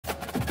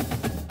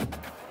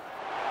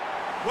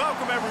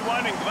Welcome,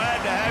 everyone, and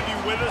glad to have you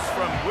with us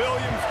from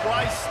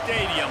Williams-Brice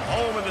Stadium,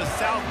 home of the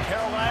South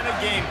Carolina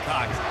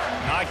Gamecocks.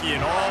 Hockey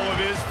and all of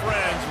his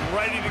friends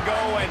ready to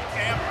go and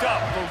amped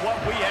up for what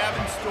we have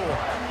in store.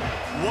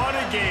 What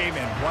a game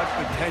and what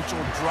potential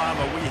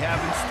drama we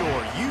have in store.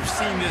 You've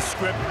seen this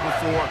script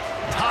before.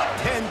 Top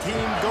 10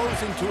 team goes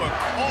into a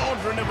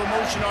cauldron of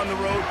emotion on the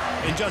road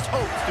and just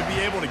hopes to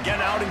be able to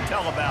get out and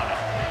tell about it.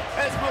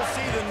 As we'll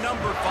see the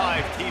number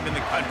 5 team in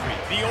the country,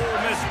 the Ole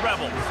Miss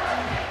Rebels,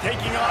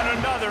 taking on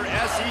another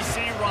SEC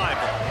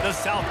rival, the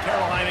South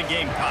Carolina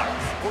Gamecocks.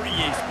 For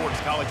EA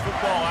Sports College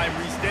Football, I'm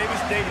Reese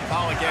Davis, David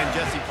Pollack, and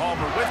Jesse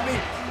Palmer with me.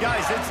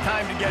 Guys, it's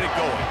time to get it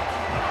going.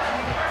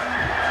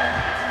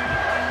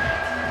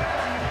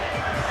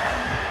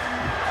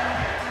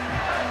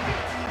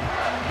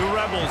 The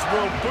Rebels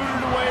will boot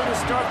it away to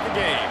start the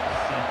game.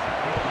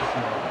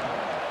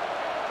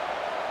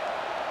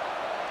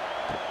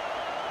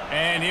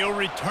 And he'll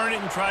return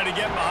it and try to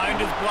get behind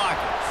his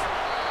blockers.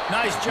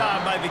 Nice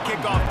job by the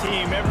kickoff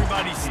team.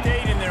 Everybody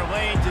stayed in their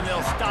lanes, and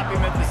they'll stop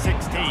him at the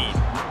 16.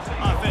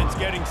 Offense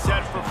getting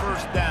set for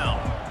first down.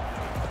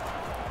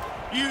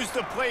 Use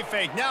the play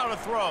fake. Now to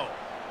throw.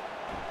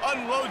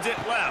 Unloads it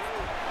left.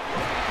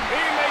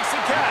 He makes the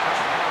catch.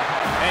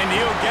 And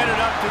he'll get it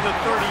up to the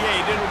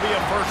 38. It'll be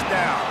a first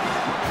down.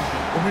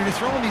 When you're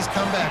throwing these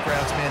comeback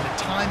routes, man, the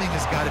timing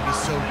has got to be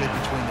so good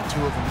between the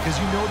two of them because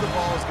you know the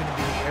ball is going to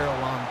be in the air a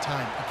long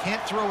time. You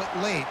can't throw it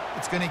late.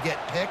 It's going to get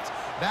picked.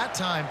 That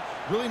time,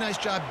 really nice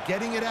job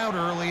getting it out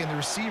early, and the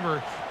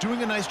receiver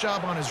doing a nice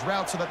job on his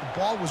route so that the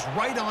ball was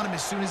right on him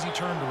as soon as he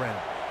turned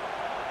around.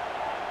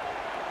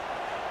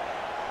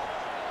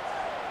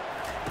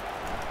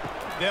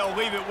 They'll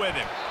leave it with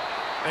him.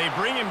 They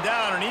bring him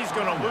down, and he's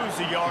going to lose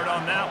a yard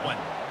on that one.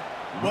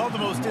 Well, the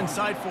most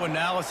insightful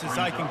analysis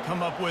I can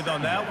come up with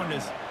on that one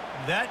is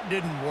that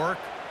didn't work.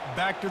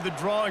 Back to the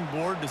drawing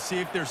board to see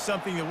if there's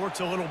something that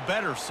works a little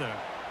better soon.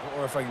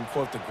 Or if I can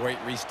quote the great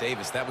Reese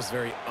Davis, that was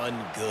very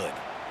ungood.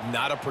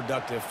 Not a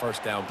productive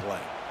first down play.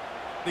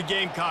 The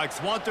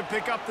Gamecocks want to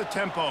pick up the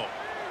tempo.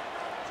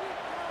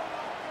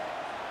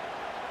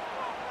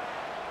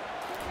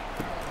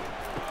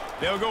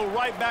 They'll go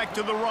right back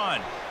to the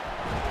run.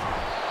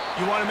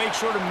 You want to make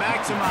sure to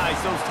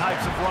maximize those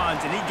types of runs,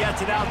 and he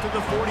gets it out to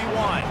the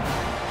 41.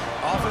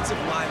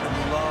 Offensive linemen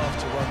love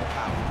to run the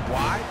power.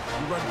 Why?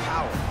 You run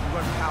power. You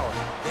run power.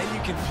 Then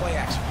you can play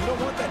action. You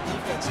don't want that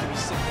defense to be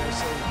sitting there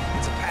saying,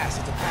 it's a pass,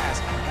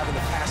 having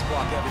to pass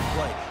block every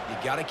play. You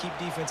got to keep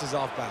defenses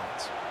off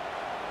balance.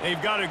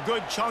 They've got a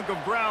good chunk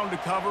of ground to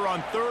cover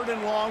on 3rd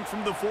and long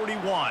from the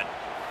 41.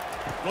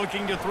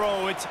 Looking to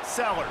throw, it's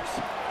Sellers.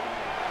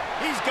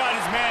 He's got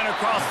his man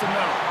across the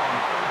middle.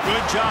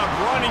 Good job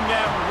running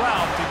that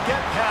route to get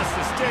past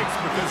the sticks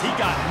because he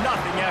got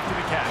nothing after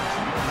the catch.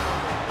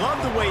 Love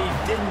the way he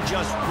didn't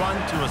just run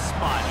to a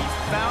spot. He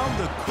found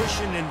the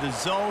cushion in the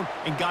zone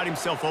and got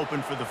himself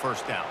open for the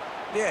first down.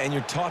 Yeah, and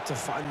you're taught to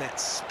find that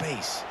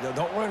space. You know,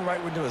 don't run right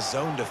into a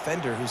zone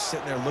defender who's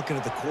sitting there looking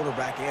at the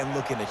quarterback and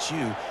looking at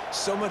you.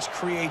 So much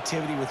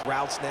creativity with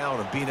routes now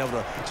and being able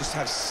to just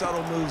have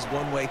subtle moves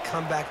one way,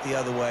 come back the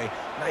other way.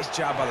 Nice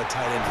job by the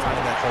tight end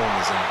finding that hole in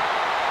the zone.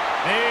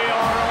 They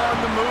are on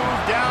the move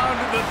down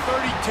to the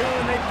 32,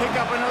 and they pick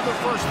up another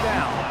first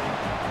down.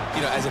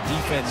 You know, as a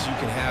defense, you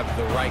can have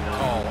the right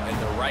call and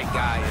the right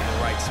guy in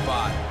the right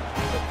spot,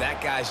 but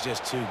that guy's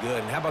just too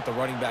good. And how about the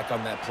running back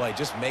on that play?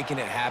 Just making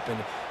it happen,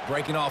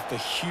 breaking off the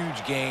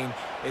huge gain.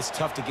 It's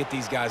tough to get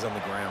these guys on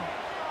the ground.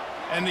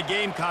 And the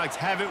Gamecocks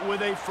have it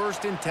with a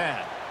 1st and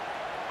 10.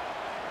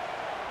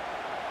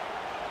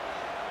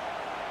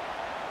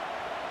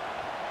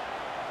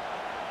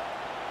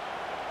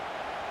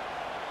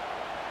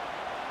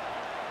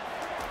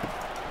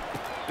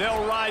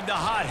 They'll ride the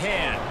hot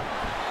hand.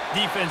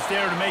 Defense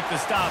there to make the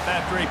stop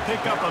after a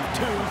pickup of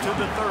 2 to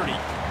the 30.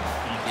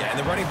 Yeah, and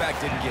the running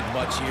back didn't get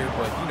much here,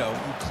 but, you know,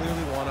 you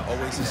clearly want to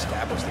always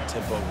establish the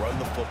tempo, run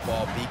the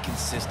football, be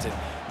consistent,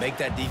 make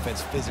that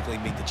defense physically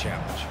meet the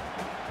challenge.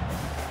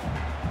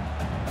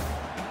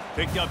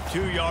 Picked up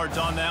 2 yards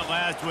on that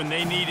last one.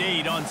 They need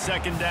 8 on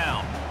 2nd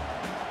down.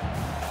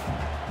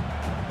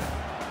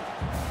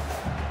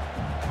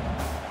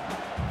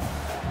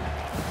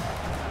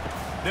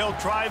 They'll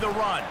try the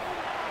run.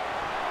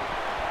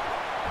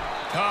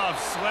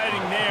 Tough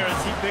sledding there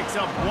as he picks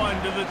up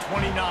 1 to the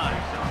 29.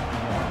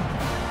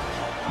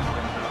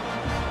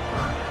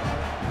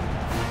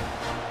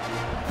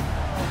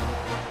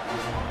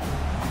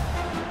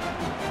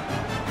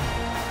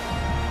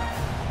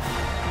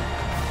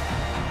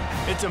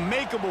 It's a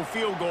makeable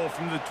field goal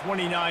from the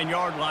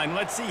 29-yard line.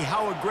 Let's see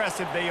how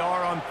aggressive they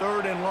are on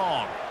 3rd and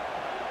long.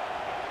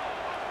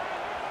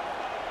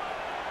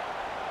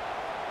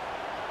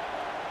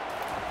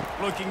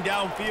 Looking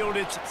downfield,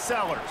 it's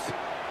Sellers.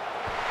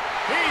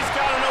 He's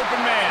got an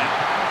open man.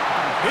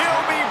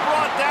 He'll be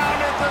brought down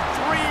at the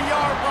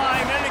 3-yard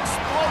line. An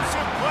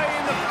explosive play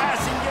in the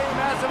passing game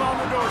has him on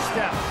the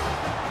doorstep.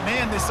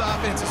 Man, this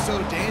offense is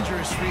so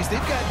dangerous, Reese.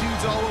 They've got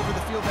dudes all over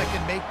the field that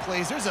can make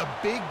plays. There's a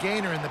big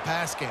gainer in the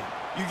pass game.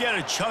 You get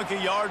a chunk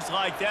of yards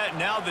like that,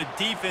 now the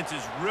defense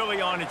is really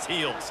on its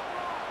heels.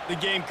 The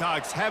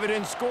Gamecocks have it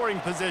in scoring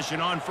position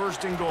on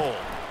 1st and goal.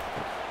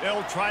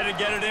 They'll try to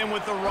get it in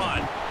with the run.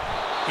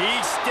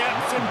 He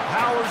steps and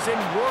powers and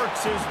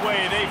works his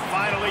way. They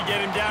finally get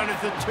him down at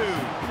the 2.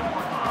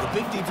 The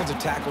big defensive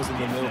tackles in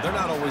the middle, they're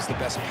not always the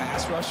best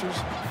pass rushers,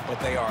 but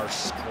they are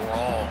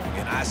strong,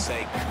 and I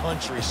say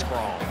country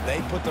strong.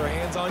 They put their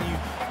hands on you,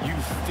 you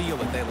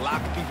feel it. They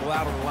lock people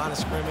out on the line of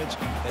scrimmage.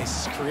 They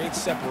create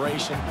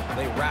separation.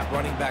 They wrap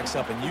running backs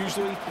up, and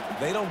usually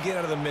they don't get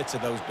out of the midst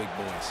of those big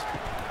boys.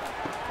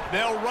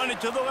 They'll run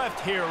it to the left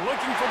here,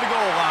 looking for the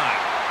goal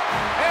line.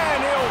 And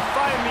he'll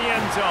find the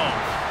end zone.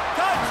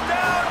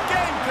 Touchdown,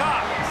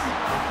 Gamecocks!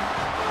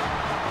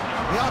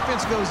 The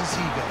offense goes as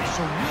he goes,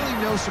 so really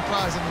no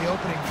surprise in the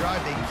opening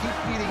drive. They keep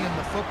feeding him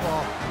the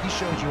football. He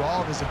showed you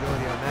all of his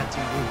ability on that TV.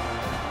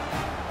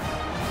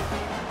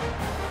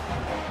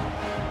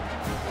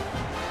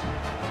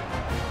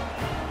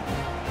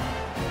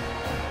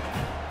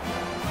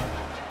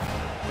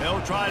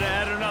 They'll try to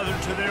add another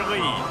to their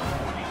lead.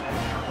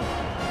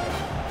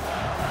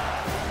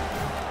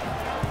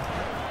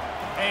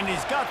 And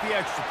he's got the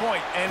extra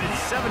point, and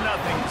it's 7-0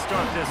 to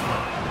start this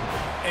one.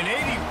 An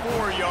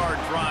 84-yard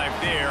drive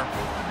there,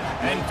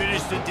 and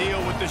finish the deal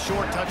with the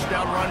short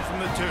touchdown run from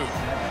the 2.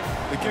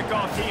 The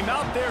kickoff team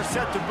out there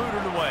set to boot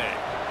it away.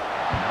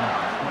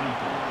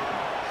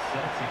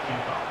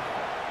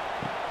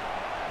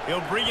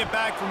 He'll bring it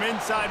back from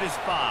inside his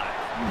 5.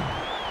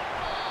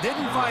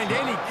 Didn't find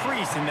any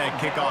crease in that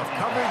kickoff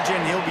coverage,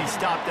 and he'll be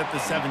stopped at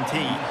the 17.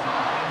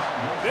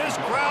 This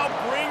crowd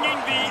bringing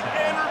the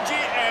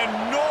energy and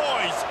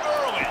noise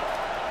early.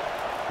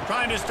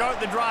 Trying to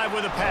start the drive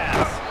with a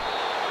pass.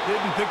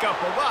 Didn't pick up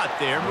a lot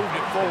there, moved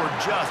it forward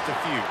just a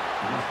few.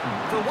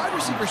 For a wide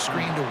receiver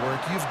screen to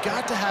work, you've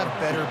got to have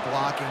better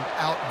blocking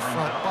out in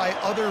front by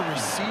other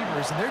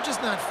receivers, and they're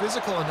just not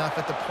physical enough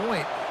at the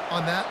point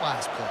on that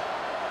last play.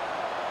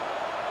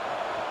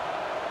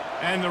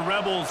 And the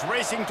Rebels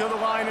racing to the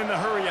line in the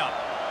hurry-up.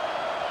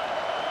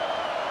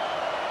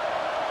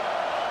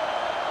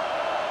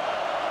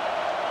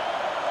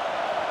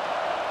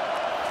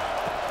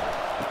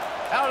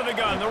 Out of the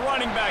gun, the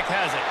running back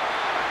has it.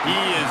 He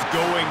is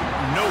going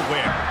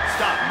nowhere.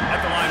 Stop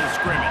at the line of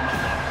scrimmage.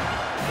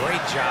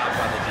 Great job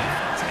by the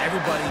defense.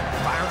 Everybody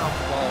firing off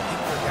the ball,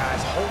 hitting their guys,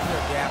 holding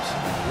their gaps,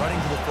 running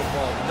to the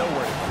football,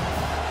 nowhere to go.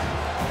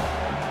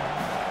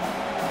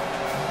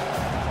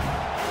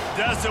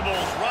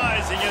 Decibels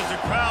rising as the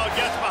crowd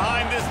gets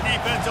behind this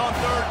defense on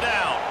 3rd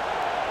down.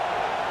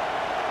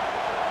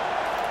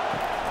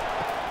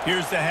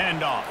 Here's the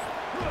handoff.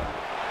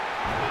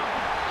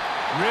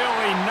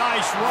 Really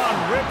nice run.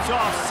 Rips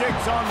off 6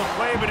 on the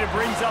play, but it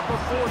brings up a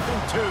 4th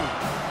and 2.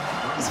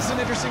 This is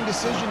an interesting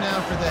decision now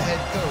for the head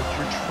coach.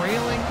 You're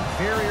trailing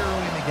very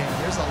early in the game.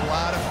 There's a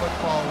lot of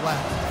football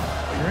left.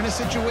 But you're in a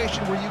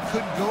situation where you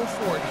could go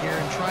for it here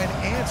and try and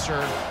answer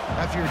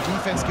after your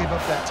defense gave up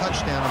that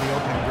touchdown on the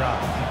opening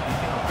drive.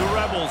 The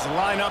Rebels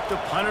line up to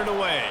punt it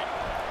away.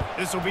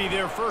 This will be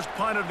their first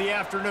punt of the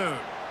afternoon.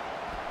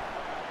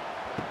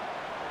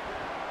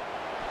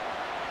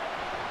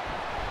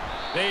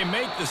 They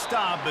make the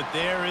stop, but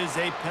there is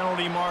a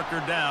penalty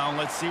marker down.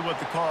 Let's see what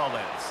the call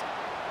is.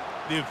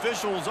 The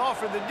officials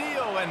offer the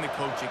deal, and the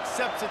coach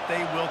accepts it.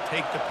 They will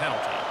take the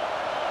penalty.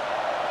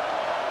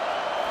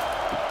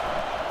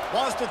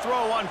 Wants to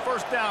throw on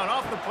 1st down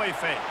off the play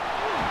fake.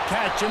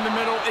 Catch in the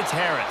middle, it's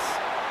Harris.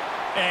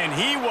 And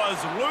he was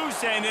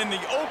loose and in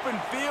the open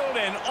field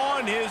and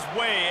on his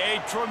way.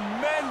 A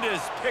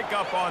tremendous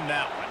pickup on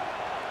that one.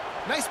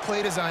 Nice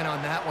play design on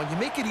that one. You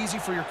make it easy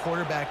for your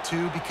quarterback,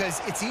 too,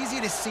 because it's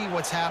easy to see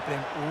what's happening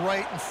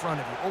right in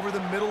front of you. Over the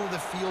middle of the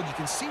field, you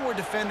can see where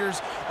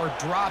defenders are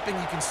dropping.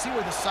 You can see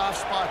where the soft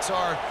spots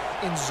are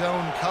in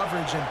zone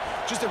coverage. And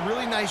just a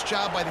really nice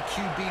job by the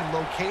QB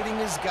locating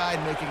his guy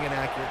and making an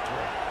accurate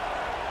throw.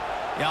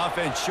 The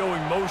offense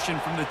showing motion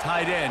from the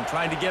tight end,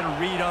 trying to get a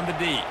read on the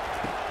D.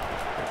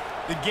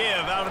 The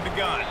give out of the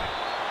gun.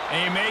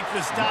 And he makes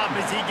the stop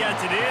as he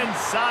gets it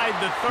inside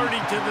the 30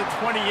 to the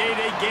 28,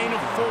 a gain of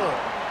 4.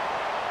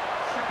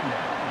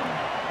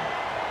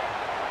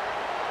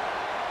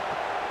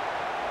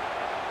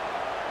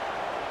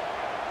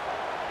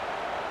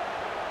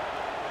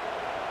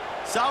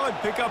 Solid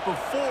pickup of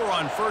 4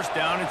 on 1st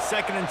down. It's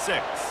 2nd and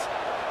 6.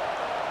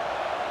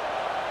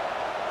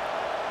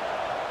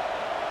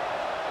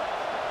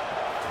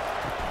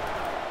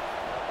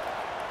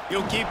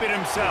 He'll keep it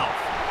himself.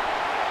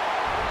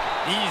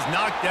 He's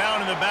knocked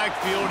down in the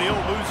backfield. He'll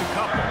lose a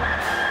couple.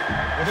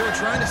 Well, they were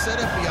trying to set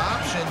up the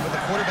option, but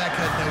the quarterback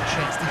had no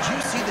chance. Did you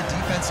see the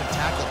defensive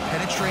tackle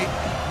penetrate?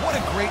 What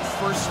a great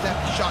first step.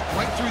 He shot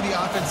right through the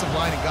offensive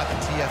line and got the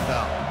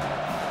TFL.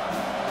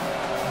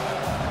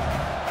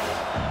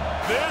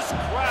 This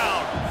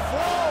crowd,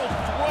 full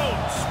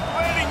throat,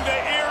 spreading the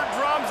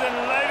eardrums and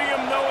letting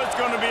them know it's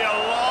going to be a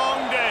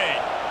long day.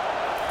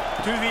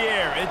 To the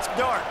air, it's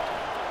Dart.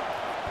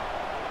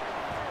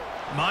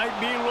 Might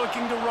be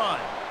looking to run.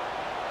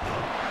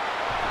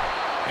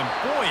 And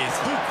boy, is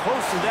he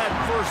close to that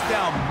first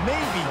down,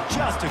 maybe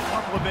just a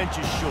couple of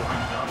inches short.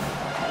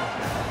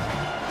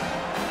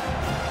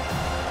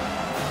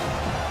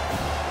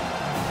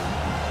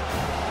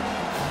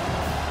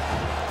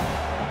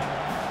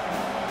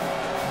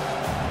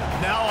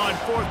 Now on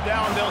fourth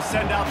down, they'll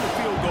send out the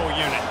field goal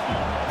unit.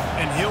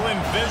 And he'll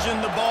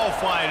envision the ball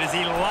flight as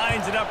he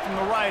lines it up from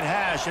the right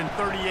hash and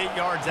 38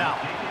 yards out.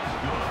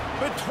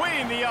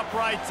 Between the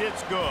uprights,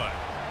 it's good.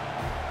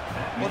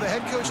 Well, the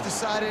head coach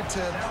decided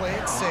to play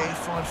it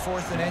safe on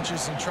 4th and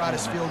inches and trot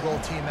his field goal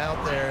team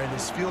out there, and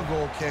his field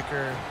goal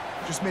kicker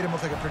just made him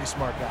look like a pretty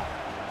smart guy.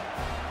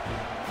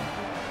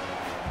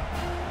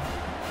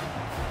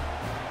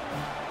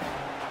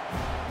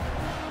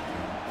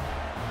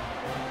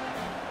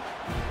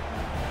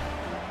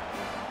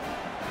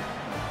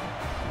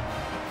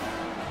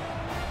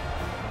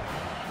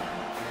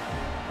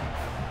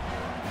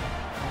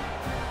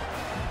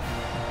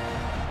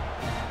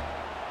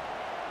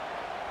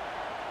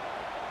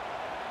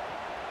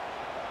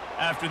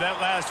 After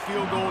that last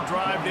field goal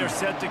drive, they're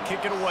set to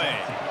kick it away.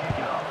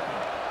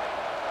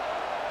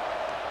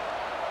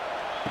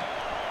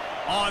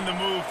 On the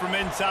move from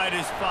inside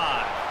his 5.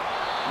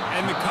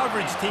 And the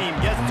coverage team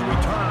gets the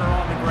returner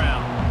on the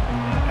ground.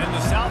 And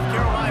the South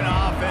Carolina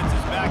offense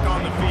is back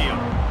on the field.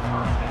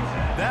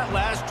 That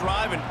last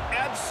drive, an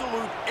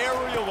absolute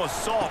aerial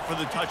assault for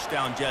the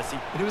touchdown, Jesse.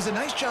 But it was a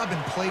nice job in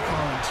play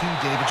calling too,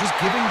 David, just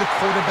giving the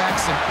quarterback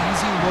some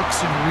easy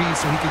looks and reads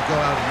so he could go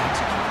out and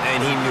execute. And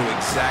he knew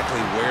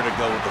exactly where to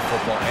go with the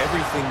football.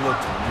 Everything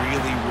looked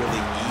really,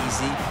 really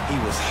easy. He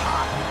was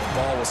hot.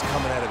 The ball was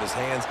coming out of his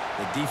hands.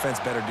 The defense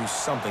better do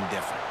something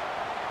different.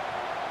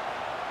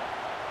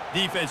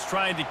 Defense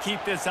trying to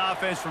keep this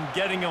offense from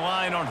getting a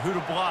line on who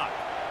to block.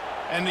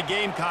 And the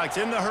Gamecocks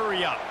in the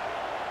hurry up.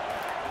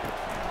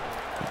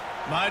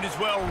 Might as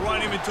well run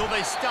him until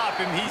they stop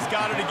him. He's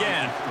got it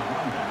again.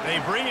 They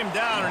bring him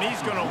down, and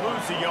he's going to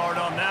lose a yard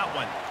on that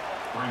one.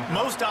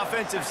 Most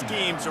offensive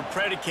schemes are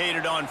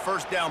predicated on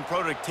first down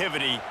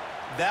productivity.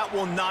 That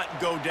will not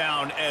go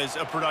down as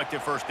a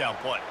productive first down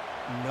play.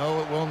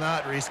 No, it will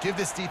not, Reese. Give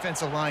this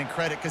defensive line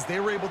credit because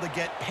they were able to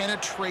get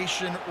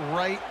penetration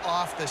right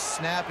off the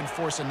snap and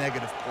force a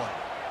negative play.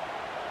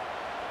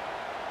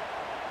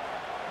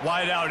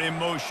 Wide out in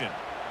motion.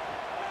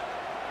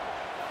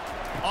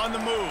 On the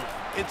move,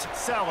 it's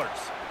Sellers.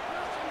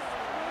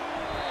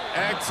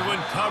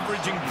 Excellent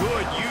coverage and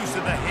good use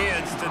of the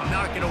hands to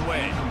knock it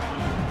away.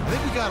 I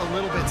think we got a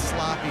little bit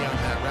sloppy on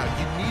that route.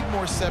 You need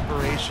more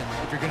separation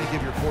if you're going to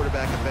give your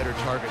quarterback a better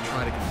target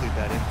trying to complete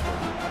that infield.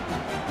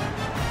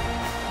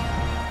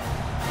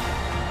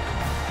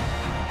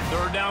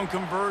 Third down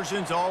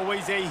conversion's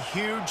always a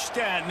huge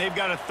stat, and they've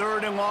got a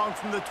 3rd and long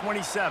from the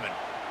 27.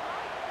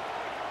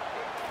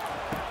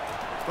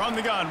 From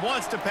the gun,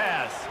 wants to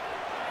pass.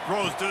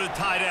 Throws to the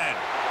tight end.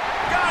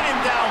 Got him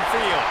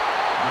downfield.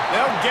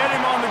 They'll get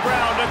him on the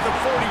ground at the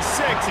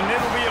 46, and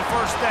it'll be a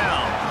first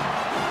down.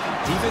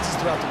 Defenses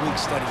throughout the week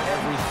study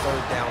every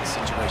 3rd down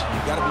situation.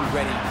 You've got to be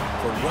ready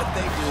for what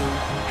they do,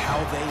 how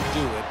they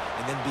do it,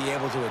 and then be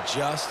able to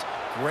adjust.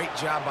 Great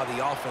job by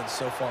the offense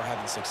so far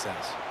having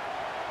success.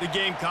 The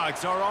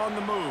Gamecocks are on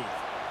the move.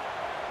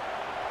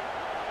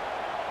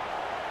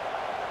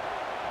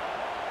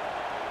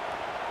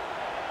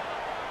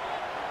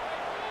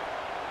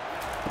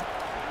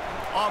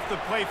 Off the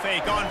play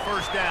fake on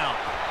first down.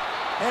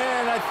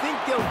 And I think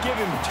they'll give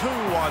him 2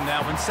 on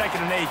that one.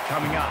 2nd and 8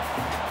 coming up.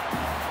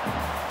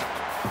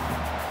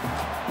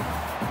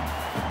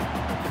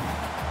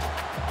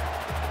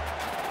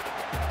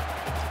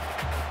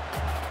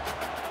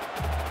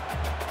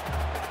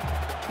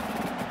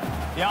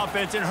 The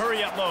offense in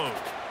hurry-up mode.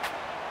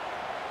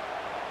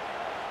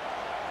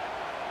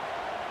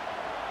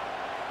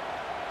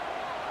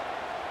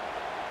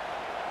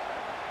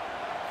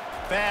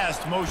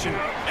 Fast motion.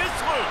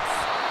 It's loose.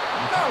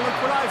 Now look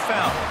what I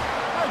found.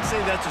 I'd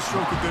say that's a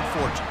stroke of good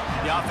fortune.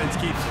 The offense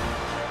keeps it.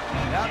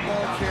 That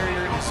ball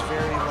carrier is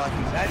very lucky.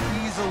 That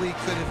easily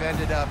could have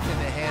ended up in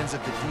the hands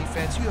of the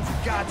defense. You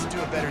have got to do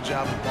a better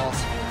job with ball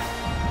security.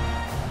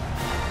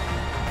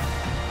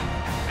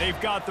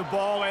 They've got the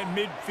ball at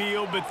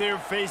midfield, but they're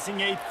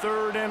facing a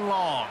 3rd and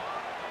long.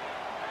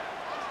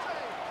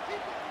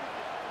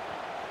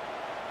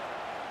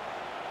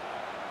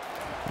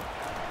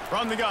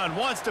 From the gun,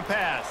 wants to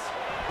pass.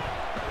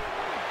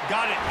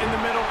 Got it in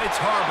the middle, it's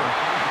Harbor.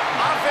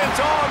 Offense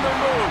on the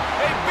move.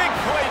 A big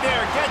play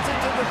there, gets it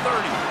to the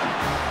 30.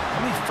 How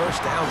many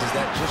first downs is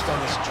that just on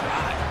this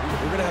drive?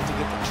 We're going to have to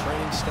get the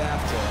training staff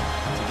to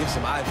give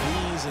some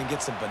IVs and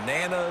get some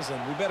bananas,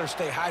 and we better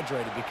stay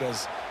hydrated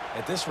because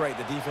at this rate,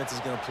 the defense is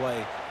going to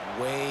play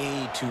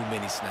way too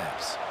many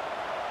snaps.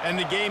 And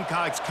the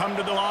Gamecocks come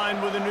to the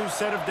line with a new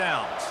set of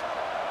downs.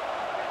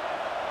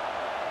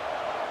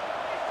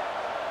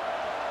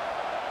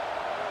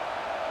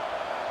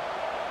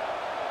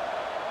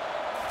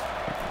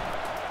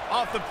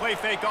 Off the play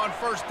fake on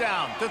first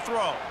down to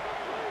throw.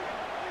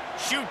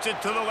 Shoots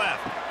it to the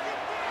left.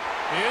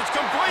 It's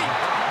complete.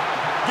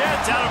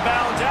 Gets out of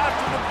bounds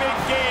after the big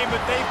game,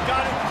 but they've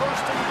got it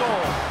 1st and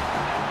goal.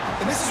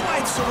 And this is why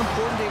it's so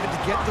important, David,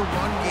 to get the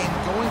run game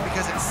going,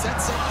 because it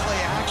sets up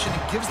play action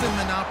and gives them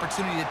an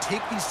opportunity to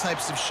take these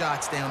types of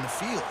shots down the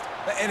field.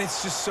 And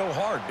it's just so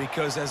hard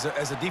because as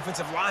a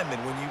defensive lineman,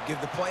 when you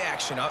give the play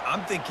action,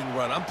 I'm thinking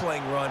run, I'm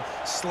playing run,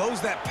 slows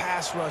that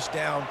pass rush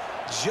down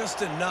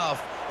just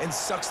enough and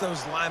sucks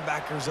those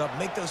linebackers up,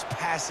 make those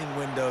passing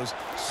windows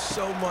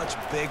so much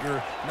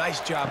bigger. Nice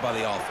job by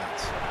the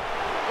offense.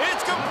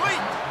 It's complete.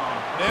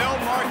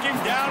 They'll mark him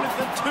down at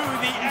the 2.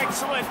 The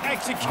excellent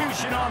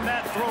execution on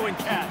that throw and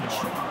catch.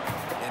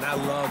 And I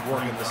love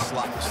working the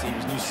slot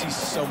receivers. And you see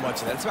so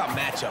much of that. It's about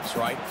matchups,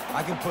 right?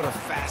 I can put a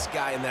fast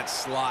guy in that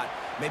slot,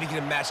 maybe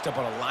get him matched up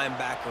on a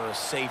linebacker or a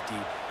safety.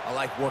 I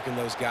like working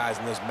those guys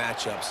in those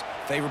matchups.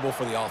 Favorable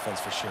for the offense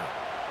for sure.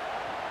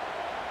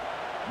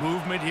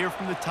 Movement here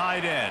from the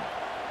tight end.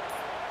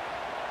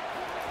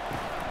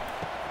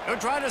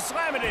 They'll try to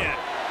slam it in.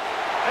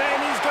 And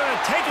he's going to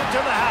take it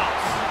to the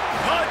house.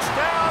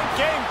 Touchdown,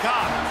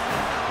 Gamecocks.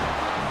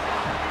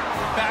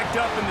 Backed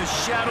up in the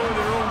shadow of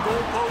their own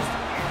goalpost,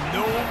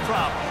 no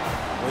problem.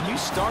 When you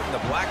start in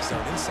the black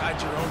zone inside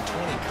your own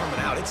 20 coming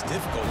out, it's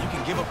difficult. You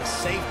can give up a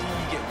safety.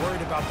 You get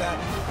worried about that.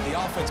 The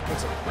offense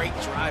puts a great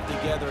drive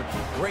together.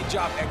 Great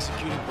job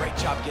executing. Great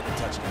job getting a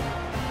touchdown.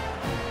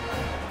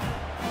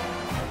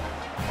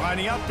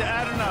 Lining up to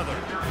add another.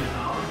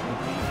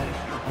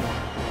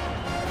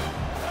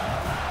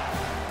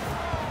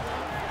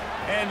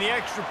 And the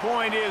extra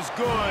point is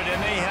good,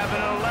 and they have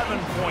an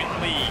 11-point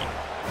lead.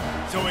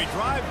 So a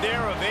drive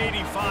there of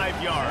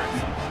 85 yards.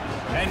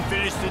 And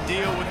finish the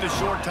deal with the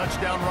short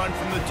touchdown run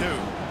from the 2.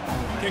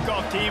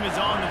 Kickoff team is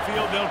on the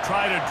field. They'll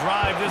try to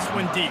drive this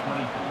one deep.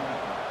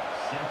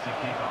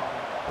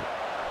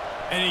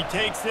 And he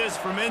takes this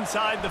from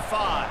inside the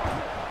 5.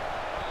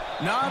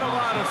 Not a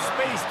lot of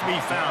space to be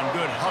found.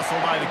 Good hustle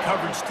by the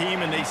coverage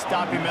team, and they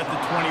stop him at the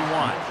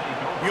 21.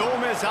 The Ole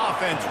Miss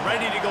offense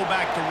ready to go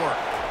back to work.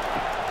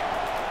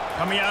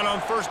 Coming out on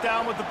first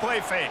down with the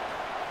play fake.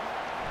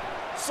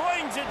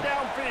 Slings it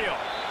downfield.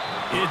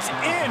 It's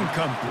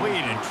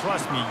incomplete, and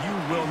trust me, you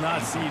will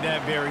not see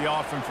that very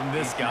often from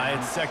this guy.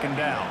 It's second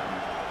down.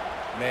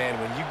 Man,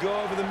 when you go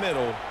over the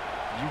middle,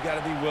 you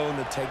got to be willing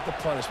to take the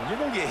punishment. You're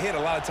going to get hit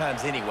a lot of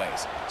times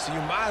anyways, so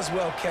you might as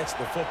well catch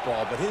the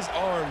football. But his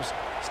arms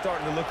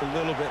starting to look a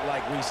little bit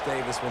like Reese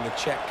Davis when the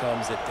check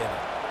comes at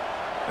dinner.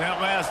 That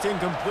last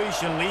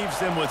incompletion leaves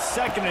them with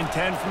 2nd and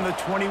 10 from the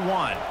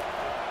 21.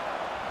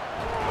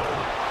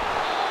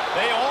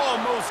 They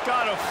almost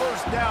got a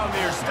first down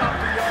there. Stopped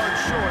a yard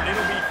short.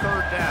 It'll be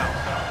 3rd down.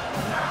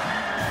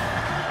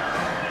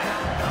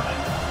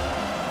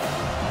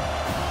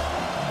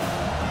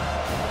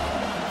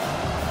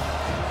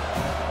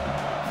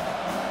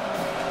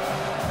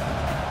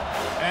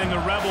 And the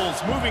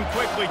Rebels moving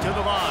quickly to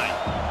the line.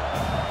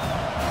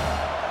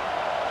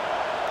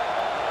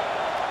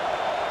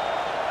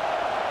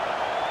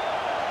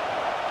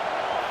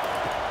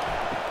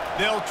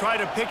 They'll try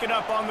to pick it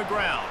up on the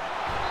ground.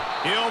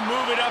 He'll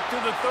move it up to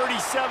the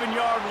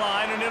 37-yard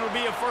line, and it'll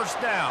be a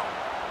first down.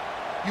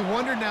 You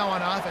wonder now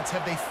on offense,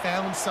 have they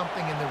found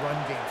something in the run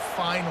game?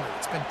 Finally,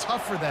 it's been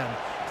tough for them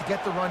to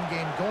get the run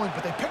game going,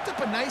 but they picked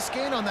up a nice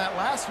gain on that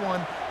last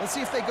one. Let's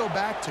see if they go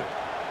back to it.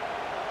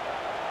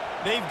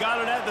 They've got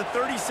it at the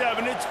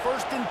 37. It's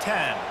 1st and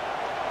 10.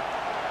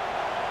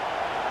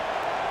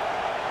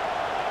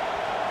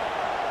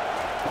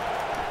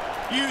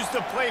 Use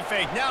the play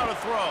fake. Now to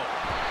throw.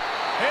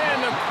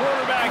 And the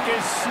quarterback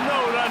is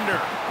snowed under.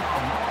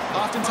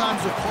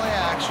 Oftentimes with play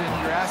action,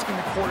 you're asking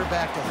the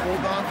quarterback to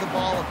hold on to the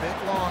ball a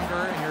bit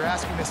longer, and you're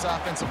asking this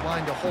offensive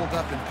line to hold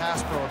up and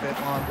pass pro a bit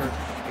longer.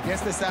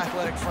 Against this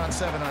athletic front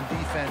 7 on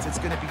defense, it's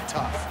going to be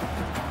tough.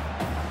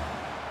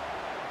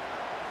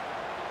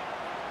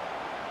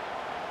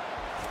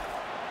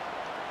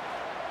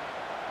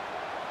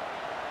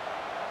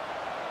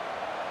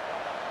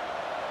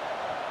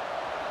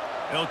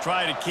 They'll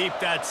try to keep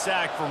that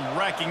sack from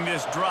wrecking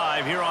this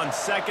drive here on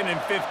 2nd and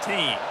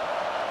 15.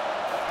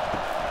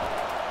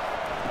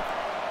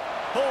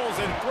 Pulls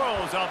and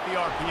throws off the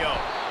RPO.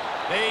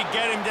 They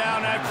get him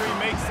down after he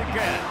makes the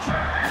catch.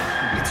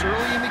 It's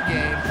early in the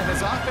game, and as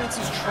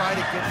offenses try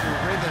to get their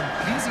rhythm,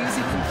 these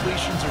easy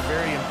completions are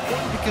very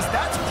important because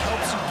that's what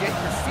helps you get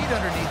your feet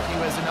underneath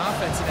you as an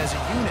offense and as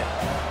a unit.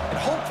 And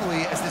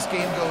hopefully, as this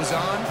game goes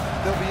on,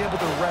 they'll be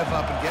able to rev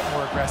up and get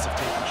more aggressive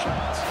taking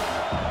shots.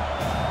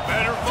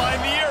 Better find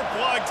the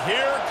earplugs.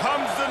 Here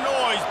comes the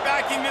noise,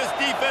 backing this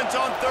defense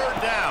on 3rd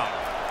down.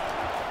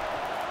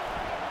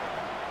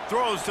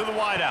 Throws to the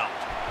wideout.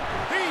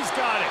 He's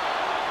got it.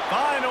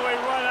 Finally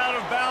run out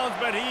of bounds,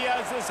 but he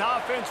has this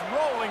offense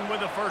rolling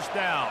with a first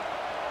down.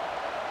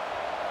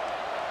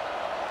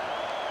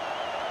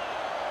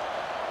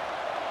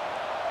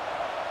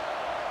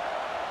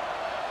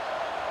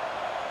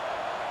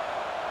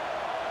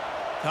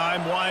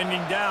 Time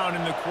winding down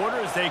in the quarter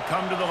as they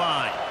come to the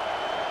line.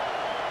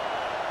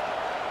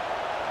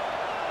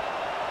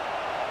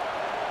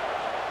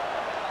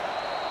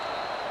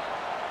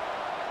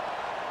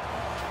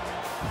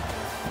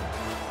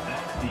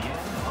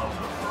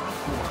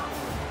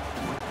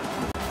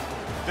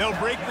 They'll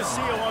break the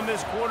seal on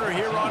this quarter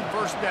here on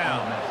first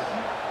down.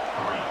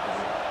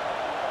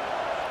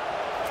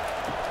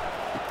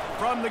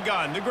 From the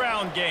gun, the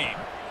ground game.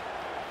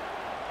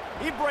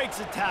 He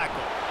breaks a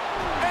tackle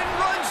and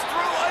runs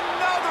through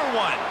another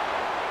one.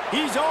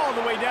 He's all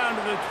the way down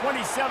to the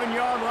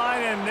 27-yard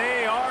line, and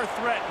they are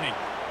threatening.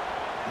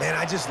 Man,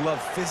 I just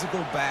love physical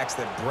backs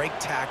that break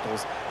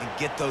tackles and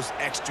get those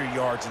extra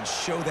yards and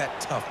show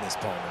that toughness,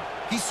 Palmer.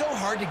 He's so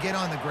hard to get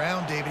on the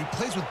ground, David. He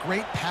plays with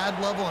great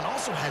pad level and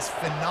also has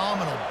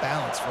phenomenal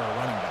balance for a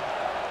running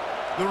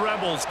back. The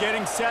Rebels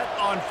getting set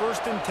on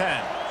 1st and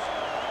 10.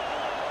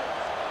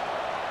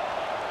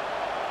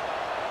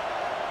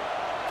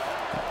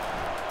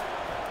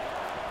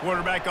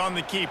 Quarterback on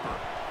the keeper.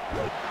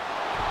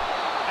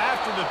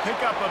 After the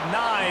pickup of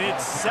 9,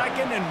 it's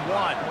 2nd and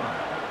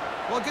 1.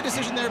 Well, good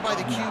decision there by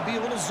the QB. A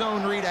little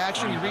zone read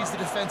action. He reads the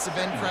defensive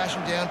end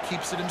crashing down,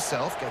 keeps it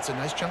himself, gets a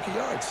nice chunk of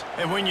yards.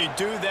 And when you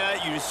do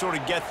that, you sort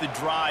of get the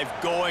drive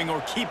going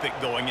or keep it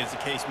going, as the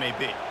case may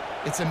be.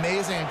 It's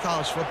amazing in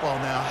college football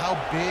now how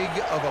big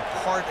of a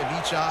part of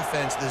each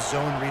offense the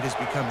zone read has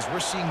become. As we're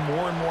seeing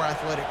more and more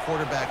athletic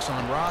quarterbacks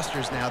on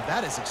rosters now,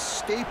 that is a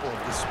staple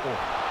of this sport.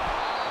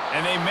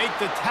 And they make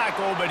the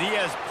tackle, but he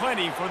has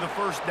plenty for the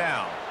first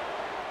down.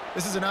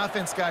 This is an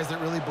offense, guys,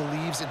 that really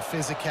believes in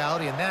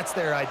physicality, and that's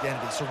their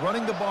identity. So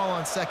running the ball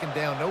on 2nd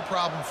down, no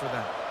problem for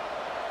them.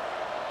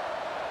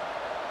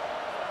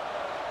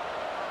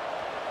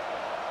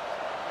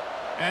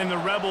 And the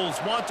Rebels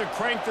want to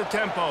crank the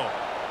tempo.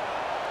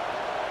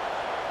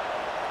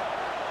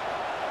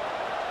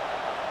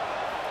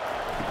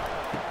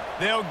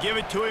 They'll give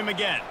it to him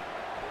again.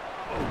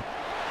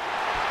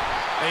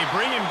 They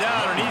bring him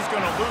down, and he's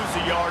going to lose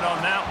a yard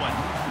on that one.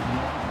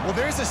 Well,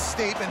 there's a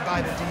statement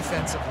by the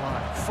defensive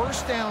line.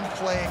 First down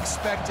play,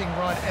 expecting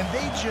run, and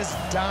they just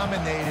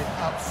dominated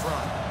up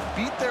front.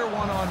 Beat their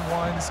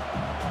one-on-ones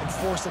and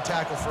forced a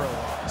tackle for a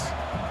loss.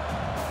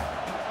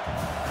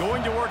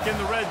 Going to work in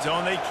the red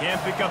zone, they can't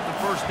pick up the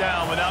first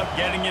down without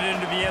getting it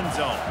into the end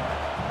zone.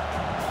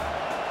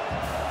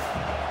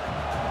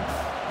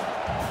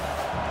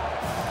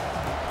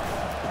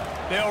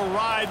 They'll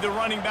ride the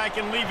running back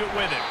and leave it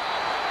with him.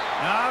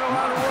 Not a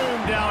lot of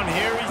room down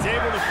here. He's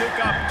able to pick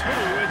up 2.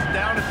 It's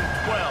down at the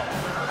 12.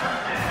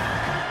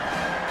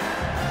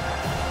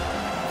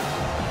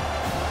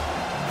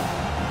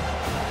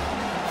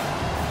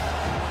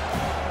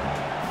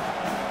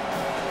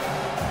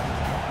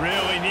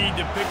 Really need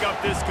to pick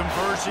up this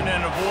conversion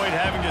and avoid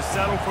having to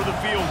settle for the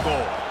field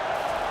goal.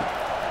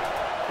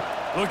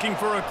 Looking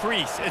for a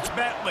crease. It's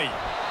Bentley.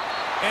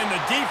 And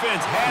the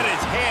defense had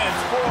his hands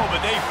full,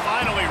 but they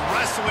finally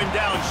wrestle him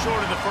down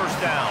short of the first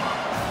down.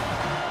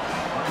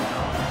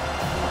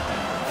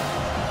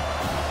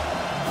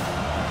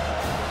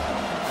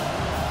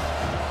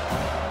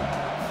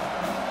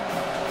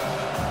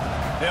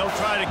 They'll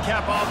try to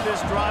cap off this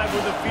drive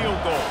with a field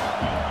goal.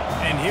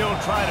 And he'll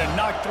try to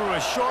knock through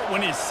a short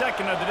one, his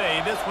 2nd of the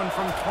day, this one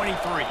from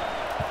 23.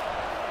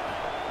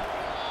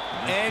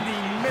 And he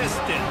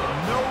missed it.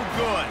 No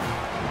good.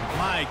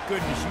 My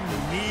goodness, you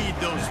need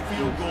those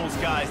field goals,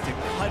 guys, to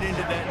cut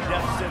into that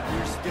deficit.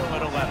 We're still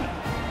at 11.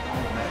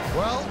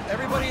 Well,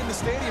 everybody in the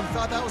stadium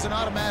thought that was an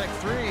automatic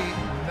 3.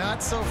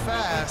 Not so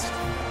fast.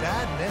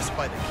 Bad miss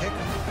by the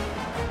kicker.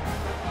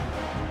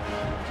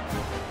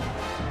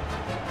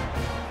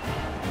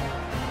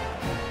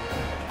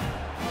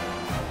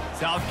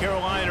 South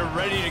Carolina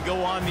ready to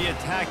go on the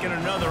attack in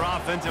another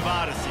offensive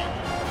odyssey.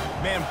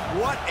 Man,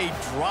 what a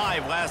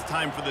drive last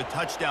time for the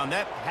touchdown.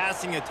 That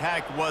passing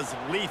attack was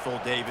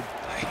lethal, David.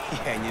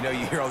 Yeah, and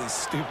you hear all these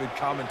stupid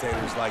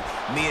commentators like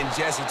me and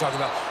Jesse talking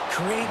about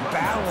create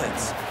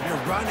balance,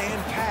 run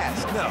and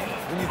pass. No,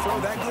 when you throw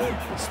that good,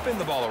 spin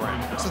the ball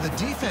around. So the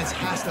defense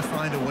has to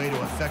find a way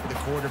to affect the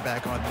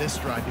quarterback on this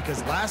drive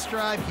because last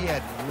drive he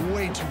had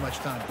way too much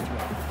time to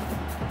throw.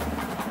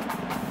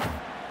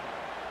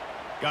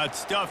 Got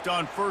stuffed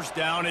on first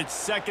down. It's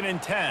 2nd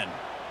and 10.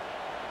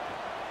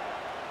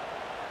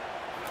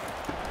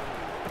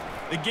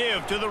 The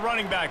give to the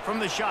running back from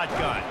the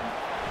shotgun.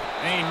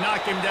 They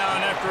knock him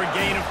down after a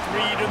gain of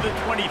 3 to the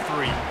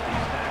 23.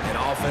 And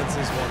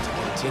offenses want to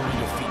continue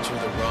to feature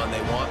the run.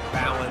 They want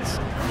balance.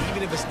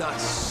 Even if it's not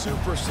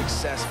super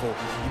successful,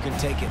 you can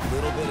take it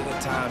little bit at a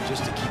time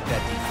just to keep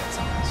that defense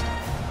honest.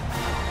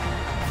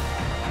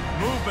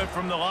 Movement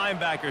from the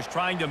linebackers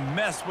trying to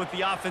mess with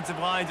the offensive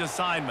line's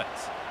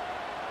assignments.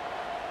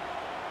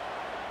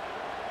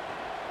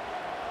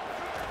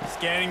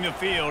 Scanning the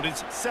field,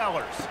 it's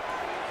Sellers.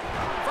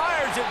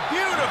 Fires it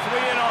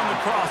beautifully in on the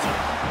crosser.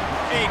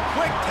 A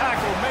quick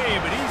tackle made,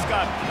 but he's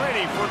got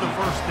plenty for the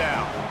first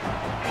down.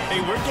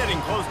 Hey, we're getting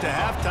close to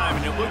halftime,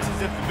 and it looks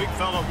as if the big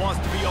fella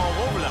wants to be all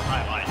over the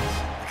highlights.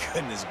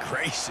 Goodness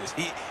gracious,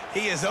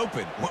 he is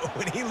open.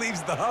 When he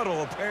leaves the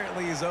huddle,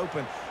 apparently he's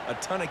open. A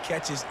ton of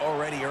catches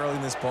already early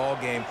in this ball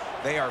game.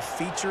 They are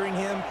featuring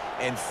him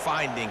and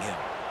finding him.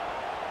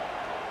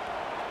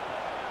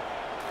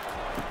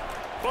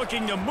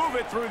 Looking to move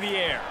it through the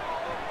air.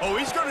 Oh,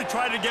 he's going to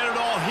try to get it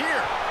all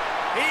here.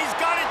 He's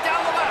got it down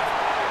the left.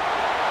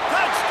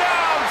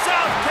 Touchdown,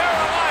 South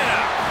Carolina!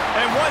 Atlanta.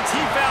 And once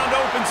he found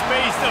open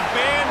space, the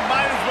band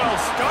might as well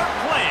start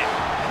playing.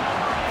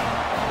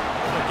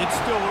 Look, it's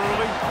still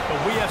early, but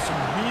we have some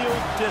real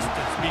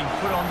distance being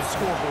put on the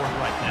scoreboard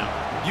right now.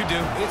 You do.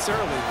 It's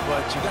early,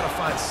 but you got to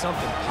find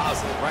something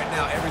positive. Right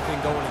now, everything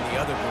going in the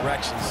other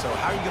direction. So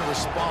how are you going to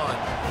respond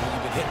when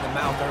you've been hitting the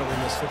mouth early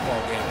in this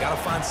football game? Got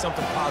to find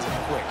something positive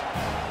quick.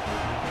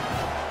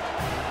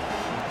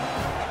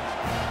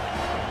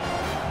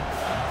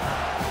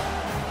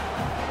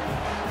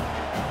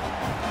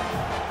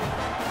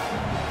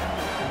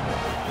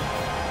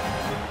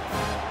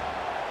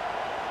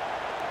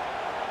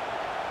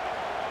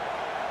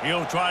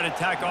 He'll try to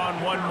tack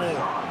on one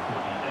more.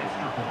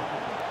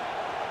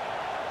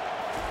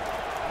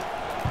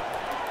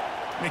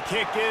 The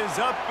kick is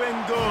up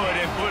and good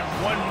and put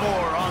one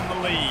more on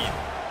the lead.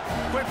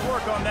 Quick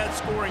work on that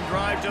scoring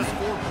drive, just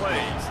 4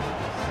 plays.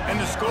 And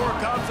the score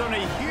comes on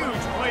a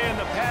huge play in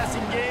the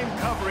passing game,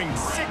 covering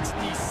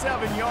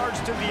 67 yards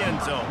to the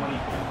end zone.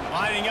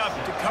 Lining up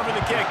to cover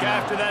the kick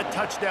after that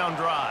touchdown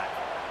drive.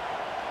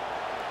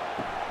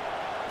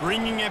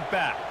 Bringing it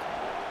back.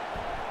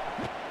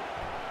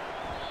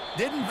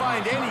 Didn't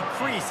find any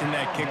crease in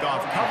that kickoff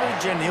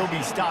coverage, and he'll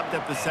be stopped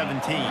at the 17.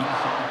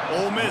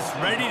 Ole Miss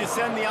ready to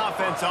send the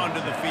offense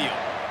onto the field.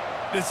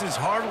 This is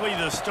hardly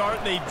the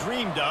start they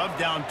dreamed of,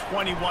 down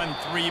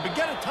 21-3, but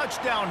get a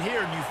touchdown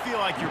here and you feel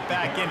like you're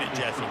back in it,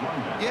 Jesse.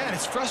 Yeah, and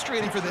it's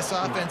frustrating for this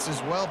offense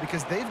as well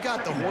because they've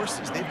got the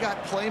horses. They've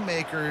got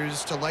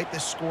playmakers to light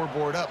this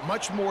scoreboard up,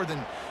 much more than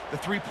the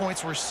 3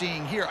 points we're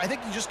seeing here. I think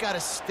you just got to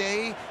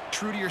stay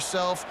true to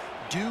yourself,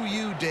 do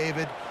you,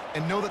 David,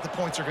 and know that the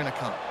points are going to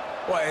come.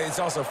 Well, it's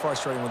also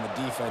frustrating when the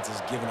defense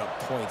is giving up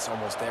points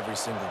almost every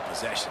single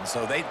possession.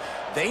 So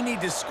they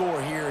need to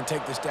score here and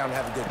take this down and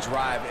have a good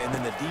drive, and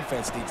then the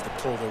defense needs to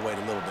pull their weight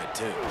a little bit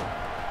too.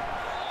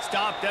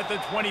 Stopped at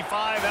the 25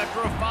 after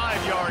a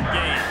 5-yard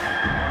gain.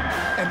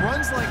 And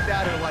runs like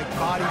that are like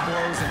body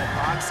blows in a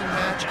boxing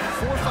match.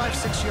 4, 5,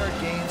 6-yard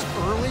gains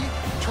early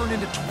turn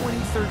into 20,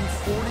 30,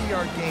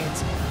 40-yard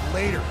gains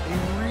later. They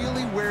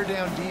really wear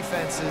down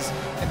defenses,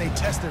 and they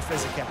test their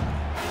physicality.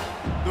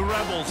 The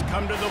Rebels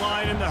come to the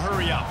line in the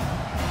hurry-up.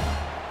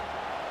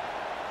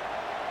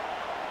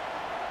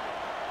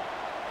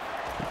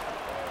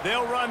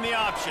 They'll run the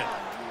option.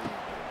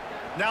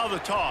 Now the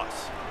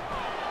toss.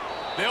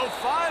 They'll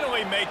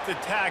finally make the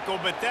tackle,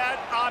 but that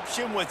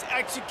option was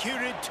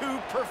executed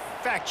to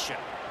perfection.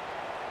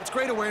 It's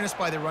great awareness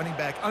by the running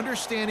back,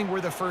 understanding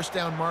where the first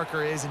down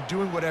marker is and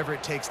doing whatever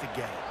it takes to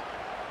get it.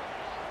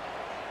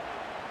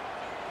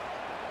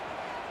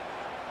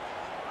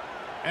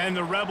 And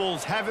the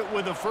Rebels have it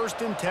with a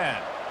 1st and 10.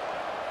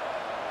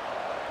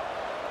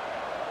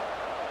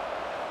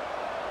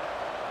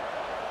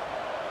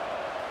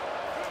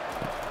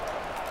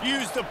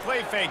 Use the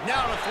play fake,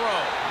 now to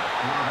throw.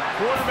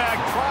 Quarterback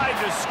tried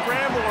to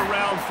scramble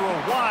around for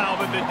a while,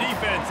 but the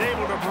defense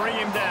able to bring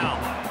him down.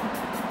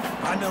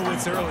 I know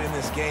it's early in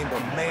this game,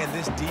 but man,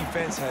 this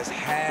defense has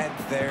had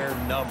their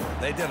number.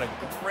 They've done a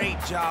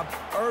great job,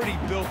 already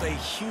built a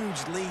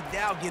huge lead,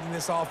 now getting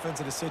this offense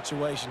in a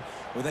situation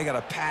where they got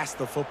to pass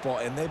the football,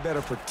 and they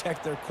better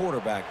protect their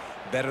quarterback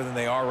better than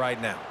they are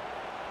right now.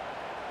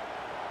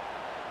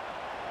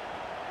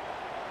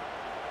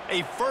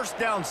 A 1st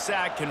down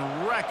sack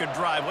can wreck a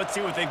drive. Let's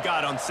see what they've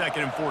got on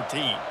 2nd and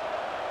 14.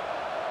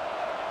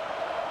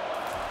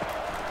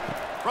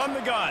 From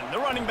the gun, the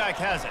running back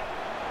has it.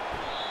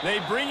 They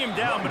bring him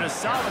down, but a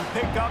solid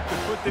pickup to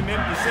put them in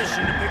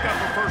position to pick up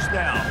a 1st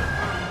down.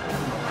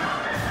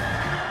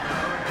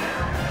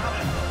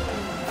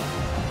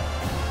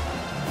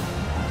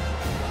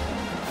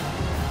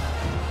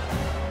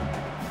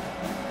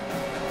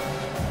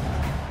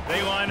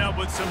 They line up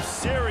with some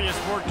serious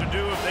work to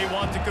do if they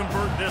want to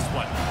convert this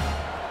one.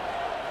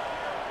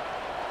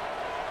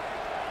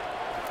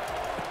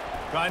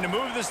 Trying to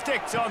move the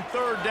sticks on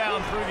 3rd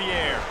down through the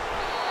air.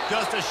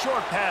 Just a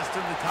short pass to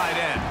the tight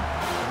end.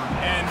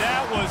 And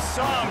that was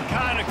some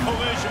kind of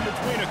collision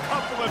between a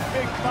couple of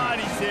big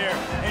bodies there,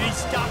 and he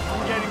stopped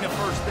from getting the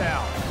 1st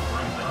down.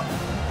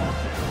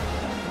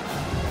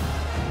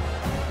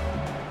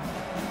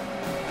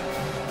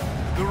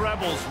 The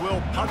Rebels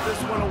will punt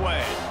this one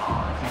away.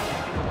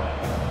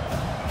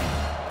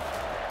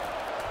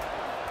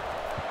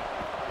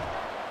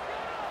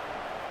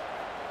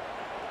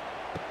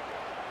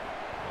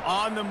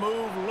 On the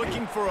move,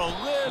 looking for a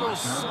little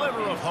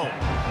sliver of hope.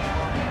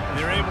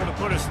 They're able to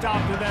put a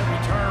stop to that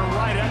return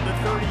right at the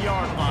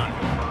 30-yard line.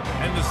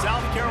 And the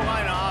South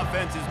Carolina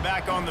offense is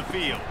back on the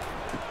field.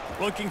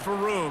 Looking for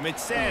room,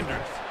 it's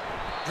Sanders.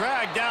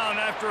 Dragged down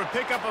after a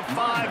pickup of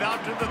 5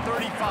 out to the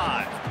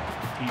 35.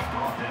 He's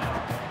brought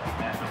down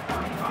at the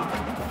 35.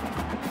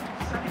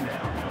 2nd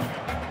down.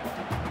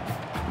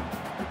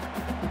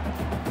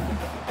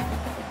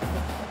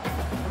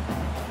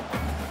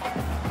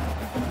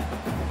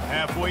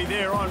 Halfway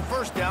there on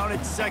 1st down,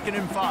 it's 2nd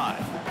and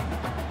 5.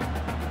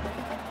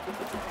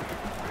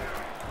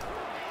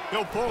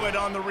 He'll pull it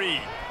on the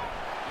read.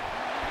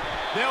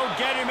 They'll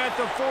get him at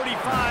the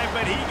 45,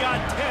 but he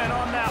got 10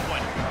 on that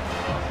one.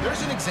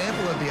 There's an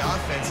example of the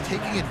offense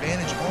taking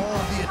advantage of all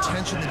of the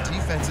attention the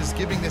defense is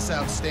giving this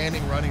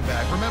outstanding running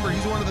back. Remember,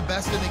 he's one of the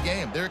best in the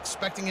game. They're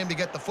expecting him to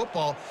get the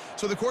football,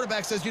 so the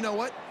quarterback says, you know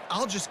what?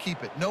 I'll just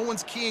keep it. No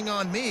one's keying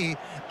on me.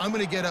 I'm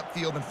going to get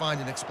upfield and find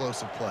an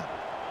explosive play.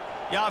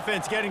 The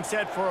offense getting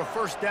set for a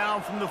first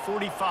down from the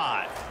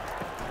 45.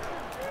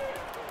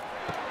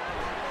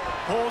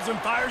 Pulls and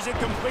fires it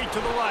complete to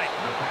the right.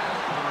 The pass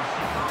to the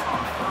receiver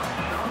on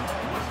first down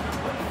was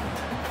complete.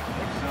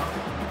 Picks up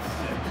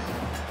 6.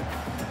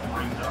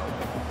 Brings up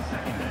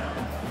second down.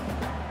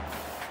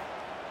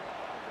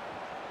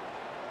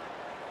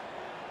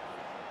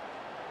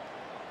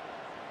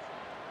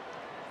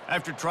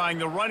 After trying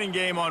the running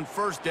game on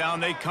first down,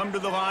 they come to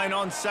the line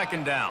on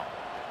second down.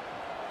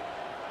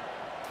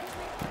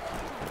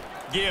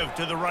 Give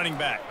to the running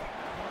back.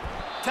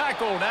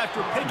 Tackled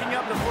after picking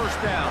up the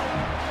first down.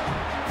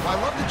 Well,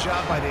 I love the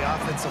job by the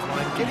offensive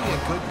line, getting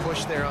a good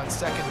push there on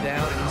second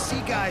down. And you see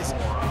guys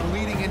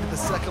bleeding into the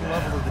second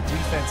level of the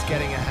defense,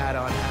 getting a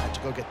hat-on-hat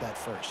to go get that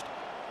first.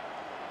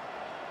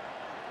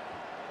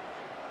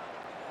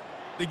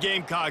 The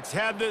Gamecocks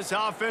have this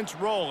offense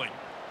rolling.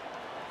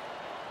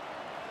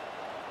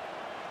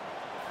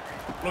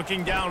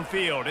 Looking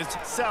downfield, it's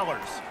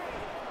Sellers.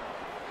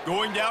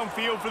 Going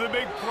downfield for the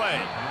big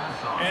play.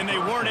 And they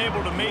weren't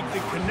able to make the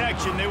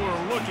connection. They were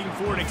looking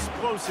for an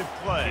explosive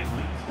play.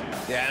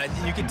 Yeah,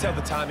 and you can tell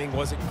the timing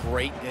wasn't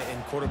great,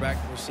 and quarterback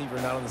and receiver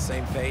not on the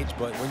same page.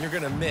 But when you're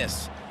going to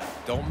miss,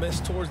 don't miss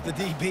towards the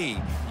DB.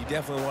 You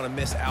definitely want to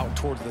miss out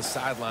towards the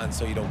sideline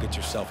so you don't get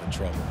yourself in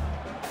trouble.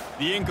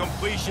 The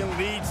incompletion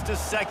leads to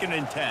 2nd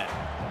and 10.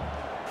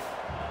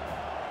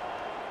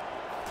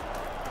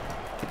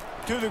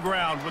 To the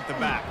ground with the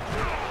back.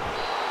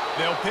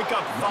 They'll pick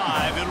up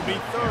 5. It'll be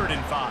 3rd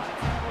and 5.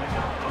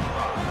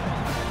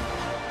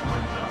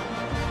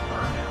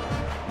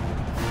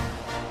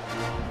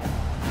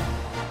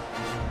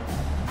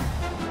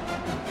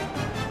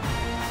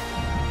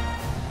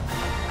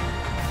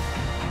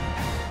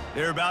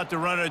 They're about to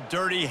run a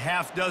dirty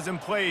half-dozen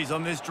plays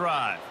on this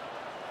drive.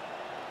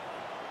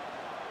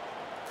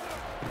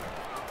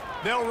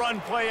 They'll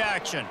run play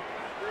action.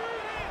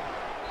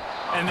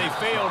 And they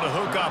fail to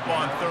hook up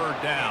on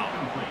 3rd down.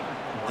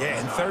 Yeah,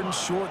 and 3rd and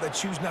short, they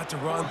choose not to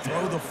run,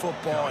 throw the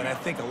football, and I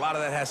think a lot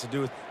of that has to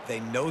do with they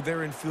know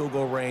they're in field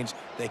goal range.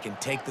 They can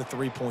take the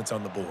 3 points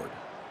on the board.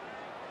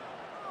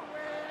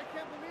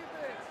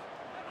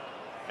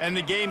 And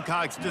the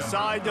Gamecocks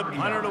decide to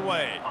punt it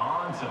away.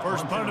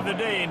 First punt of the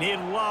day, and he'd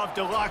love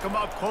to lock them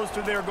up close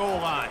to their goal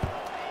line.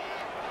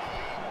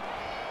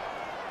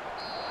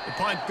 The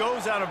punt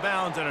goes out of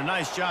bounds, and a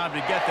nice job to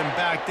get them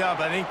backed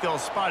up. I think they'll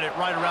spot it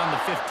right around the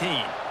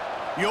 15.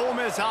 The Ole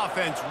Miss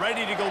offense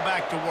ready to go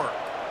back to work.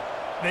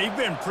 They've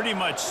been pretty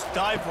much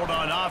stifled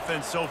on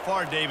offense so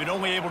far, David,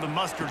 only able to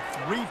muster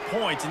 3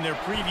 points in their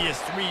previous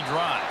 3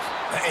 drives.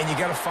 And you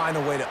got to find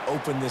a way to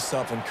open this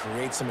up and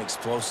create some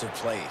explosive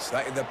plays.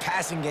 The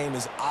passing game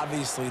is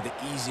obviously the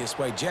easiest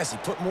way. Jesse,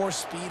 put more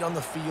speed on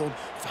the field.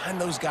 Find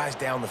those guys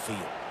down the field.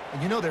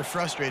 And you know they're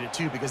frustrated,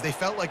 too, because they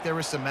felt like there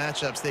were some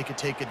matchups they could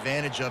take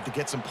advantage of to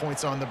get some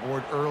points on the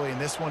board early. In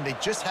this one, they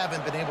just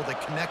haven't been able to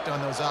connect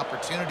on those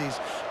opportunities.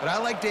 But I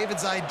like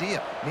David's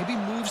idea. Maybe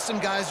move some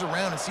guys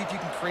around and see if you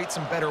can create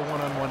some better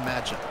one-on-one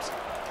matchups.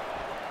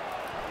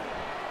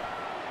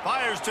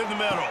 Fires to the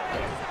middle.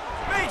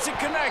 Makes a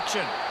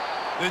connection.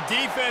 The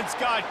defense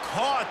got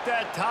caught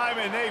that time,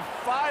 and they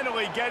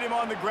finally get him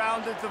on the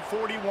ground at the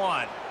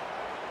 41.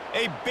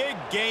 A big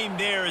game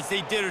there as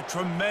they did a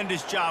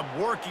tremendous job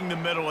working the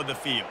middle of the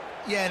field.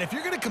 Yeah, and if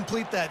you're going to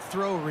complete that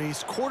throw,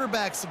 Reese,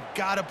 quarterbacks have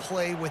got to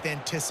play with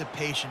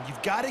anticipation.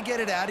 You've got to get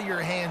it out of your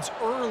hands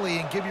early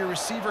and give your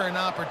receiver an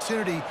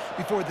opportunity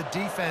before the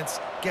defense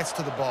gets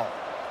to the ball.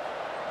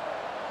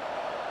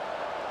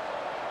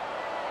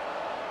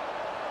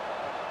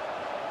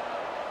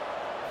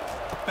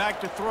 Back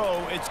to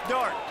throw, it's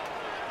Dart.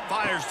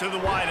 Fires to the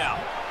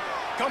wideout.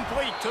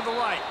 Complete to the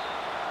right.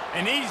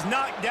 And he's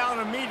knocked down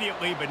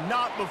immediately, but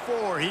not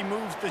before he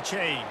moves the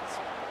chains.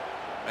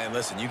 Man,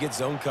 listen, you get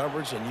zone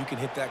coverage and you can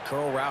hit that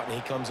curl route and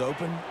he comes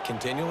open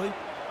continually.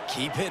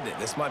 Keep hitting it.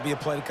 This might be a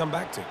play to come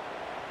back to.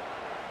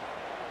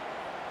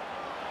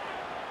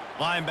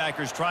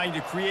 Linebackers trying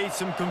to create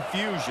some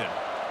confusion.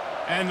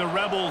 And the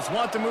Rebels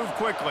want to move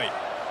quickly.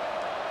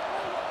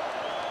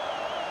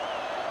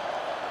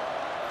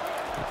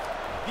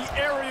 The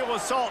aerial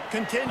assault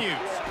continues.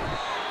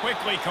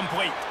 Quickly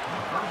complete.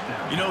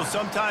 You know,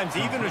 sometimes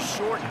even a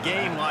short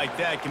game like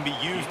that can be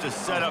used to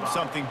set up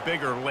something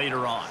bigger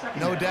later on.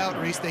 No doubt,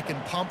 Reese, they can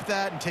pump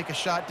that and take a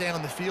shot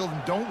down the field.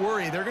 And don't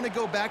worry, they're going to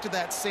go back to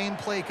that same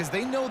play because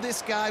they know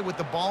this guy with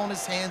the ball in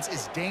his hands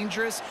is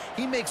dangerous.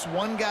 He makes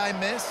one guy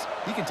miss,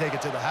 he can take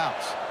it to the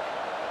house.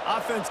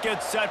 Offense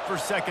gets set for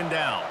 2nd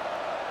down.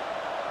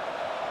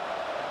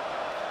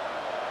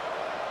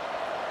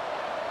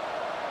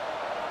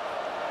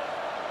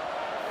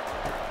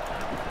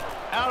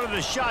 Out of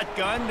the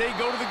shotgun, they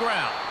go to the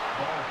ground.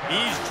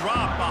 He's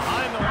dropped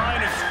behind the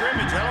line of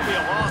scrimmage. That'll be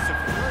a loss of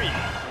 3.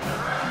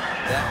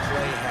 That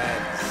play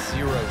had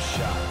zero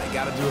shot. They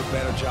got to do a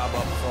better job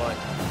up front,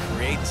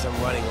 creating some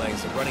running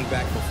lanes. The running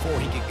back, before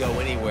he could go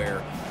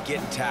anywhere,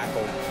 getting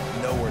tackled,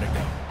 nowhere to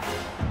go.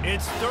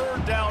 It's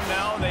third down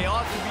now. They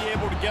ought to be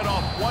able to get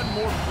off one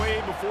more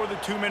play before the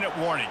 2-minute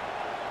warning.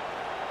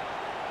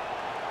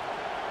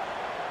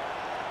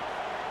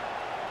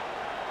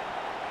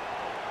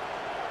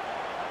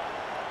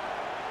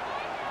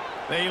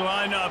 They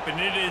line up, and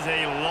it is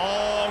a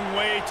long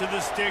way to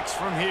the sticks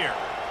from here.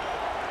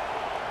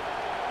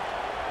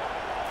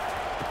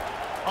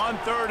 On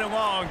third and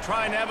long,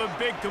 trying to have a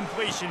big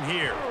completion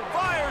here.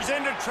 Fires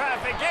into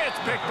traffic. It's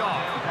picked off.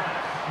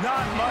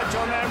 Not much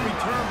on that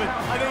return, but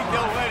I think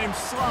they'll let him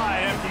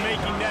slide after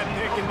making that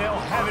pick, and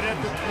they'll have it at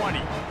the 20.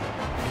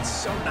 It's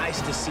so nice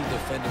to see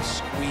defenders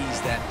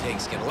squeeze that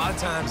pigskin. A lot of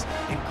times,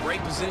 in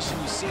great position,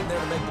 you see them there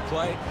to make the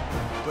play,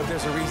 but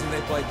there's a reason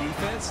they play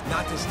defense.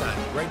 Not this time.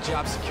 Great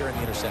job securing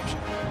the interception.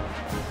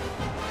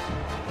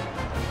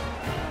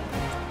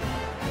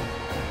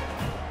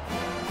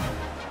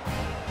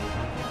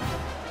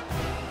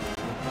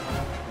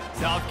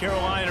 South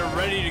Carolina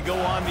ready to go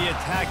on the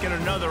attack in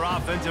another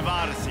offensive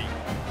odyssey.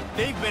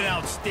 They've been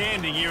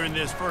outstanding here in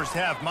this first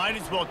half. Might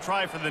as well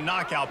try for the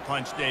knockout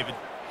punch, David.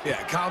 Yeah,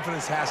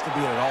 confidence has to be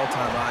at an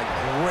all-time high.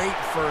 Great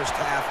first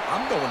half.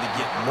 I'm going to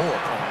get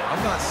more.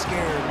 I'm not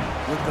scared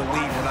with the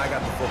lead when I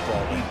got the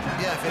football.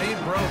 Yeah, if it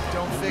ain't broke,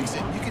 don't fix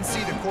it. You can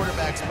see the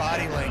quarterback's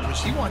body language.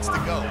 He wants to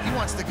go. He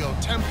wants to go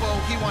tempo.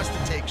 He wants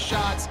to take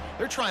shots.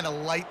 They're trying to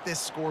light this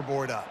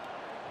scoreboard up.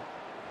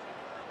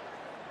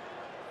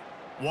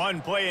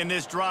 One play in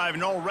this drive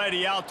and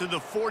already out to the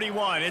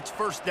 41. It's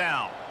first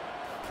down.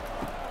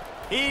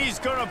 He's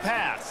going to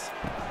pass.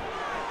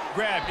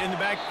 Grabbed in the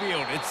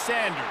backfield. It's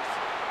Sanders.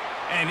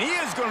 And he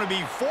is going to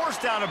be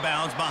forced out of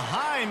bounds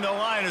behind the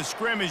line of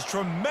scrimmage.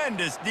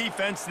 Tremendous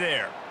defense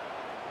there.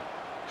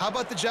 How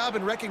about the job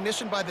and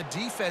recognition by the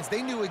defense?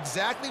 They knew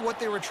exactly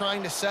what they were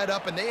trying to set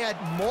up, and they had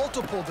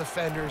multiple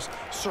defenders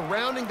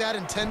surrounding that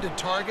intended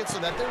target so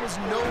that there was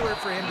nowhere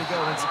for him to go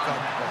once he caught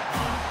the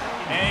ball.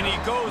 And he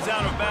goes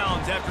out of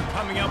bounds after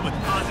coming up with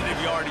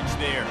positive yardage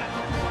there.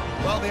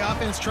 Well, the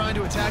offense trying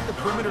to attack the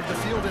perimeter of the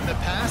field in the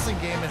passing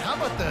game. And how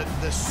about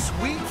the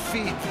sweet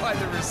feet by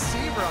the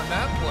receiver on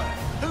that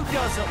play? Who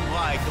doesn't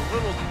like a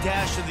little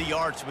dash of the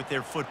arts with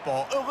their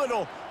football? A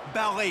little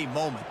ballet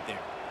moment there.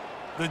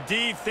 The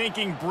D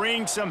thinking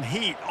bring some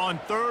heat on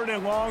third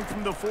and long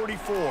from the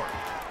 44.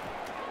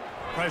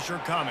 Pressure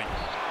coming.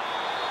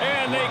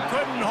 And they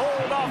couldn't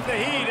hold off the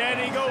heat, and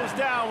he goes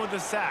down with a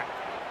sack.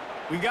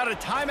 We got a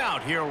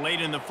timeout here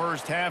late in the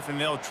first half, and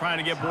they'll try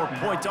to get more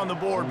points on the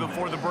board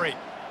before the break.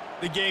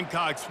 The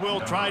Gamecocks will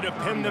try to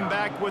pin them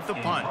back with the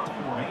punt.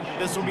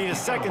 This will be the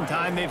second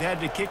time they've had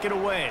to kick it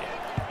away.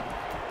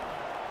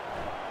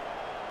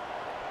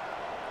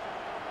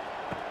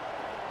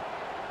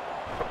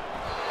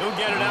 He'll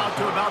get it out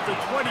to about the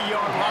 20-yard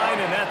line,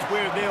 and that's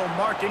where they'll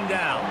mark him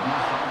down.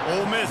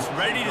 Ole Miss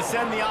ready to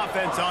send the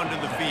offense onto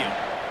the field.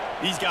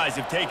 These guys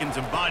have taken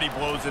some body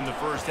blows in the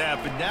first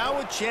half, but now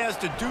a chance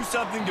to do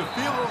something to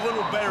feel a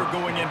little better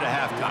going into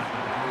halftime.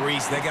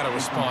 Reese, they got to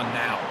respond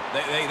now.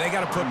 They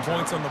got to put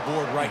points on the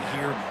board right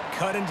here,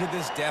 cut into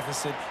this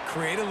deficit,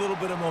 create a little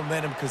bit of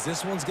momentum, because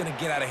this one's going to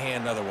get out of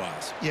hand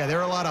otherwise. Yeah, there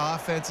are a lot of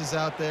offenses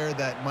out there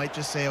that might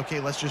just say, okay,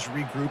 let's just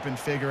regroup and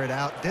figure it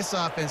out. This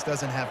offense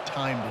doesn't have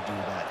time to do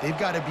that. They've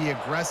got to be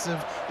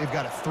aggressive. They've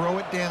got to throw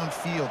it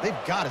downfield. They've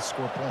got to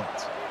score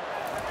points.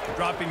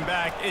 Dropping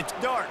back, it's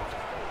Dart.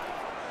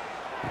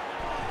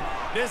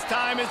 This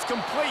time it's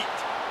complete.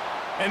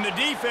 And the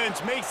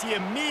defense makes the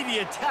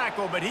immediate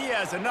tackle, but he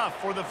has enough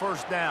for the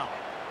first down.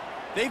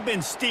 They've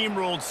been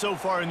steamrolled so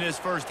far in this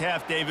first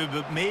half, David,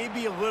 but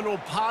maybe a little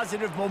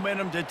positive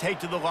momentum to take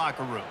to the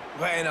locker room.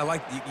 And I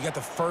like you got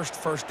the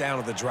first down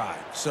of the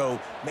drive,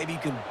 so maybe you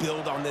can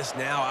build on this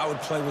now. I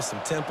would play with some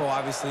tempo,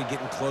 obviously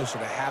getting closer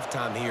to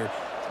halftime here.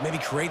 Maybe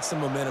create some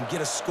momentum, get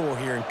a score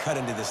here, and cut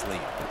into this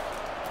lead.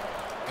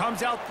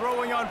 Comes out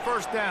throwing on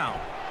first down.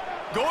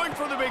 Going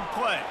for the big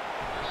play.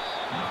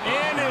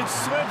 And it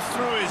slips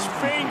through his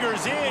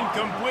fingers,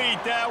 incomplete.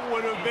 That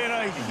would have been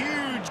a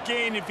huge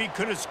gain if he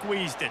could have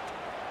squeezed it.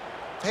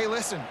 Hey,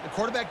 listen, the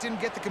quarterback didn't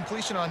get the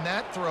completion on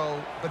that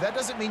throw, but that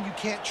doesn't mean you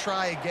can't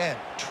try again.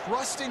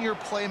 Trust in your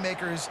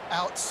playmakers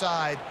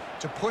outside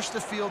to push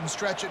the field and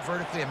stretch it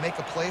vertically and make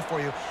a play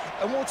for you.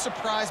 It won't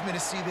surprise me to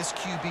see this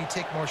QB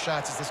take more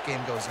shots as this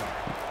game goes on.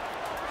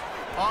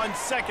 On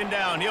second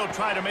down, he'll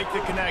try to make the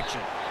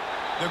connection.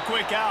 The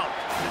quick out.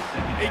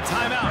 A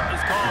timeout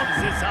is called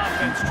as this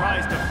offense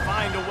tries to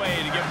find a way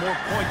to get more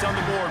points on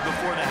the board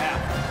before the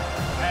half.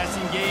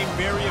 Passing game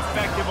very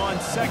effective on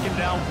second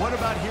down. What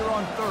about here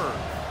on third?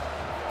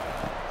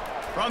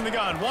 From the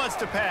gun, wants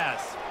to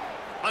pass.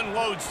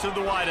 Unloads to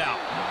the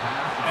wideout.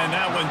 And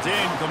that one's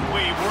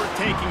incomplete. We're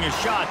taking a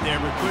shot there,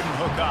 but couldn't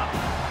hook up.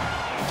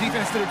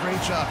 Defense did a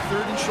great job.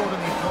 Third and short on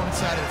the opponent's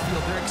side of the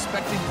field. They're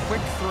expecting quick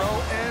throw.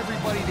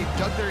 Everybody, they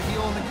dug their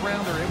heel in the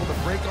ground. They're able to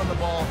break on the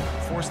ball,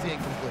 force the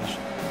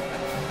incompletion.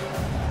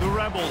 The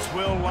Rebels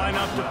will line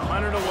up to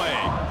punt it away.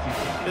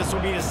 This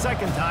will be the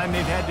second time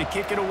they've had to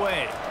kick it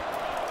away.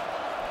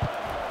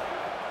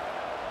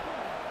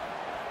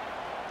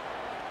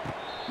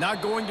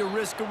 Not going to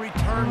risk a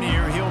return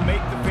here. He'll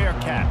make the fair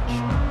catch.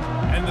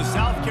 And the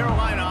South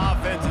Carolina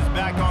offense is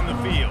back on the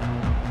field.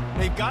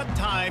 They've got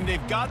time,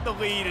 they've got the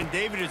lead, and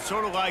David, it's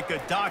sort of like a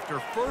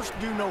doctor. First,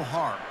 do no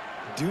harm.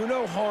 Do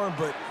no harm,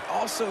 but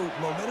also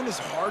momentum is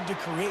hard to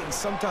create and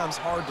sometimes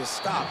hard to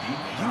stop.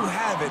 You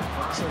have it,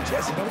 so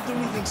Jesse, don't do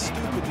anything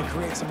stupid to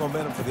create some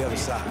momentum for the other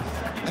side.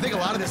 I think a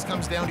lot of this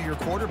comes down to your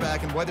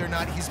quarterback and whether or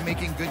not he's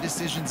making good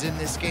decisions in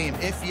this game.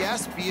 If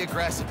yes, be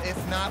aggressive. If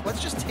not,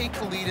 let's just take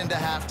the lead into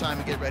halftime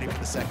and get ready for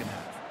the second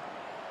half.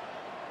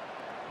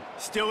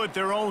 Still at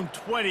their own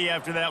 20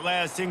 after that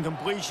last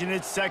incompletion.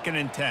 It's 2nd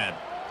and 10.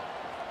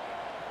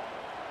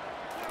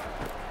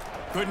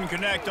 Couldn't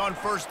connect on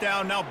first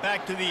down. Now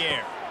back to the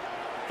air.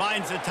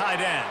 Finds the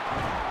tight end.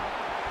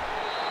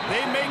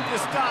 They make the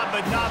stop,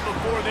 but not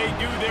before they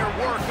do their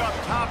work up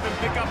top and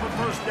pick up a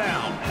first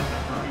down.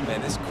 Man,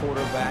 this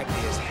quarterback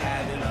is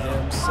having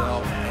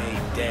himself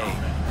a day.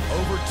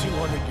 Over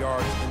 200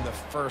 yards in the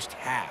first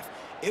half.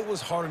 It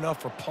was hard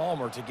enough for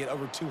Palmer to get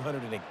over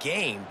 200 in a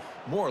game,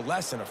 more or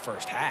less in a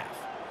first half.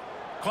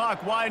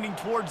 Clock winding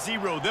towards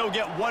 0. They'll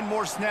get one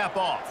more snap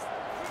off.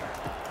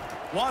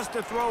 Wants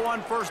to throw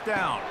on first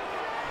down.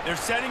 They're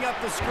setting up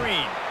the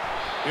screen.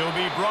 He'll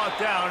be brought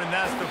down, and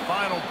that's the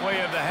final play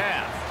of the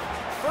half.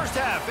 First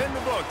half in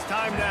the books.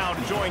 Time now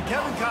to join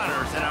Kevin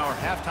Connors in our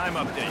halftime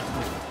update.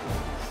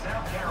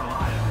 South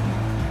Carolina,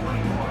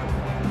 21.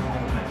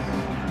 Ole Miss,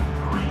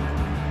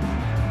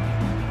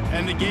 3.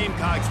 And the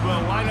Gamecocks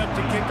will line up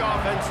to kick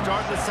off and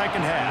start the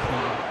second half.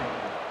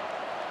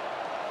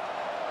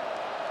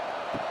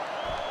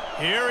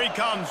 Here he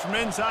comes from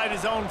inside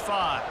his own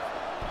 5.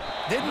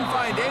 Didn't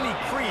find any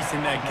crease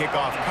in that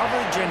kickoff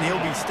coverage, and he'll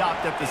be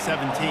stopped at the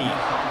 17.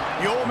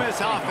 The Ole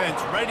Miss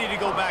offense ready to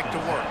go back to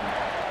work.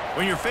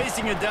 When you're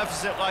facing a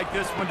deficit like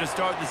this one to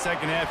start the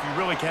second half, you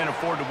really can't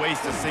afford to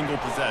waste a single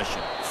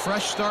possession.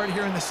 Fresh start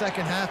here in the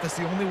second half. That's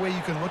the only way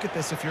you can look at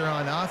this if you're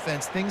on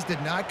offense. Things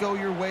did not go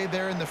your way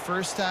there in the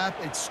first half.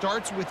 It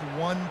starts with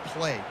one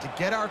play. To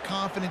get our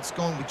confidence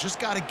going, we just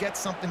got to get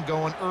something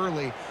going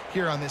early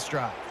here on this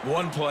drive.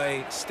 One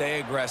play,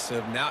 stay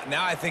aggressive. Now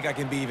I think I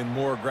can be even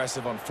more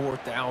aggressive on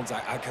 4th downs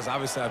because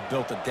obviously I've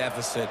built a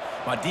deficit.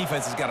 My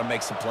defense has got to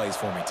make some plays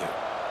for me too.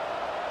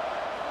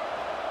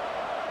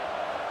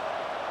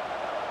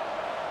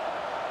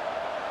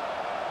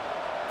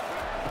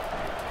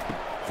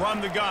 From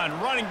the gun,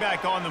 running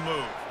back on the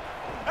move.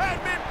 At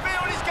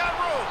midfield, he's got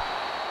room.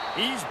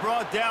 He's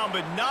brought down,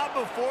 but not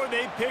before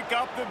they pick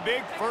up the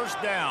big first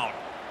down.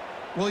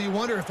 Well, you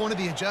wonder if one of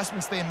the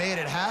adjustments they made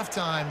at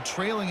halftime,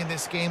 trailing in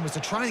this game, was to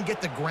try and get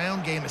the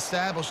ground game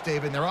established,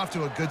 David, and they're off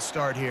to a good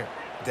start here.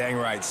 Dang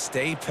right.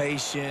 Stay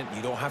patient.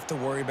 You don't have to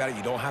worry about it.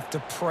 You don't have to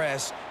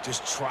press.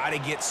 Just try to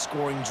get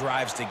scoring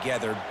drives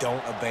together.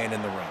 Don't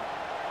abandon the run.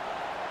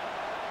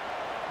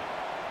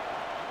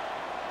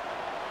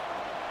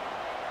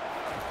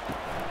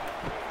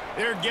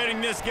 They're getting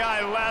this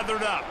guy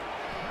lathered up.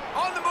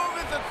 On the move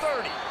at the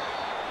 30.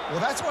 Well,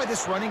 that's why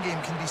this running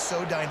game can be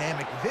so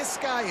dynamic. This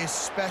guy is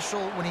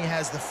special when he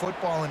has the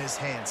football in his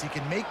hands. He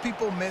can make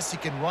people miss, he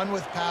can run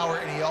with power,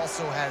 and he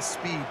also has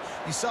speed.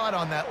 You saw it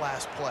on that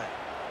last play.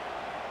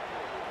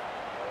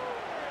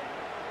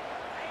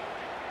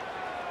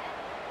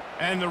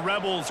 And the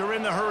Rebels are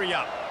in the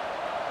hurry-up.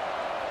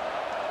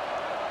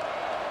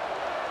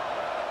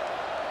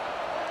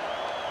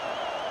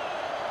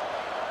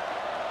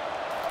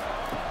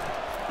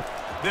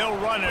 They'll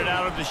run it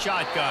out of the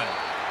shotgun.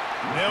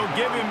 They'll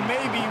give him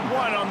maybe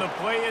one on the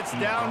play. It's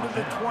down to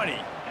the 20.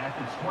 At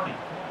the 20.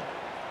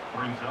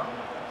 Brings up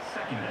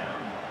 2nd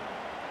down.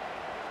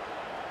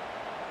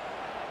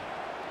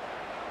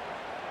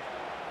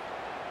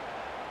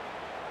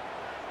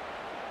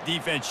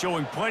 Defense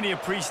showing plenty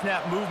of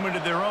pre-snap movement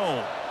of their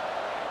own.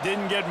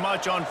 Didn't get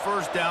much on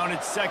first down.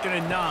 It's 2nd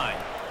and 9.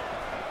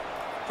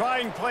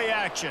 Trying play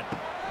action.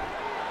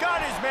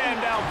 Got his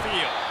man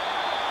downfield.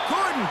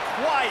 Couldn't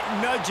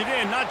quite nudge it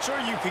in. Not sure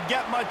you could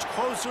get much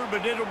closer,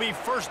 but it'll be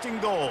 1st and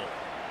goal.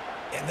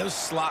 And those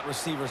slot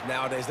receivers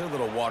nowadays, they're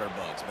little water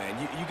bugs, man.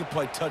 You can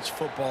play touch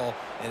football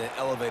in an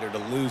elevator to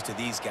lose to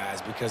these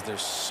guys because they're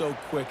so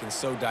quick and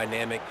so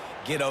dynamic.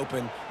 Get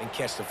open and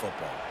catch the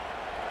football.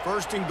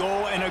 1st and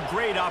goal, and a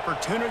great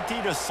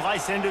opportunity to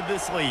slice into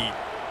this lead.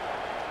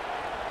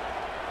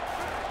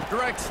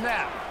 Direct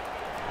snap.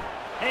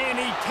 And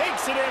he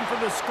takes it in for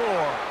the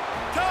score.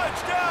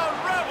 Touchdown,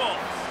 Rebels!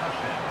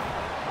 Touchdown.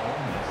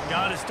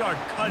 Got to start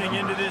cutting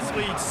into this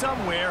lead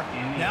somewhere.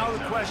 Now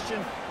the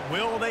question,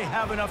 will they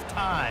have enough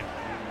time?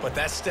 But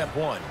that's step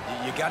one.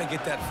 You got to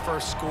get that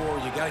first score.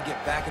 You got to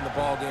get back in the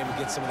ball game and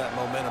get some of that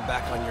momentum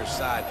back on your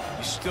side.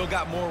 You still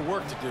got more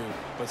work to do,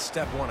 but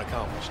step one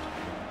accomplished.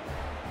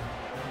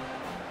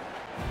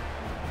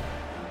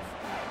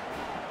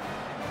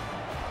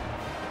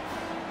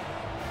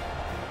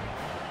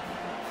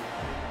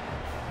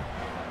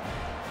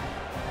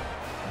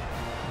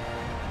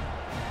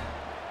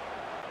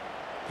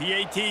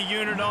 PAT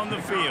unit on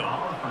the field.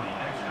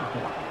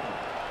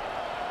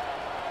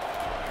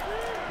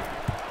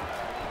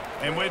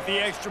 And with the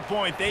extra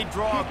point, they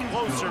draw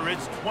closer.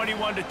 It's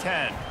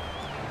 21-10.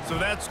 So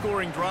that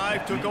scoring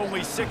drive took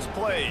only 6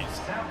 plays,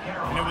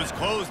 and it was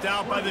closed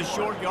out by the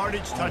short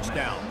yardage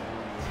touchdown.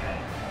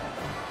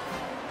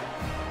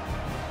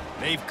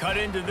 They've cut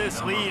into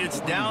this lead. It's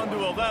down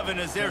to 11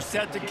 as they're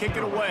set to kick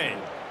it away.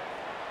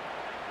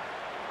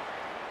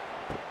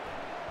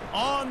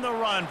 On the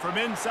run from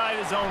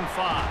inside his own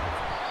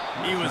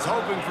 5. He was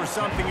hoping for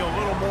something a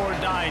little more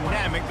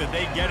dynamic, that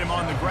they'd get him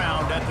on the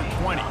ground at the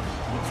 20.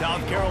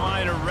 South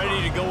Carolina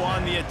ready to go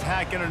on the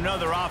attack in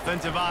another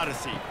offensive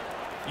odyssey.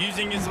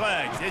 Using his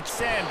legs, it's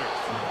Sanders.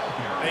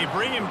 They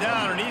bring him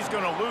down, and he's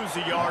going to lose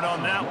a yard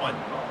on that one.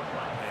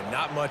 And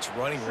not much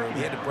running room. He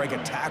had to break a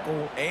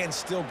tackle and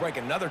still break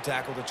another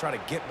tackle to try to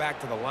get back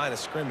to the line of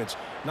scrimmage.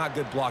 Not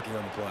good blocking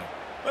on the play.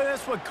 Well,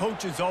 that's what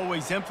coaches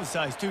always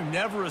emphasize, too.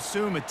 Never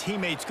assume a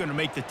teammate's going to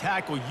make the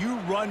tackle. You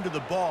run to the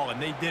ball,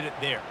 and they did it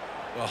there.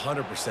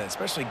 100%,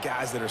 especially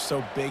guys that are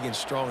so big and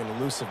strong and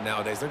elusive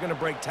nowadays. They're going to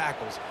break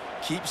tackles.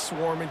 Keep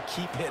swarming,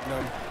 keep hitting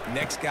them.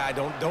 Next guy,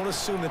 don't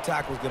assume the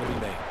tackle's going to be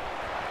made.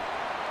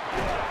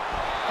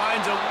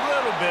 Finds a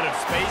little bit of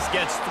space,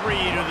 gets 3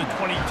 to the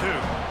 22.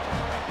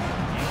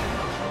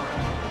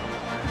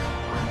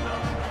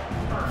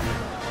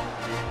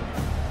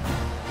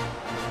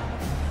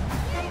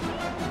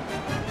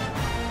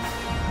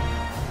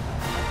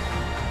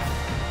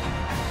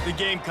 The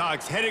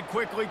Gamecocks headed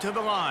quickly to the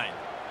line.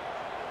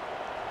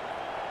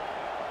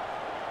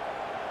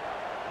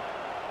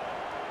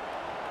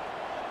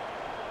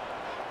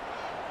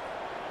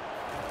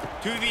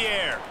 To the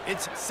air,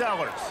 it's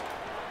Sellers.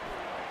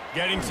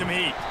 Getting some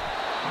heat.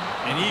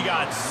 And he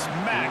got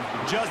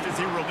smacked just as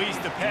he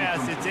released the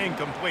pass. It's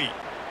incomplete.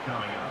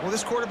 Well,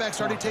 this quarterback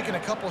started taking a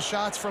couple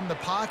shots from the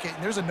pocket,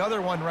 and there's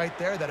another one right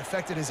there that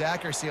affected his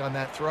accuracy on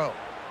that throw.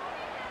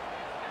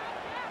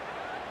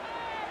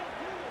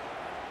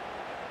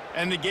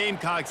 And the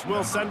Gamecocks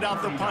will send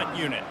out the punt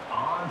unit.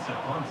 On to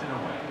punt it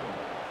away.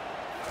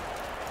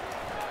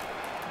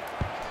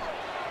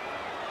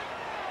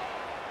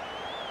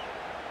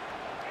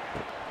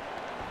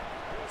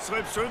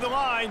 Slips through the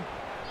line.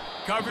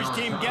 Coverage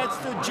team gets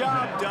the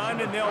job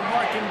done, and they'll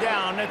mark him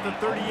down at the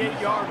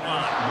 38-yard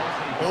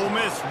line. Ole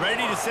Miss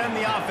ready to send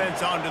the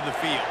offense onto the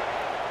field.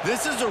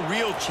 This is a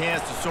real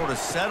chance to sort of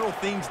settle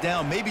things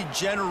down, maybe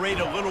generate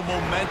a little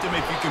momentum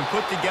if you can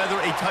put together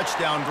a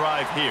touchdown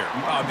drive here.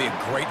 Oh, it'd be a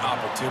great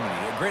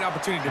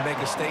opportunity to make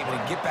a statement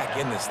and get back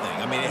in this thing.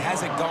 I mean, it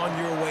hasn't gone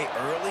your way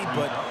early,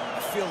 but I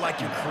feel like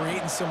you're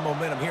creating some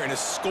momentum here. And a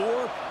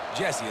score,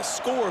 Jesse, a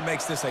score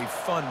makes this a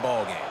fun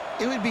ball game.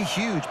 It would be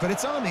huge, but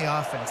it's on the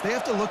offense. They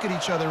have to look at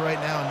each other right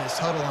now in this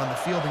huddle on the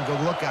field and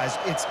go, look, guys,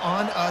 it's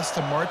on us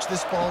to march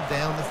this ball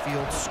down the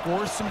field,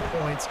 score some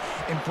points,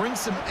 and bring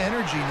some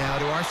energy now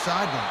to our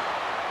sideline.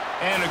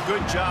 And a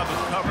good job of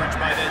coverage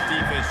by that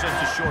defense, just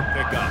a short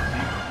pickup.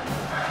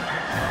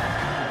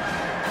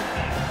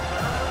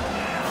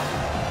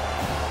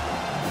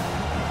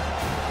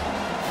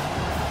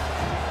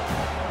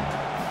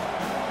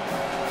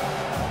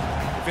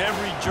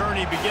 Every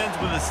journey begins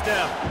with a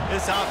step.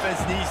 This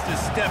offense needs to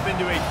step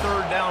into a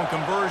third down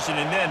conversion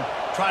and then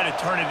try to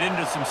turn it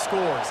into some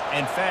scores,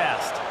 and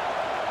fast.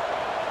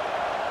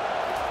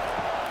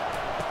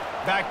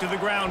 Back to the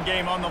ground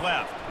game on the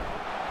left.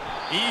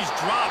 He's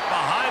dropped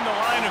behind the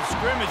line of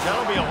scrimmage.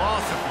 That'll be a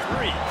loss of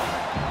 3.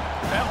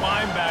 That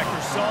linebacker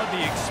saw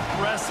the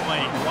express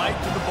lane right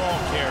to the ball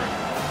carrier.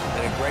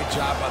 And a great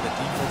job by the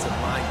defensive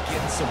line,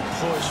 getting some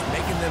push,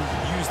 making them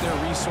use their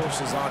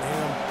resources on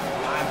him.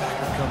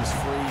 Linebacker comes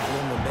free,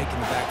 then they're making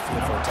the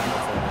backfield for a tackle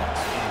for a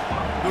loss.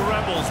 The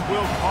Rebels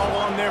will call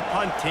on their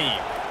punt team.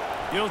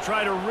 He'll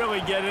try to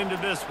really get into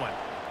this one.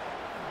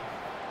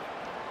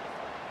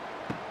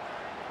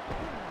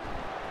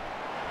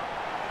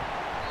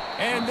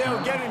 And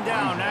they'll get him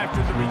down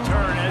after the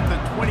return at the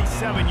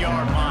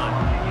 27-yard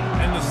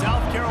line. And the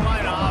South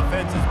Carolina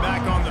offense is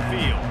back on the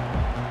field.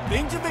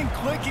 Things have been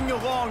clicking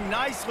along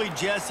nicely,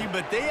 Jesse,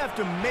 but they have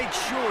to make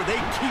sure they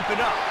keep it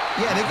up.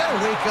 Yeah, they got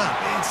to wake up.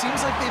 It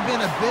seems like they've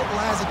been a bit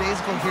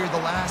lackadaisical here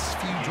the last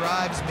few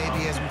drives,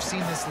 maybe as we've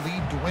seen this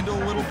lead dwindle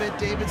a little bit,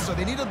 David. So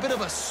they need a bit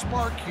of a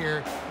spark here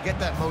to get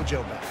that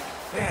mojo back.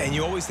 Yeah, and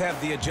you always have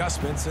the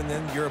adjustments, and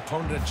then your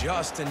opponent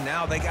adjusts, and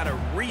now they got to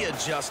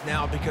readjust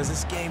now because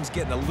this game's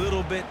getting a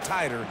little bit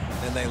tighter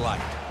than they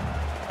liked.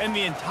 And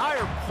the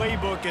entire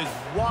playbook is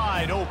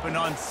wide open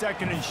on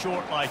second and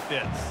short like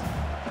this.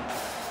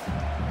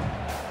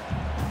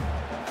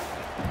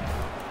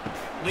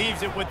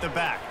 Leaves it with the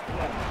back.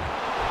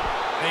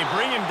 They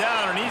bring him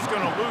down, and he's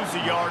going to lose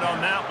a yard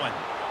on that one.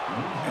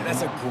 And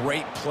that's a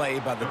great play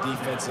by the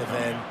defensive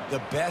end.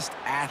 The best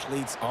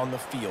athletes on the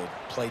field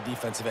play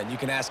defensive end. You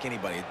can ask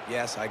anybody.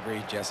 Yes, I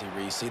agree, Jesse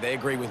Reese. See, they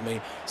agree with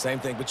me. Same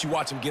thing. But you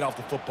watch them get off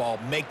the football,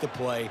 make the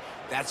play.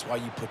 That's why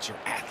you put your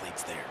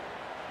athletes there.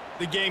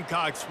 The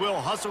Gamecocks will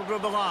hustle to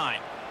the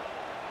line.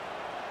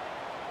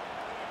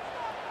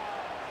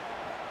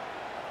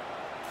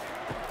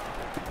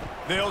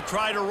 They'll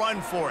try to run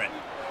for it.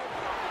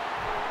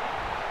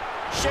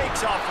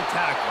 Shakes off the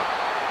tackler.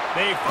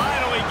 They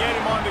finally get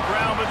him on the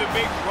ground with a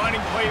big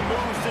running play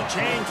moves to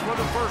change for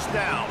the first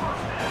down.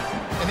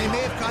 And they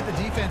may have caught the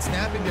defense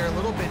napping there a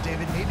little bit,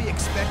 David, maybe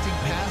expecting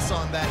pass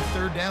on that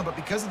third down, but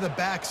because of the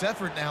back's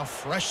effort now,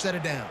 fresh set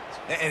of downs.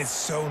 And it's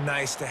so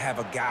nice to have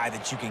a guy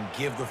that you can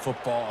give the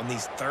football on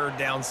these third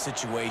down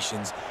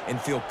situations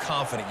and feel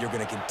confident you're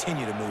going to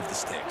continue to move the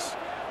sticks.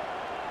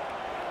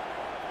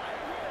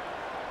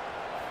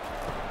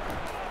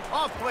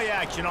 Off play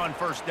action on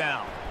first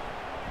down.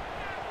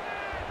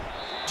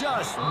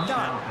 Just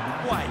not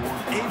quite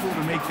able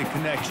to make the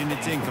connection.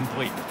 It's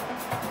incomplete.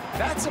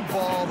 That's a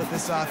ball that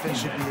this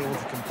offense should be able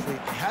to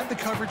complete. They had the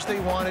coverage they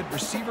wanted.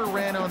 Receiver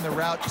ran on the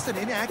route. Just an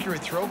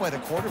inaccurate throw by the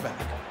quarterback.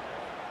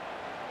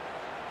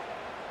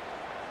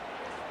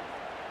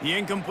 The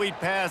incomplete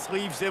pass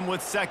leaves him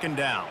with second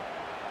down.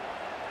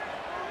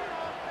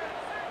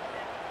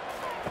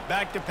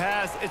 Back to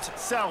pass, it's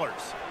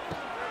Sellers.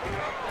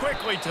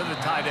 Quickly to the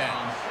tight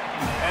end.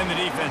 And the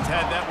defense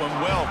had that one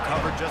well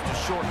covered, just a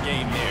short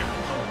gain there.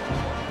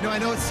 You know, I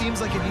know it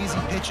seems like an easy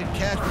pitch and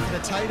catch, but for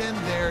the tight end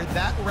there,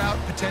 that route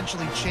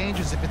potentially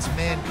changes if it's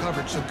man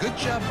coverage. So good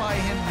job by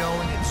him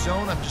knowing it's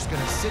zone. I'm just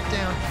going to sit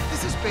down.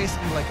 This is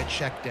basically like a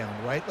check down,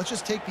 right? Let's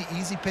just take the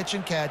easy pitch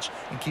and catch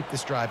and keep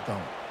this drive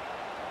going.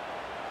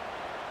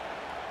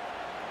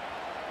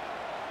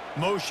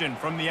 Motion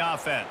from the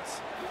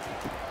offense.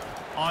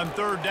 On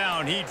third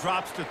down, he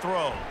drops to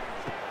throw.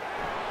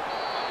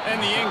 And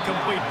the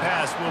incomplete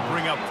pass will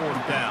bring up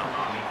fourth down.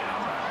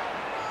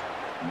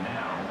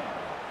 Now,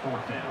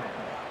 fourth down.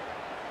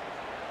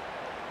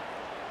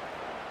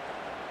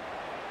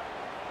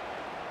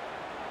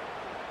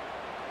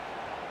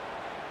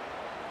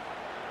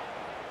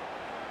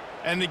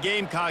 And the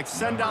Gamecocks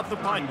send out the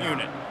punt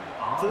unit.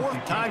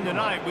 Fourth time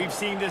tonight we've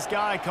seen this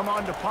guy come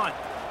on to punt.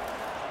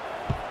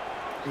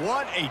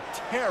 What a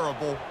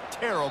terrible,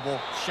 terrible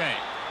shame.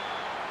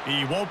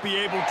 He won't be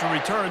able to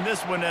return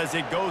this one as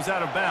it goes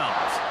out of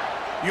bounds.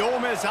 The Ole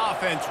Miss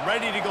offense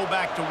ready to go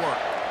back to work.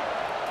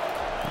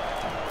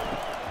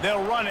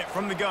 They'll run it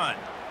from the gun.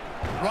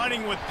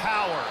 Running with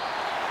power.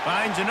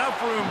 Finds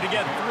enough room to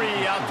get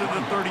 3 out to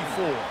the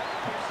 34.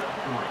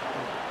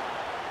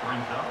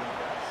 Brings up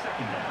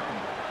second down.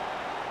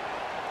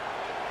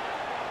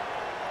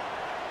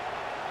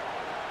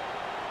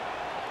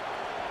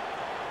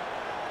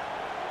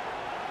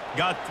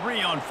 Got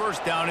 3 on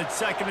first down at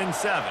 2nd and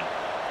 7.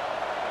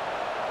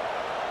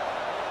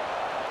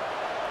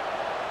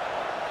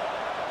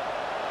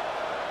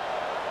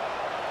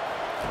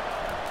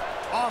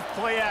 Off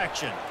play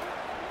action.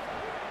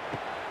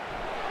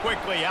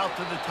 Quickly out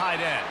to the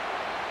tight end.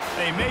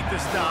 They make the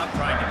stop,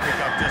 trying to pick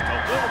up just a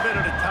little bit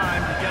at a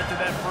time to get to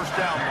that first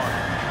down mark.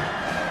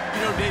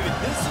 You know, David,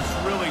 this is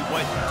really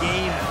what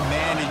game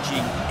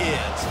managing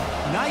is.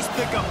 Nice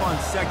pickup on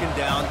second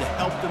down to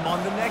help them on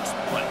the next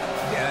play.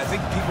 Yeah, I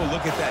think people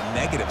look at that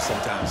negative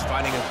sometimes,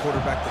 finding a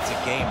quarterback that's a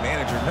game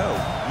manager. No,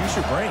 use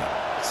your brain.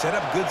 Set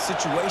up good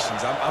situations.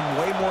 I'm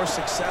way more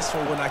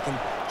successful when I can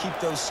keep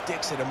those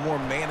sticks at a more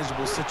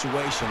manageable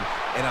situation,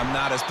 and I'm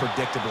not as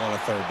predictable on a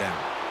third down.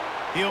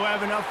 He'll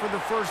have enough for the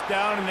first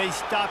down, and they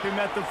stop him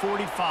at the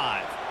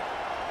 45.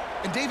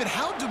 And, David,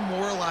 how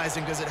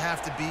demoralizing does it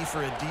have to be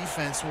for a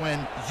defense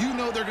when you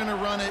know they're going to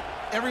run it,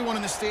 everyone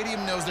in the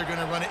stadium knows they're going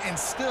to run it, and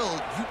still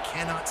you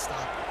cannot stop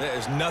it?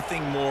 There's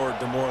nothing more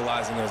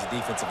demoralizing as a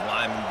defensive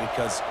lineman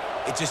because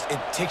it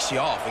ticks you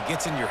off. It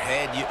gets in your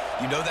head.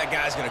 You know that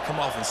guy's going to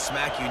come off and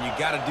smack you, and you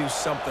got to do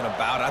something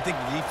about it. I think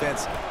the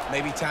defense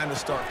may be time to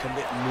start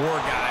committing more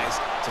guys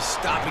to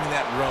stopping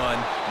that run,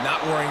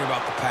 not worrying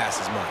about the pass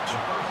as much.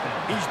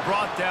 He's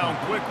brought down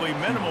quickly.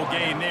 Minimal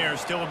gain there.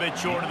 Still a bit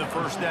short of the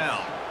first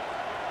down.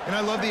 And I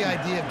love the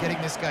idea of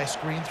getting this guy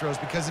screen throws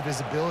because of his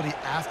ability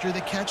after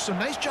the catch. So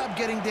nice job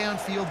getting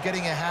downfield,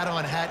 getting a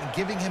hat-on-hat, and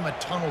giving him a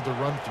tunnel to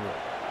run through.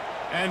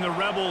 And the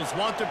Rebels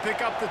want to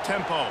pick up the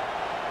tempo.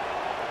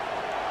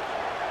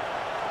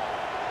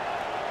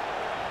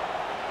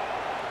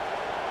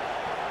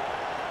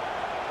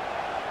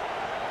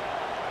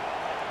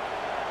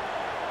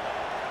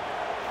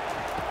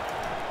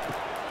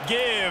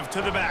 Give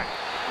to the back.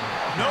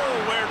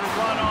 Nowhere to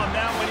run on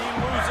that one. He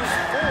loses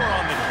 4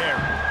 on the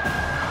carry.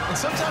 And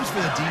sometimes for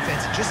the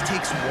defense, it just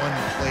takes one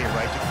play,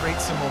 right, to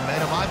create some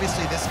momentum.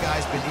 Obviously, this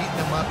guy's been eating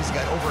them up. He's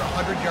got over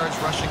 100 yards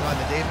rushing on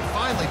the day. But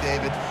finally,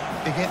 David,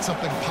 they get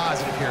something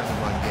positive here in the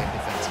run game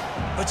defensively.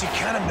 But you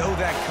kind of know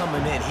that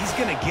coming in. He's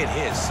going to get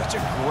his. Such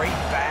a great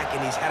back,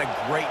 and he's had a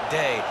great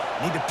day.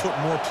 Need to put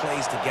more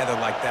plays together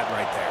like that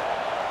right there.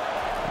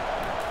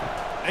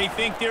 They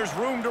think there's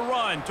room to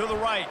run to the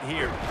right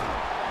here.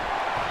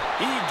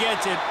 He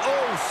gets it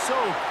so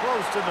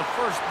close to the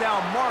first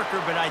down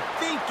marker, but I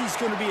think he's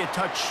going to be a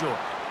touch short.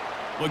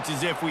 Looks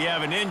as if we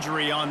have an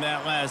injury on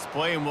that last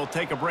play, and we'll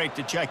take a break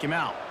to check him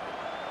out.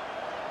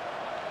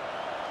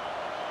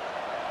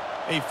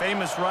 A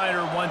famous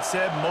writer once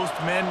said, most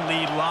men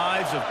lead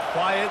lives of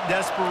quiet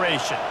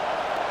desperation.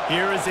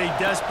 Here is a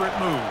desperate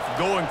move,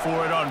 going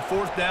for it on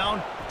fourth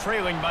down,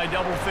 trailing by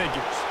double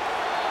figures.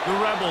 The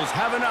Rebels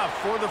have enough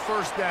for the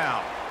first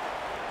down.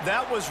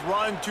 That was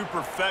run to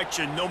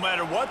perfection. No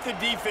matter what the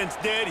defense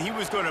did, he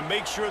was going to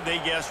make sure they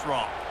guessed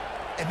wrong.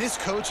 And this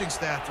coaching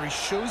staff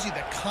shows you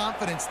the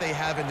confidence they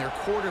have in their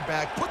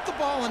quarterback. Put the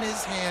ball in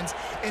his hands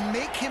and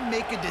make him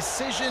make a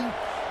decision.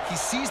 He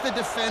sees the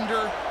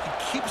defender, he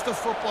keeps the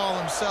football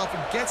himself,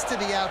 and gets to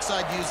the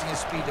outside using his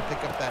speed to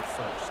pick up that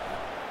first.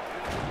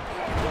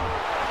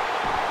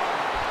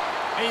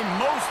 A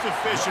most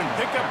efficient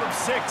pickup of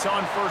 6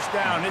 on first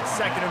down. It's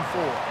 2nd and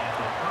 4.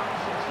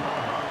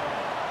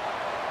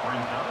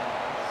 Brings up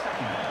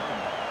 2nd down.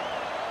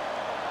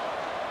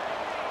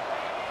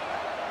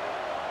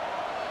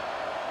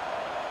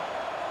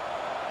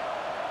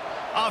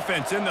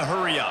 Offense in the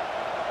hurry up.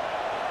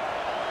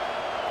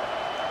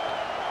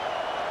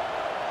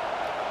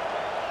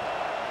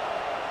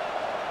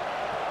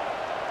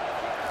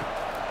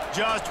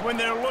 Just when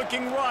they're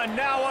looking run,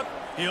 now up,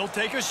 he'll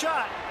take a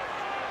shot.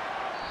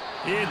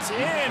 It's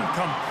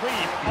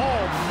incomplete,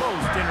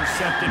 almost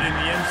intercepted in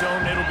the end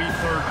zone. It'll be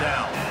 3rd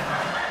down.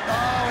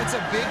 Oh, it's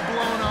a big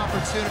blown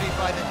opportunity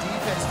by the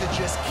defense to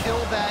just kill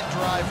that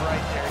drive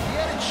right there. He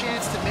had a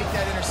chance to make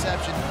that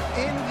interception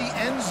in the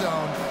end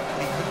zone, but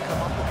he couldn't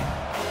come up with it.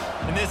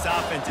 And this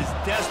offense is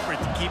desperate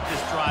to keep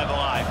this drive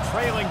alive,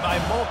 trailing by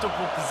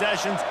multiple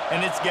possessions,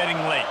 and it's getting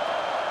late.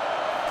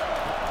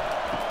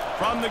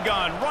 From the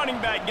gun, running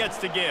back gets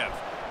to give.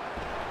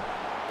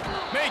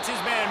 Makes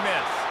his man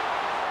miss.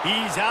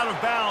 He's out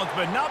of bounds,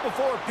 but not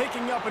before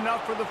picking up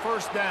enough for the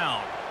first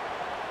down.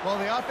 Well,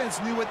 the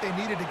offense knew what they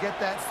needed to get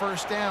that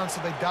first down,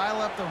 so they dial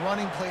up the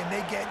running play, and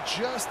they get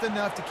just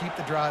enough to keep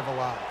the drive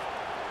alive.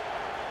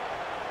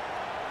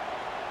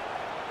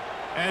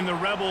 And the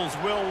Rebels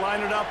will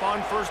line it up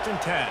on 1st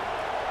and 10.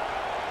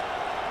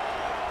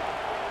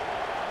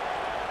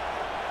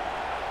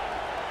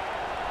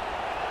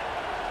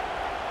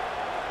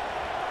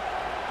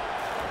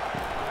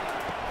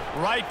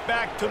 Right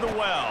back to the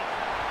well.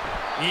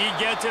 He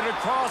gets it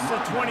across the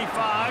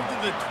 25 to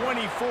the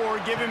 24.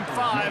 Give him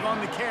 5 on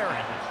the carry.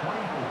 24.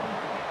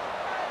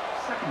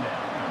 2nd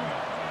down.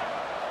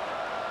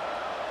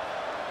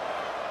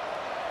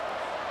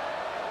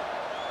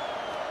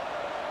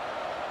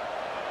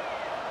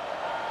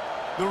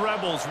 The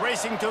Rebels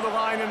racing to the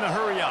line in the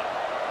hurry-up.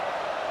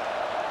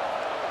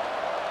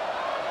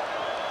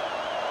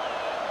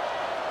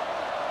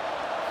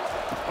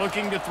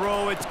 Looking to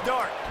throw, it's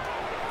Dart.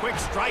 Quick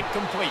strike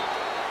complete.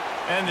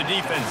 And the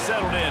defense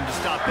settled in to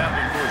stop that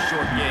one for a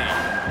short gain.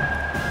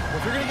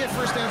 Well, if you're going to get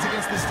first downs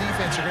against this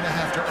defense, you're going to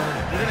have to earn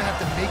it. You're going to have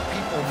to make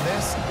people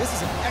miss. This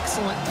is an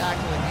excellent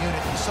tackling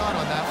unit. You saw it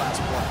on that last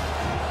play.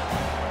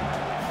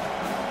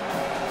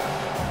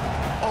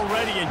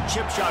 Already in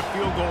chip shot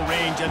field goal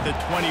range at the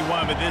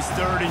 21, but this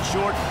 3rd and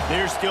short,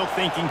 they're still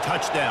thinking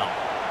touchdown.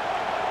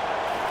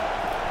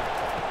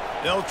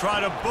 They'll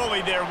try to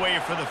bully their way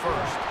for the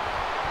first.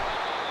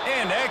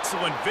 And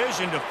excellent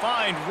vision to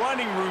find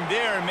running room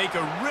there and make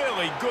a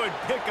really good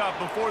pickup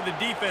before the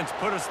defense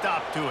put a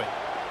stop to it.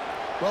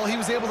 Well, he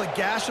was able to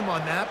gash him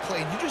on that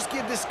play. And you just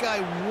give this guy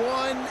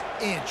 1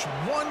 inch,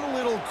 one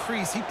little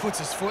crease, he puts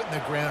his foot in the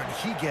ground, and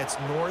he gets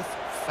north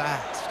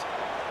fast.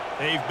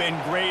 They've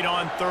been great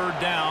on 3rd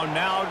down.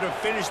 Now to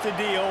finish the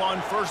deal on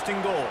 1st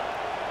and goal.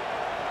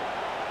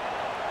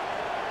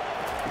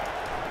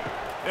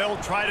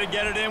 They'll try to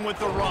get it in with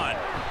the run.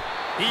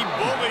 He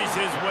bullies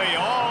his way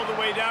all the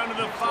way down to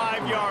the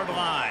 5-yard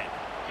line.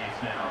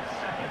 It's now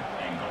 2nd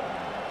and goal.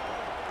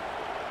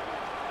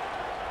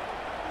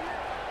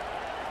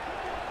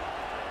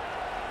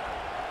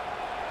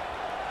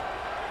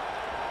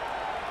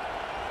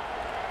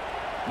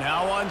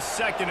 Now on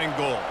 2nd and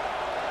goal.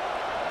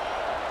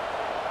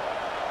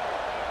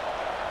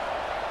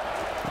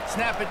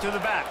 Snap it to the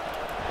back.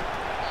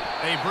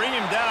 They bring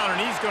him down, and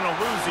he's going to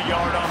lose a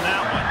yard on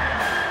that one.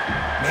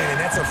 Man, and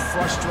that's a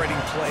frustrating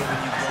play when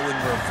you go in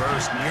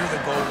reverse near the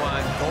goal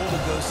line,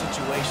 goal-to-go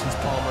situations,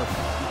 Palmer.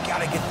 You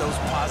got to get those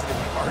positive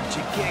yards.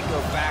 You can't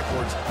go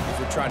backwards if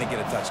you're trying to get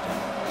a touchdown.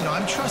 You know,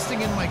 I'm trusting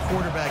in my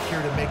quarterback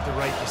here to make the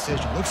right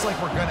decision. Looks like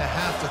we're going to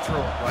have to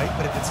throw it, right?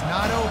 But if it's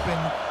not open,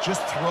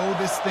 just throw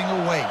this thing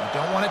away. You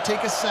don't want to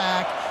take a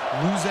sack,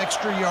 lose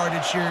extra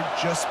yardage here.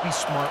 Just be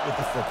smart with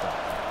the football.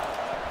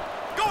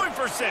 Going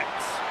for 6.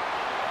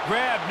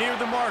 Grab near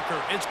the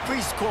marker. It's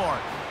crease corn.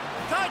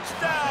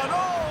 Touchdown,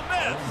 Ole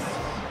Miss!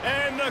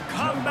 And the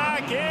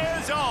comeback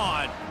is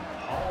on.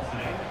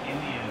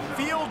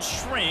 Field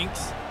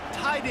shrinks,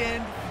 tight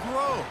end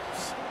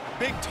grows.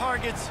 Big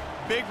targets,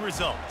 big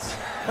results.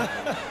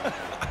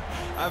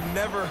 I've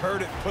never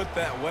heard it put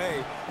that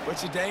way,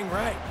 but you're dang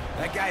right.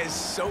 That guy is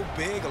so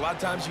big. A lot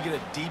of times you get a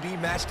DB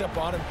matched up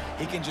on him.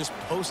 He can just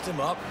post him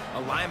up.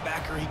 A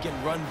linebacker, he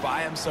can run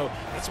by him. So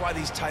that's why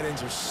these tight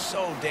ends are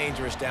so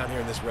dangerous down here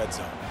in this red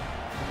zone.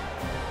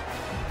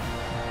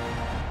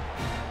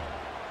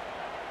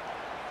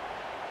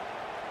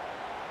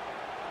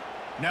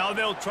 Now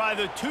they'll try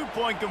the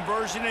 2-point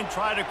conversion and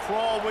try to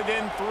crawl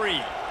within 3.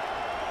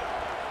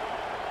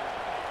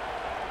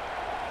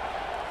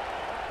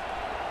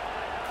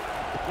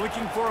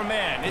 Looking for a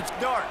man. It's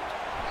Dart.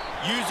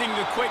 Using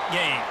the quick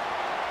game.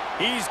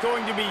 He's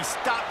going to be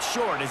stopped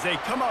short as they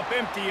come up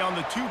empty on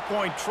the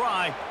two-point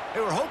try. They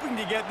were hoping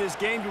to get this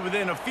game to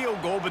within a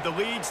field goal, but the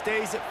lead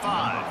stays at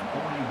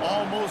 5.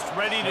 Almost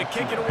ready to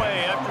kick it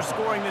away after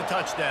scoring the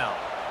touchdown.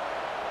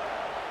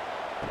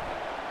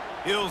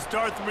 He'll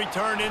start the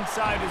return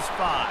inside his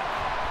 5.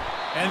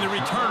 And the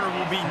returner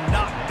will be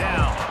knocked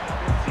down.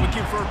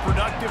 Looking for a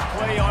productive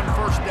play on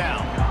first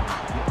down.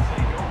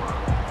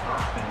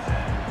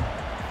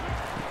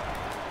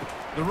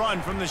 The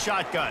run from the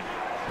shotgun.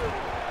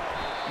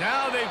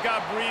 Now they've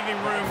got breathing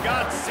room.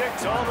 Got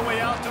 6 all the way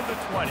out to the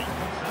 20.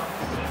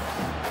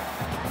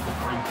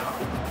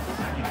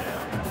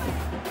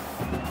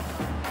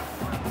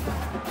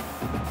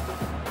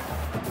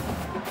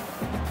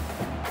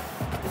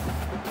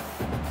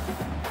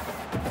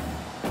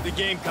 The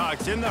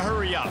Gamecocks in the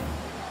hurry up.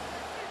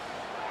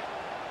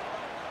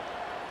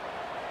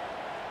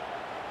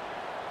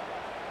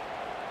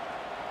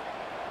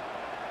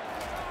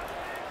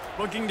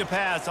 Looking to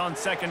pass on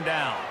second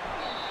down.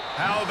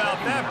 How about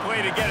that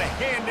play to get a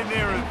hand in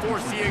there and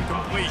force the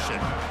incompletion?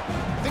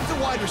 I think the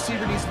wide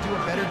receiver needs to do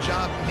a better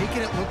job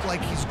making it look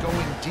like he's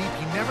going deep.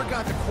 He never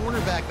got the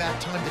cornerback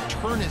that time to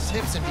turn his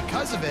hips, and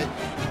because of it,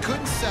 he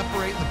couldn't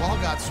separate, and the ball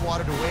got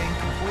swatted away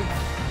incomplete.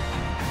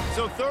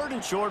 So 3rd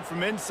and short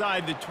from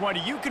inside the 20.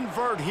 You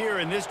convert here,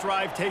 and this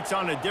drive takes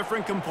on a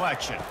different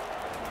complexion.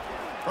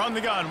 From the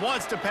gun,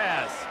 wants to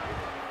pass.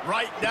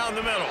 Right down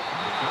the middle.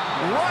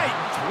 Right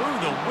through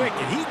the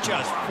wicket. He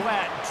just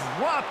flat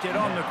dropped it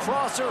on the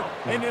crosser,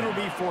 and it'll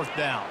be 4th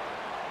down.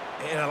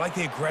 And I like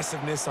the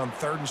aggressiveness on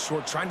 3rd and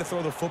short, trying to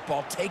throw the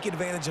football, take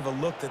advantage of a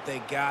look that they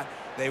got.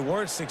 They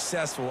weren't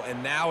successful,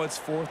 and now it's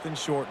 4th and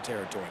short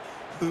territory.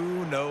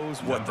 Who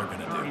knows what they're going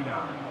to do?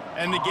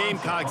 And the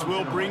Gamecocks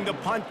will bring the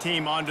punt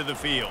team onto the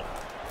field.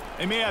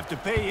 They may have to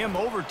pay him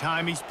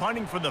overtime. He's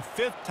punting for the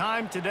 5th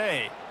time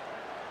today.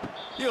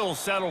 He'll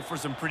settle for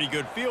some pretty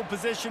good field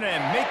position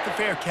and make the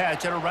fair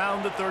catch at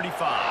around the 35.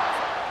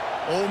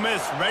 Ole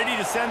Miss ready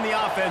to send the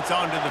offense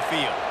onto the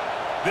field.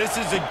 This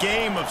is a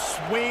game of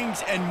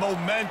swings and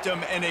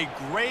momentum and a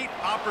great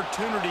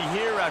opportunity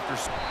here after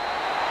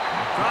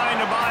trying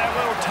to buy a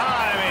little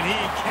time, and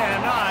he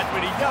cannot,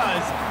 but he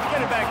does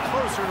get it back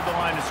closer to the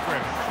line of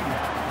scrimmage.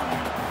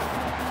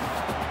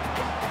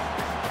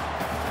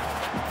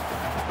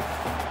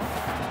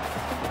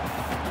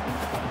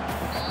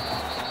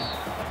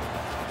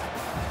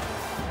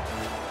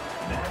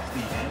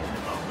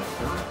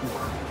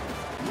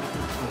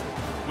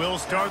 We'll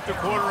start the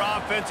quarter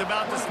offense,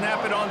 about to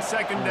snap it on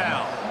second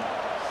down.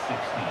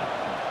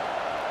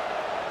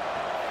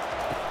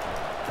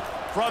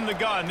 From the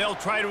gun, they'll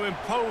try to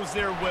impose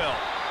their will.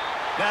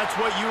 That's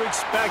what you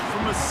expect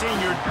from a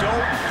senior.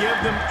 Don't give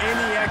them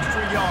any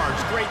extra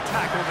yards. Great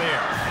tackle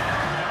there.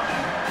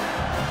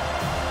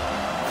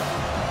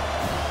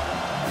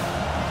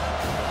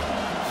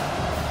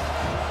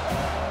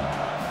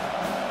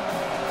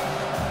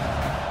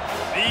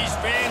 These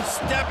fans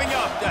stepping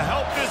up to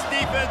help this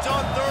defense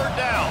on 3rd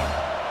down.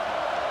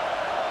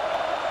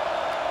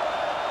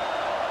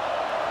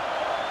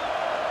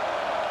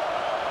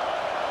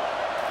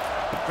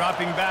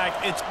 Dropping back,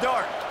 it's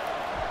Dart.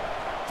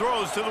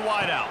 Throws to the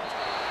wideout.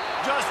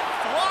 Just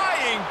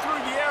flying through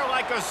the air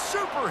like a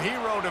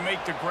superhero to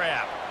make the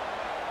grab.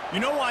 You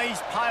know why he's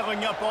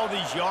piling up all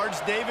these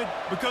yards, David?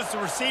 Because the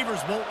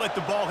receivers won't let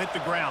the ball hit the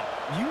ground.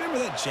 You remember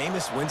that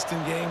Jameis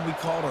Winston game we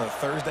called on a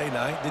Thursday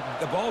night?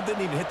 The ball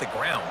didn't even hit the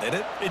ground, did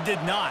it? It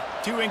did not.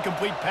 2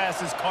 incomplete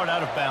passes caught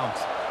out of bounds.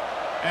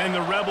 And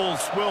the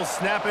Rebels will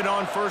snap it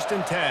on 1st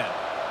and 10.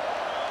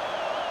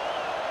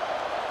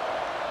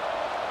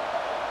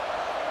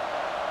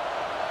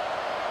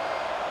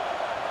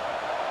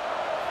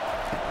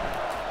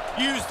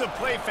 Use the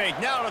play fake,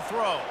 now to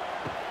throw.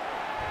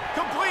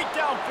 Complete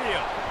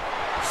downfield.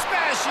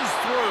 Smashes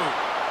through.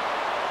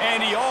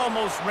 And he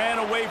almost ran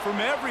away from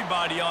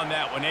everybody on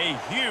that one. A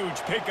huge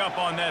pickup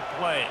on that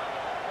play.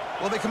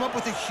 Well, they come up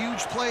with a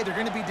huge play. They're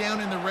going to be down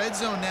in the red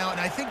zone now.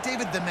 And I think,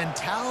 David, the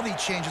mentality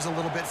changes a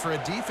little bit for a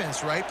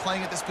defense, right?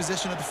 Playing at this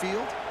position of the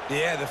field?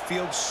 Yeah, the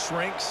field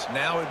shrinks.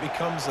 Now it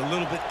becomes a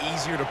little bit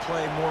easier to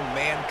play more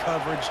man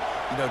coverage,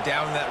 you know,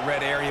 down in that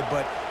red area.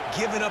 But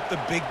giving up the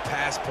big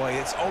pass play,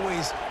 it's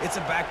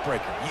a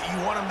backbreaker. You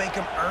want to make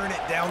them earn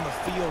it down the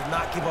field,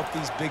 not give up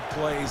these big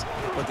plays.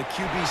 But the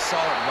QB saw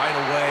it right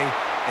away,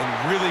 and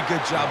really good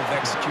job of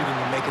executing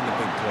and making the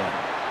big play.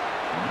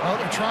 Well,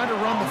 they're trying to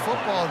run the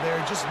football there,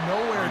 just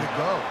nowhere to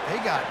go. They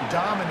got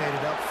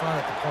dominated up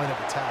front at the point of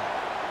attack.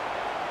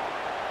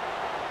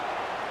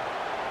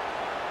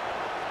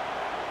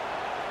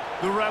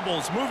 The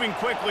Rebels moving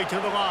quickly to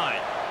the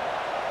line.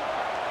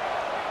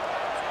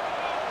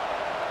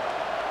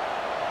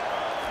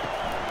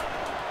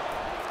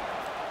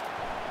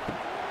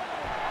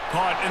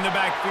 Caught in the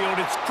backfield,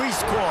 it's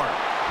crease court.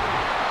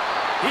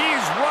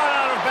 He's run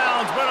out of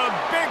bounds, but a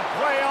big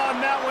play on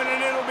that one,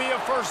 and it'll be a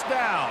 1st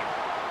down.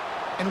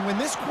 And when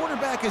this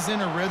quarterback is in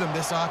a rhythm,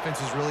 this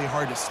offense is really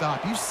hard to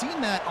stop. You've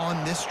seen that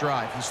on this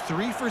drive. He's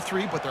 3 for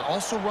 3, but they're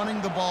also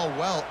running the ball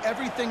well.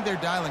 Everything they're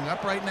dialing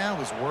up right now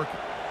is working.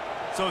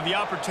 So the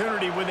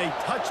opportunity with a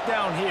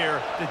touchdown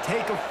here to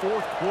take a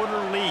fourth quarter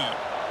lead.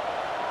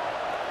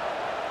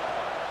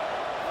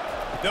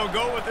 They'll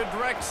go with a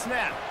direct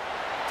snap.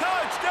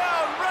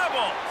 Touchdown,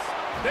 Rebels!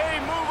 They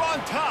move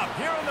on top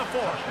here in the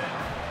fourth.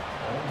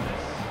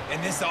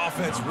 And this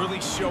offense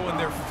really showing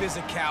their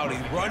physicality,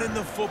 running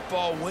the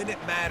football when it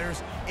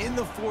matters, in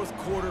the fourth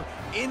quarter,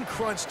 in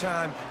crunch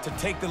time, to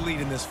take the lead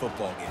in this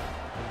football game.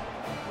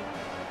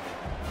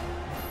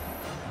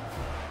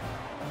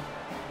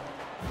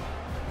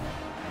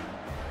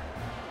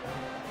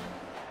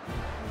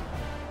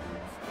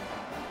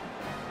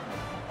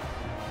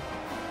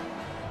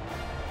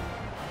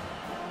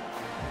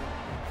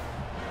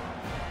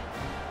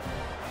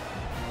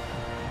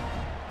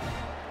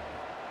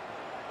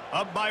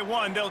 Up by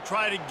one, they'll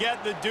try to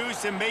get the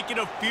deuce and make it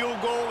a field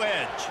goal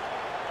edge.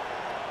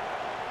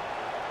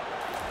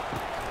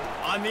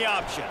 On the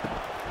option.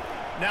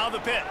 Now the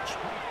pitch.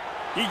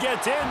 He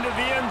gets into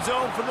the end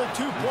zone for the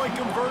two-point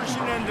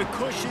conversion, and the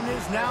cushion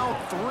is now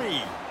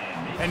 3.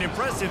 An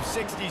impressive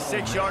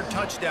 66-yard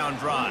touchdown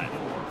drive.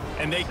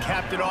 And they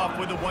capped it off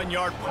with a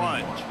 1-yard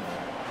plunge.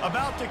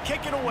 About to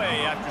kick it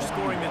away after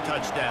scoring the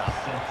touchdown.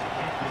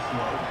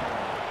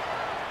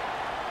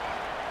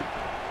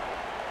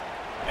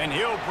 And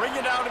he'll bring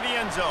it out of the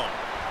end zone.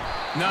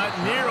 Not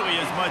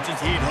nearly as much as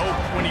he'd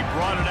hoped when he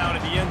brought it out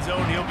of the end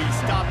zone. He'll be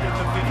stopped at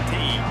the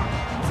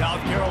 15. South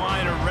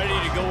Carolina ready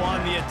to go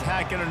on the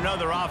attack in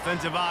another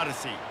offensive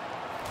odyssey.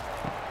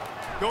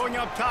 Going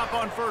up top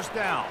on first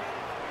down.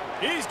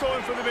 He's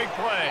going for the big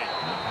play.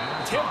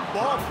 Tip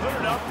ball, put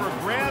it up for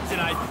grabs, and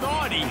I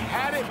thought he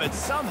had it, but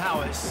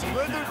somehow it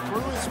slithered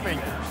through his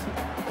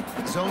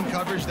fingers. Zone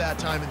coverage that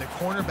time, and the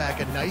cornerback,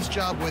 a nice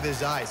job with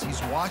his eyes.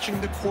 He's watching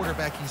the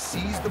quarterback. He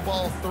sees the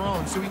ball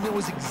thrown, so he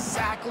knows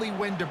exactly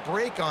when to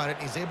break on it.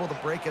 He's able to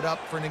break it up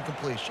for an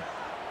incompletion.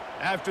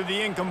 After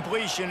the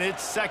incompletion,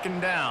 it's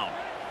second down.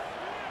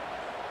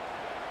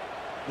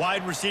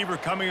 Wide receiver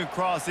coming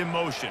across in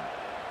motion.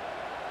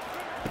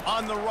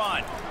 On the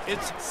run,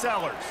 it's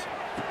Sellers.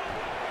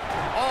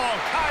 All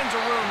kinds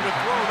of room to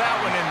throw that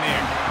one in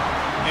there.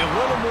 A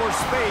little more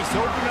space,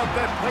 open up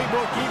that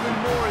playbook even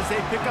more as they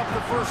pick up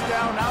the first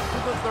down out to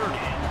the 30.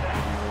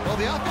 Well,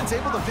 the offense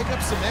able to pick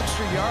up some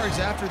extra yards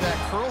after that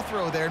curl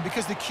throw there, and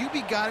because the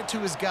QB got it to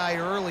his guy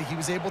early, he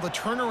was able to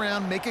turn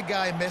around, make a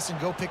guy miss, and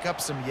go pick up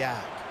some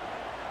yak.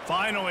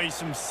 Finally,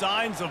 some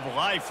signs of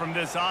life from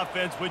this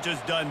offense, which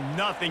has done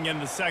nothing in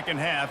the second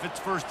half. It's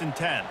 1st and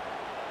 10.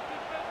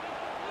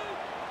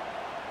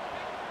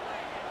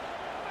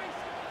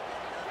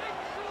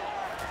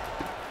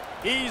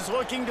 He's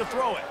looking to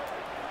throw it.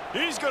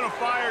 He's going to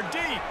fire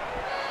deep.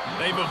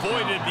 They've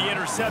avoided the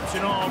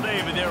interception all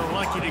day, but they were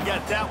lucky to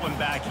get that one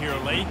back here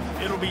late.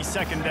 It'll be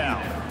second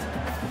down.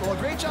 Well, a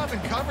great job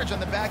in coverage on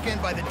the back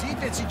end by the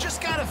defense. You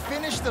just got to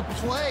finish the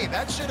play.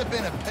 That should have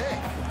been a pick.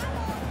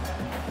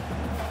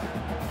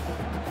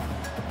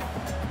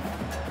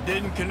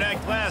 Didn't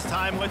connect last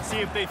time. Let's see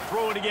if they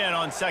throw it again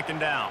on second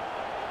down.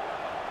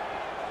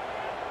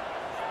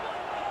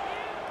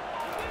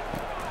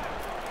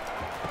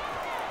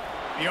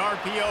 The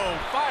RPO,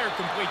 fire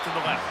complete to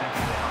the left.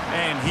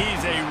 And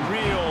he's a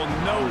real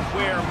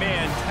nowhere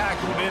man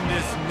tackled in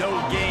this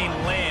no-gain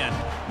land.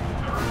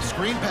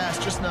 Screen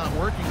pass just not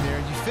working there.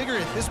 You figure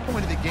at this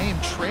point of the game,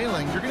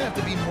 trailing, you're going to have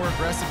to be more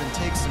aggressive and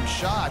take some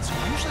shots.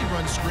 You usually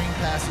run screen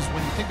passes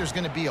when you think there's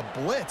going to be a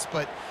blitz,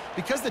 but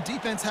because the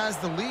defense has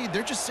the lead,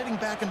 they're just sitting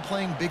back and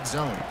playing big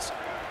zones.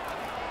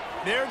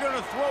 They're going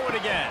to throw it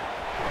again.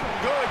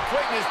 Good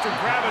quickness to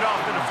grab it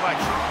off the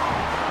deflection.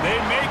 They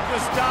make the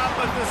stop,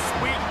 but the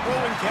sweet throw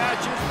and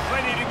catch is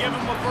plenty to give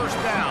them a first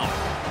down.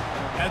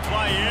 That's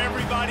why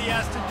everybody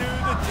has to do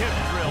the tip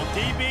drill,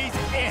 DBs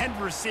and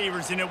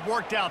receivers, and it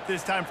worked out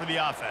this time for the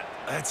offense.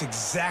 That's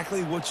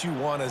exactly what you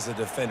want as a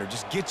defender.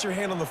 Just get your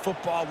hand on the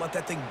football, let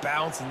that thing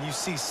bounce, and you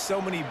see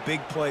so many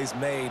big plays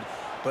made,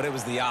 but it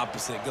was the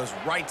opposite. It goes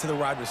right to the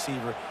wide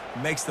receiver,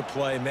 makes the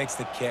play, makes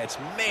the catch.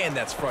 Man,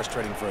 that's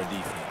frustrating for a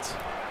defense.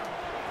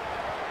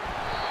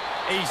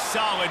 A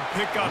solid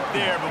pickup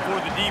there before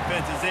the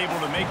defense is able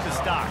to make the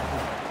stop.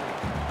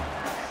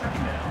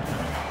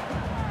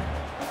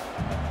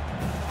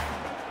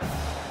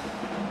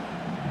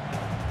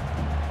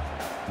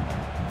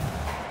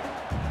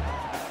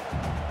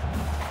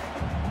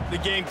 The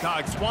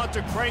Gamecocks want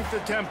to crank the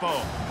tempo.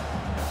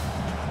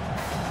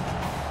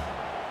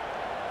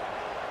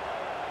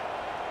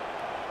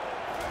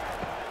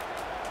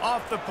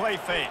 Off the play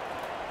fake.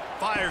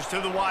 Fires to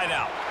the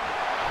wideout.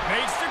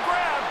 Makes the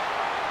grab.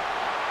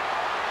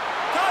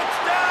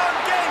 Touchdown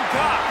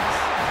Gamecocks!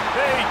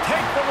 They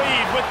take the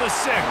lead with the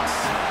 6.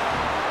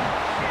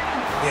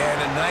 Yeah,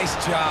 and a nice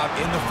job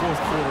in the fourth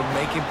quarter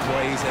making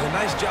plays, and a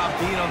nice job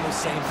being on the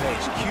same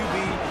page.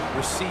 QB,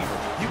 receiver.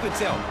 You could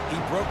tell he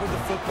broke with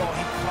the football.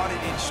 He caught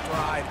it in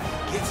stride,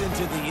 gets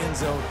into the end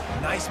zone.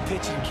 Nice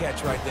pitch and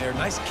catch right there.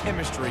 Nice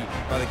chemistry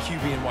by the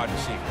QB and wide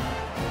receiver.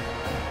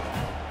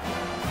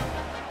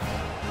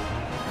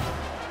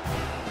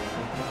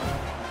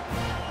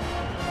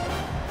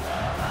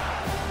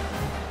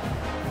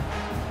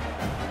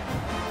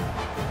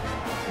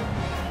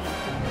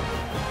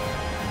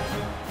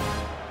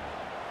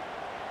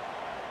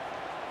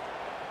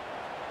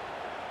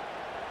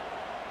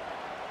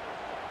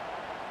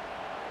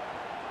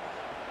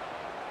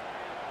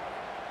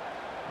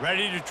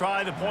 Ready to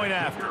try the point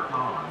after.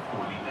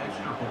 For the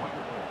extra point.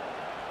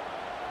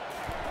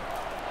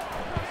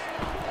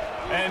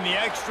 And the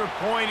extra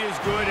point is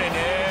good, and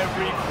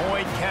every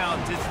point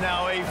counts. It's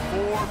now a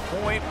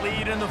 4-point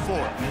lead in the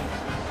fourth.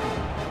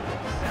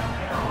 South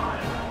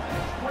Carolina,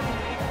 28.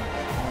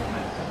 Ole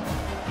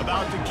Miss.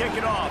 About to kick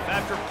it off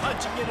after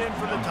punching it in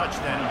for the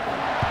touchdown.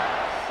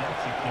 Set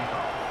to kick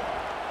off.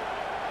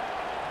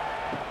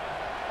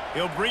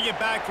 He'll bring it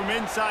back from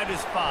inside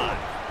his 5.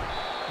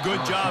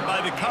 Good job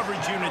by the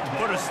coverage unit to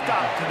put a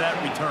stop to that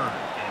return.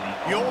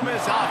 The Ole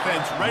Miss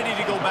offense ready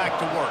to go back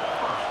to work.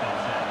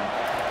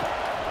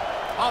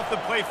 Off the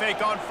play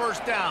fake on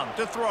first down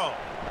to throw.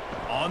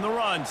 On the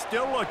run,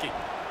 still looking.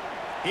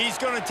 He's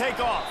going to take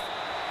off.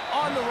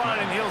 On the run,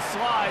 and he'll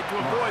slide to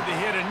avoid the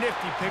hit. A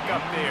nifty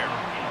pickup there.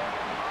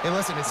 Hey,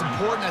 listen, it's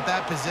important at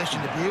that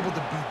position to be able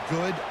to be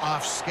good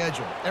off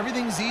schedule.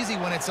 Everything's easy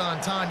when it's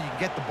on time. You can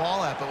get the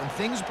ball out, but when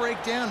things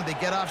break down and they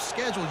get off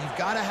schedule, you've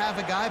got to have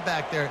a guy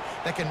back there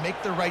that can make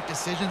the right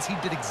decisions. He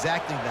did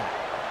exactly that.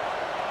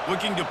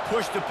 Looking to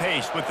push the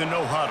pace with the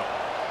no huddle.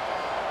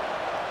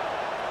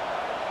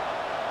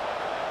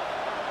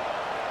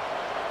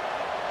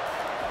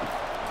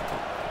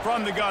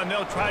 From the gun,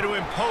 they'll try to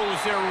impose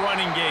their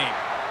running game.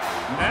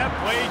 That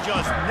play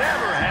just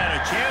never had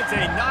a chance.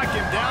 They knock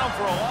him down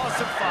for a loss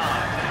of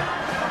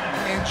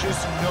 5. And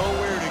just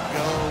nowhere to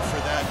go for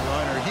that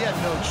runner. He had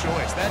no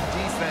choice. That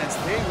defense,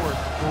 they were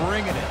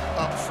bringing it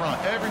up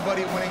front.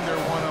 Everybody winning their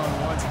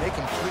one-on-ones, and they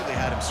completely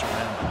had him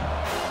surrounded.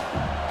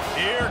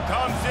 Here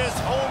comes this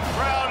home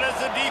crowd as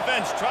the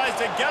defense tries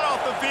to get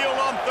off the field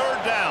on third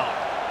down.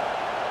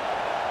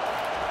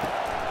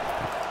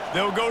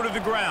 They'll go to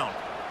the ground.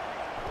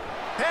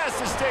 Pass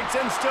the sticks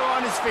and still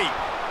on his feet.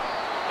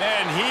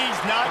 And he's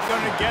not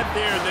going to get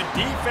there. The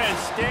defense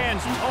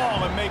stands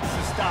tall and makes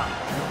the stop.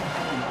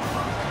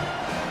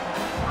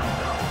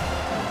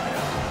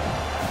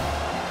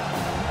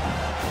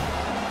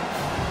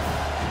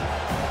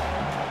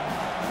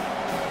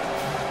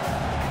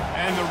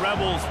 And the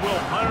Rebels will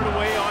punt it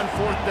away on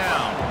fourth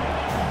down.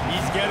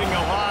 He's getting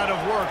a lot of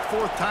work.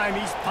 Fourth time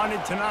he's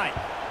punted tonight.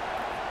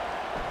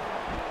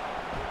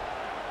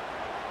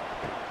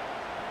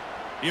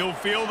 He'll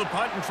field the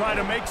punt and try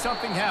to make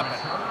something happen.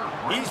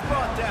 He's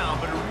brought down,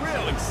 but a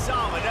really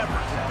solid effort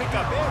to pick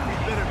up every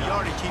bit of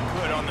yardage he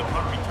could on the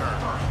punt return.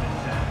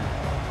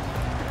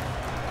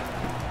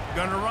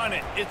 Gonna run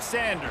it. It's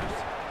Sanders.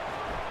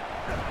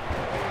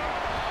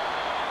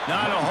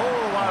 Not a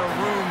whole lot of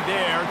room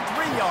there.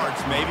 3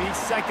 yards maybe.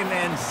 2nd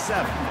and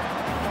 7.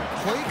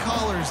 Play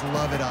callers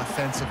love it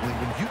offensively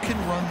when you can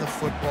run the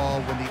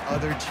football when the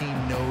other team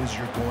knows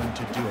you're going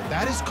to do it.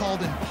 That is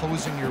called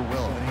imposing your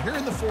will. And here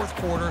in the fourth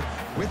quarter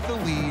with the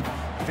lead,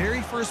 very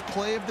first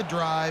play of the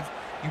drive,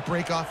 you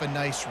break off a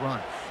nice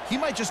run. He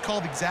might just call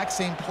the exact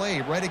same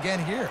play right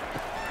again here.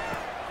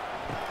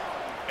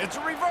 It's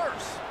a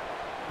reverse.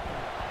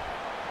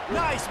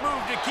 Nice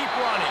move to keep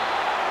running.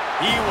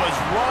 He was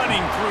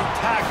running through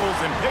tackles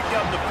and picked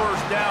up the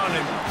first down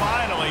and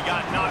finally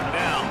got knocked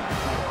down.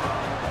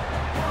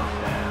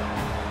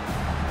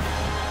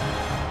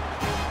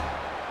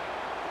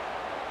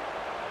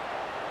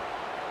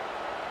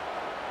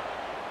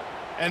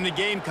 And the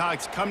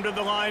Gamecocks come to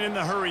the line in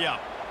the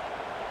hurry-up.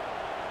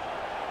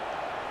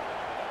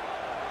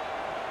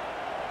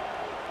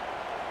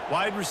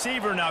 Wide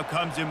receiver now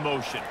comes in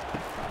motion.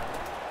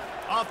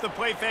 Off the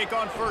play fake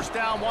on first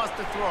down, wants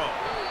to throw.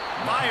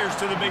 Fires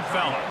to the big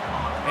fella.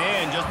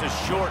 And just a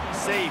short,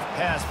 safe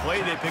pass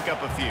play, they pick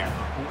up a few.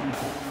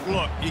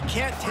 Look, you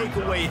can't take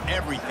away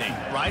everything,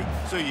 right?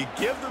 So you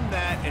give them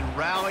that and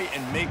rally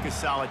and make a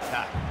solid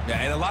tackle.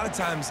 Yeah, and a lot of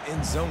times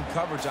in zone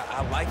coverage,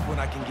 I like when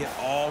I can get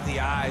all the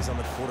eyes on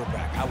the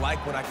quarterback. I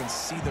like when I can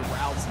see the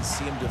routes and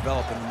see him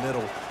develop in the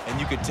middle. And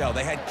you could tell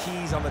they had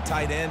keys on the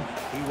tight end.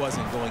 He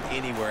wasn't going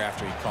anywhere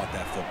after he caught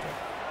that football.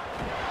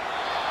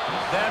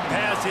 That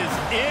pass is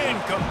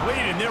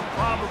incomplete, and they're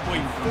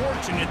probably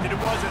fortunate that it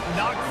wasn't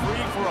knocked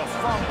free for a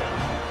fumble.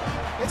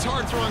 It's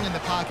hard throwing in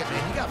the pocket, man.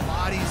 You got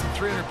bodies and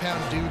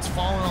 300-pound dudes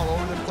falling all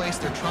over the place.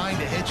 They're trying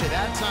to hit you.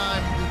 That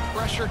time, the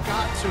pressure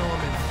got to him,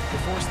 and they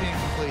forced the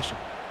incompletion.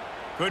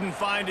 Couldn't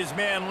find his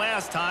man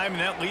last time, and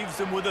that leaves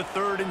him with a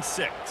 3rd and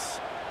 6.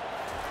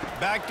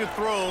 Back to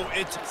throw,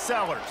 it's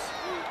Sellers.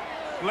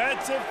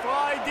 Lets it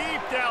fly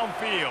deep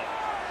downfield.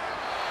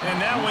 And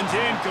that one's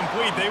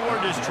incomplete. They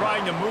weren't just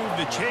trying to move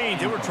the chains.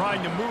 They were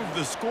trying to move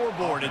the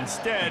scoreboard.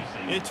 Instead,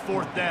 it's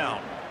 4th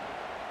down.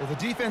 Well, the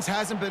defense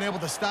hasn't been able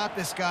to stop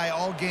this guy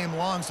all game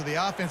long, so the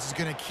offense is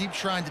going to keep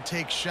trying to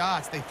take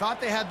shots. They thought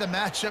they had the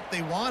matchup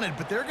they wanted,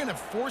 but they're going to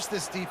force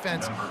this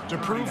defense to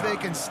prove they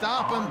can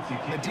stop him.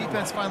 The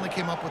defense finally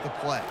came up with a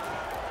play.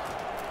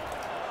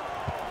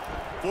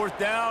 4th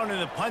down,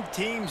 and the punt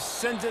team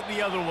sends it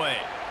the other way.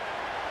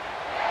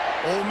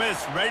 Ole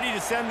Miss ready to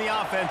send the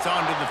offense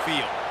onto the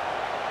field.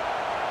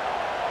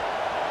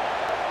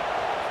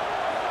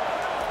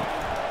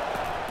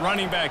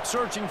 Running back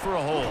searching for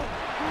a hole.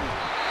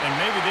 And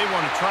maybe they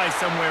want to try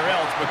somewhere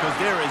else because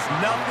there is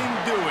nothing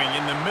doing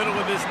in the middle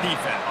of this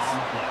defense.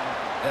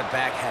 That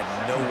back had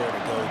nowhere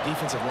to go.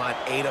 Defensive line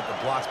ate up the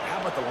blocks. But how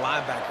about the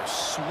linebackers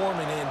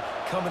swarming in,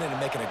 coming in and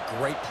making a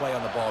great play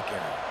on the ball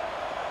carrier?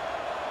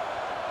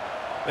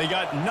 They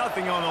got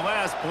nothing on the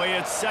last play.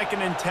 It's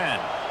 2nd and 10.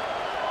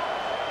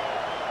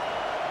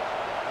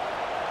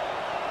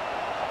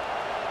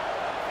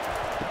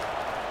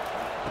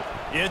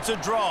 It's a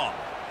draw.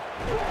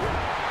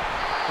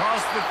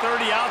 Cross the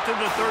 30 out to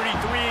the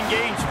 33 and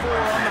gains 4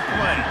 on the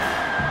play.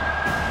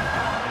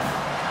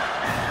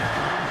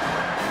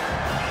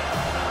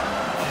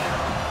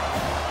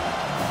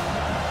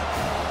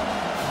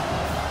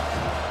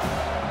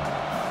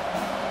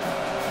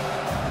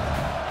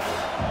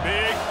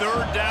 Big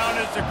 3rd down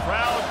as the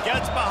crowd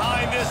gets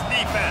behind this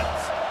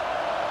defense.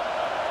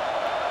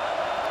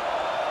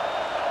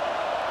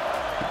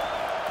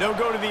 They'll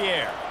go to the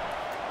air.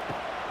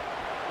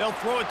 They'll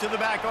throw it to the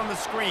back on the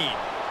screen.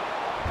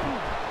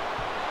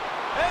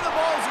 And the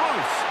ball's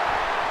loose.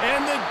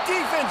 And the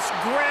defense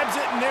grabs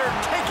it, and they're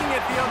taking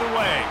it the other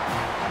way.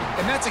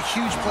 And that's a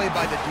huge play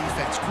by the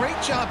defense. Great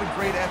job and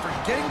great effort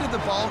getting to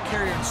the ball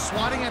carrier and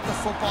swatting at the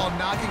football,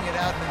 knocking it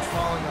out, and then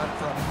falling on it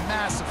for a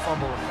massive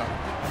fumble recovery.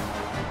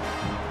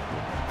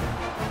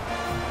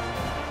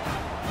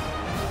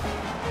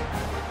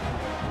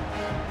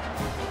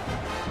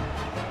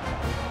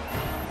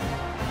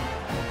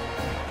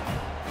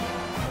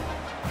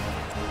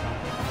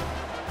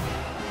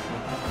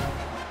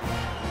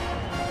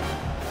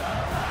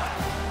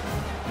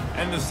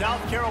 And the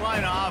South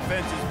Carolina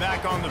offense is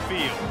back on the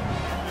field.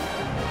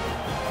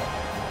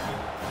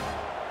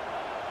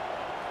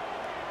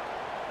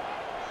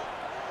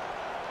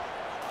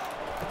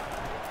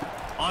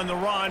 On the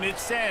run,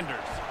 it's Sanders.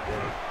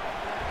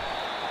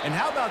 And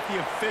how about the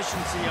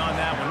efficiency on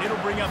that one? It'll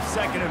bring up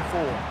 2nd and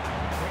 4.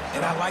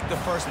 And I like the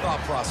first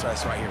thought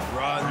process right here.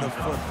 Run the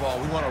football.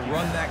 We want to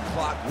run that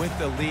clock with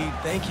the lead.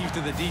 Thank you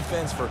to the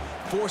defense for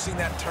forcing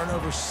that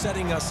turnover,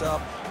 setting us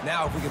up.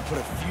 Now, if we can put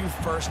a few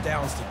first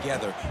downs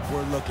together,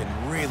 we're looking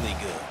really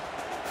good.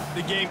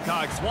 The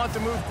Gamecocks want to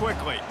move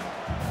quickly.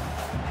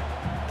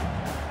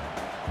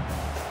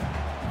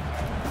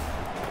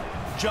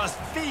 Just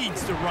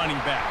feeds the running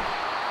back.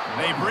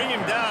 They bring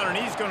him down, and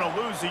he's going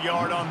to lose a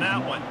yard on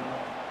that one.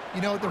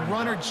 You know, the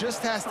runner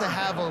just has to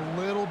have a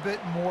little bit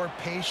more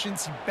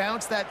patience. He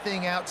bounced that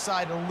thing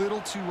outside a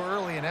little too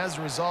early, and as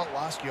a result,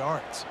 lost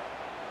yards.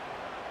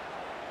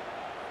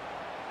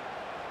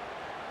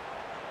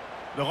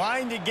 The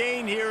line to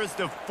gain here is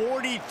the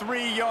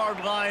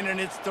 43-yard line, and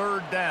it's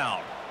 3rd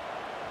down.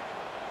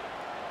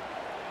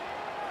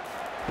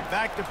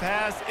 Back to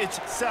pass,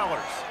 it's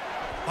Sellers.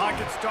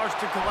 Pocket starts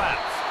to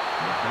collapse.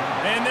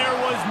 And there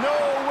was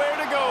nowhere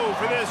to go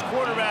for this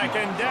quarterback,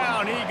 and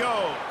down he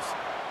goes.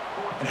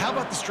 And how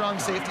about the strong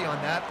safety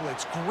on that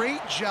blitz?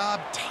 Great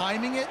job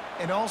timing it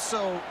and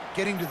also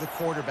getting to the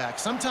quarterback.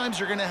 Sometimes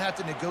you're going to have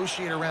to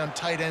negotiate around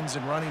tight ends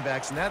and running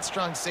backs, and that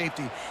strong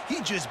safety,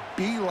 he just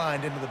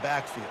beelined into the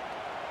backfield.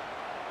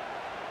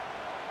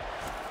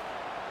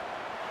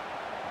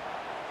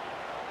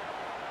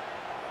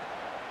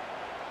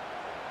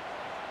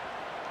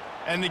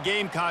 And the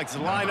Gamecocks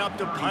line up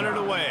to punt it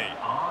away.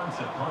 On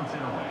to punt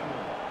it away.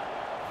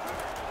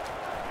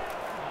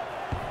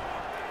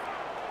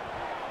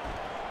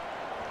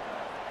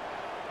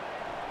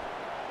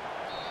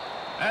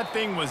 That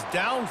thing was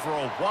down for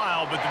a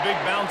while, but the big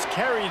bounce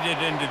carried it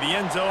into the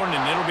end zone,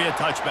 and it'll be a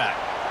touchback.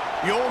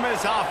 The Ole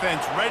Miss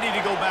offense ready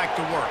to go back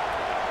to work.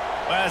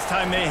 Last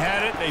time they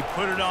had it, they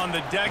put it on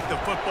the deck. The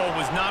football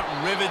was not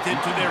riveted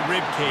to their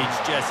rib cage,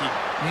 Jesse.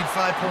 Need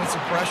 5 points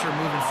of pressure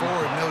moving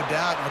forward, no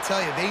doubt. And I'll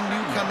tell you, they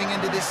knew coming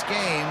into this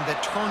game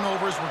that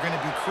turnovers were going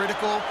to be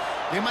critical.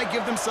 They might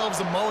give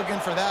themselves a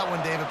mulligan for that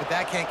one, David, but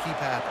that can't keep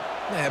happening.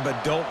 Yeah, but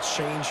don't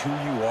change who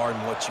you are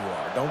and what you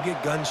are. Don't get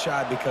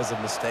gun-shy because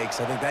of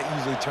mistakes. I think that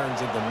usually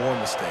turns into more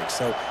mistakes.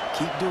 So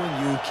keep doing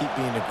you, keep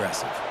being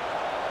aggressive.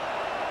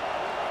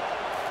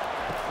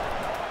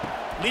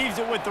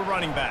 Leaves it with the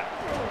running back.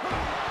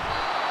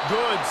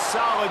 Good,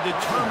 solid,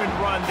 determined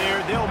run there.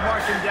 They'll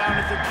mark him down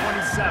at the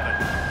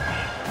 27.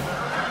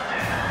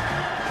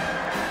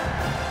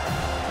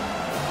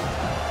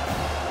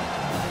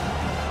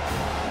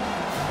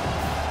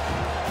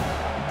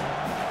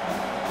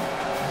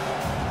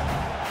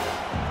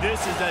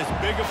 This is as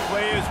big a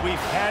play as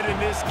we've had in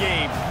this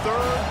game.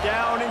 3rd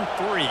down and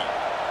 3.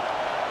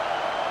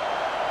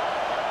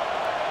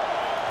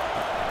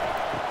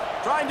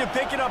 Trying to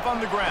pick it up on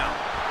the ground.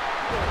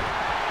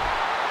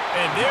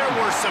 And there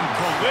were some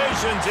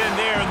collisions in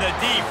there, and the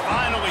D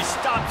finally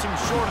stops him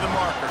short of the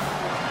marker.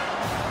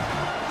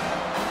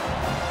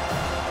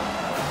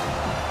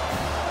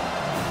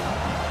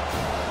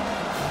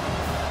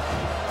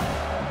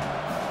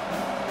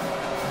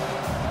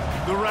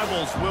 The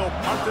Rebels will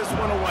punt this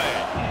one away.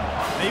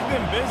 They've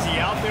been busy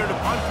out there to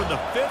punt for the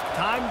 5th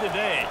time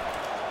today.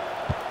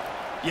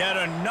 Yet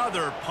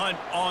another punt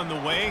on the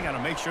way. Got to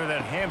make sure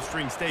that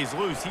hamstring stays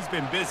loose. He's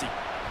been busy.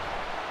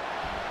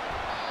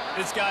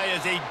 This guy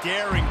is a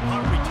daring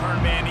punt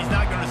return man. He's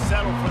not going to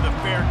settle for the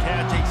fair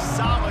catch. A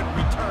solid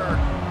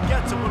return.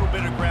 Gets a little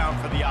bit of ground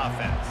for the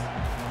offense.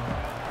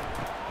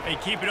 They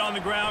keep it on the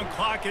ground.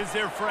 Clock is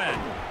their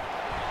friend.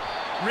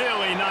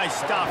 Really nice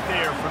stop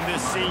there from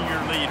this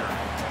senior leader.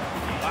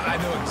 I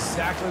know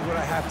exactly what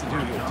I have to do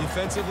here.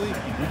 Defensively,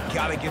 we've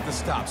got to get the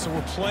stop. So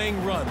we're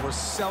playing run. We're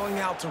selling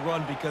out to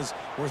run because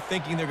we're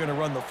thinking they're going to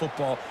run the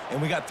football,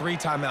 and we got 3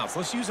 timeouts.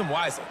 Let's use them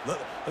wisely.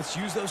 Let's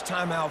use those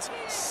timeouts,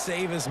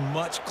 save as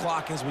much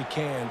clock as we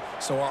can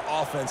so our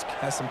offense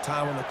has some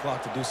time on the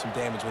clock to do some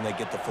damage when they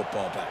get the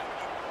football back.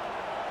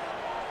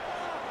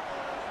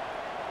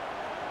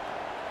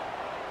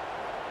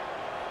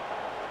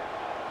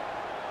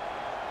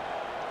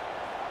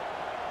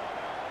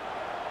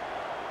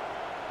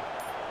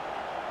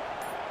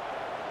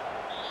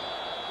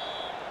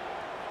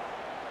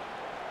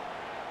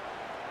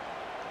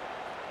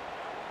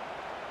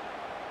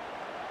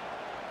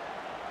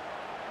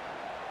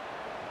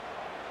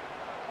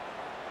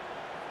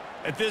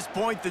 At this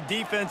point, the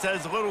defense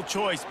has little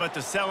choice but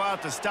to sell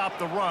out to stop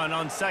the run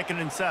on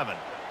 2nd and 7.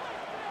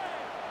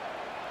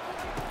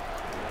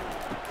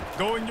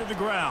 Going to the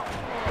ground.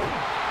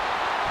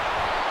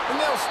 And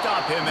they'll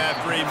stop him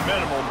after a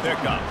minimal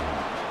pickup.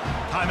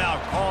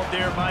 Timeout called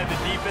there by the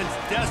defense,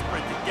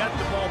 desperate to get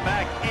the ball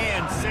back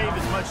and save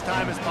as much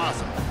time as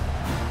possible.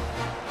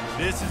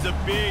 This is a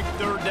big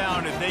 3rd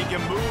down. If they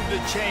can move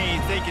the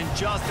chains, they can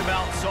just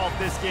about salt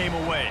this game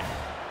away.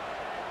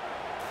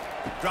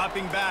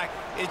 Dropping back,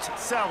 it's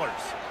Sellers.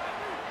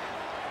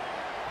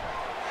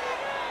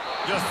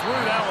 Just threw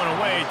that one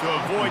away to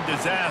avoid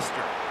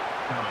disaster.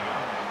 Coming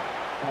up,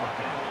 4th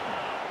down.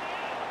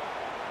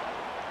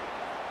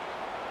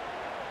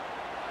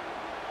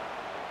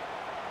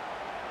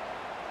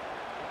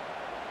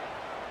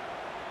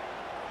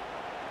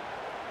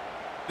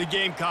 The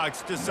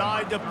Gamecocks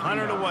decide to punt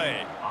it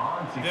away.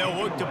 They'll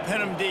look to pin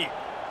them deep.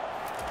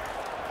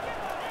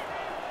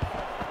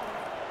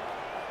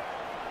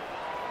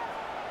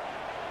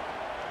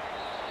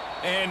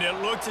 And it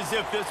looks as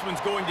if this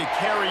one's going to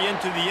carry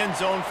into the end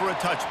zone for a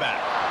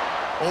touchback.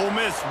 Ole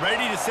Miss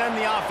ready to send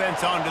the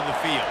offense onto the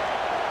field.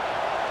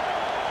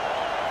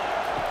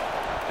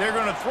 They're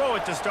going to throw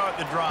it to start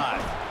the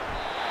drive.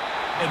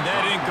 And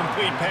that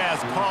incomplete pass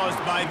caused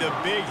by the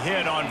big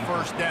hit on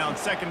 1st down,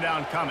 2nd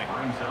down coming.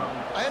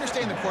 I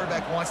understand the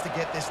quarterback wants to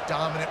get this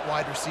dominant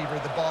wide receiver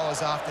the ball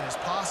as often as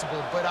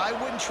possible, but I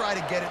wouldn't try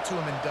to get it to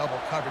him in double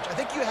coverage. I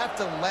think you have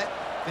to let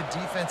the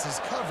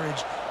defense's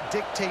coverage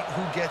dictate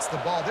who gets the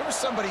ball. There was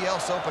somebody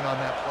else open on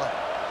that play.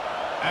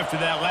 After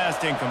that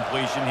last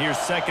incompletion,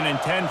 here's 2nd and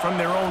 10 from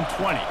their own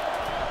 20.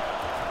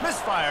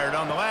 Misfired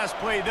on the last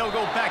play, they'll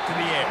go back to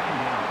the air.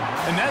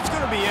 And that's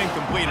going to be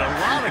incomplete. A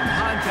lot of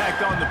contact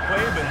on the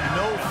play, but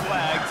no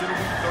flags. It'll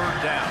be 3rd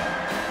down.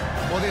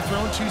 Well, they've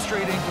thrown 2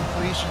 straight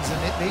incompletions, and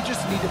they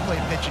just need to play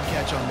pitch and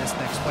catch on this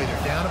next play.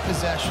 They're down a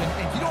possession,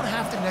 and you don't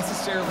have to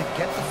necessarily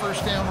get the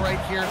 1st down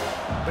right here,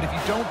 but if you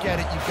don't get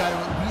it, you've got to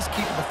at least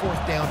keep the 4th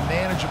down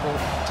manageable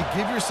to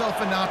give yourself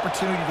an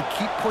opportunity to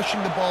keep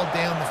pushing the ball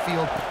down the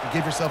field and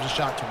give yourselves a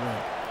shot to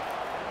win.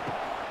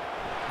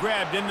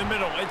 Grabbed in the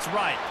middle. It's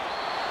right.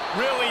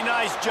 Really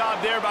nice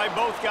job there by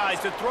both guys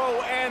to throw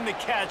and the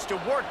catch to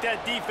work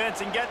that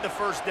defense and get the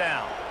 1st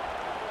down.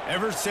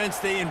 Ever since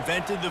they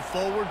invented the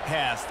forward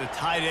pass, the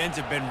tight ends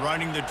have been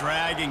running the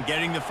drag and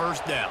getting the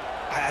 1st down.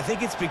 I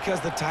think it's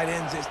because the tight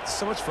ends, it's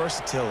so much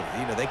versatility.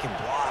 You know, they can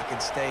block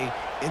and stay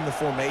in the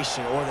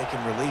formation, or they can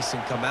release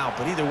and come out.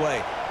 But either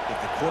way, if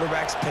the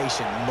quarterback's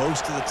patient,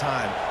 most of the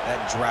time, that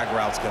drag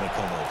route's going to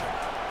come open.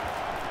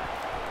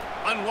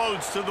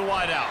 Unloads to the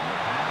wideout.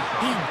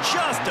 He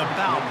just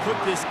about put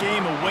this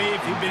game away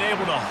if he'd been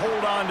able to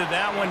hold on to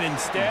that one.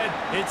 Instead,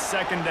 it's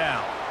 2nd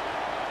down.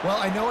 Well,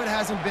 I know it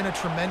hasn't been a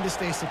tremendous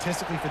day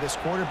statistically for this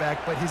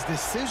quarterback, but his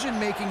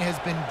decision-making has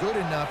been good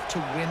enough to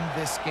win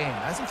this game.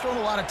 Hasn't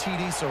thrown a lot of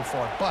TDs so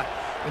far, but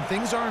when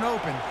things aren't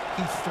open,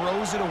 he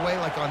throws it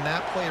away like on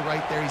that play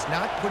right there. He's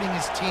not putting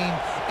his team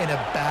in a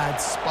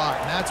bad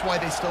spot, and that's why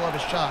they still have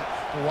a shot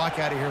to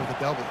walk out of here with a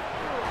W.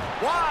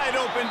 Wide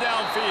open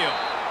downfield.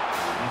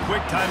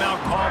 Quick timeout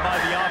call by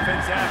the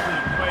offense after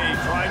the play,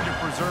 trying to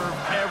preserve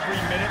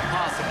every minute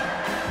possible.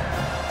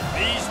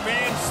 These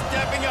fans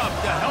stepping up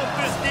to help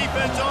this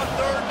defense on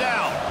 3rd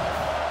down.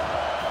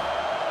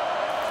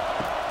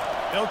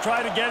 They'll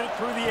try to get it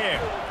through the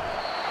air.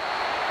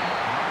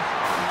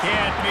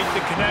 Can't make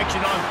the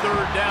connection on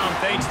 3rd down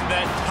thanks to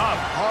that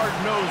tough,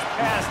 hard-nosed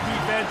pass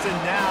defense, and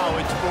now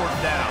it's 4th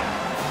down.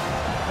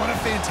 What a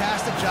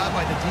fantastic job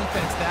by the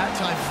defense that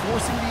time,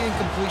 forcing the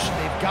incompletion.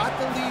 They've got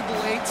the lead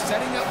late,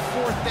 setting up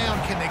 4th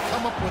down. Can they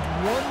come up with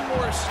one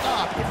more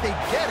stop? If they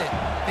get it,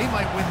 they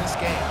might win this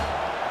game.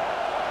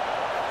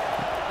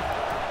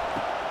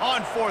 On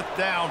 4th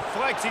down,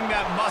 flexing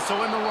that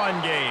muscle in the run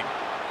game.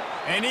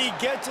 And he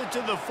gets it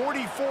to the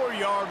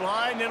 44-yard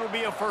line. It'll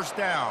be a 1st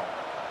down.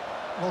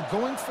 Well,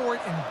 going for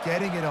it and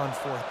getting it on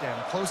 4th down,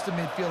 close to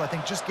midfield, I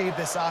think just gave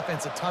this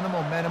offense a ton of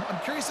momentum. I'm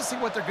curious to see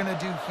what they're going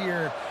to do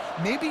here.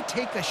 Maybe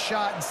take a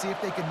shot and see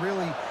if they can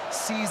really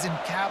seize and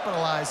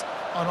capitalize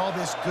on all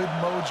this good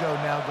mojo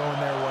now going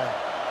their way.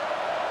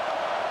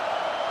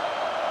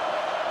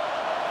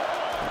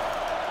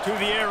 To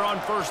the air on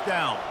 1st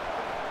down.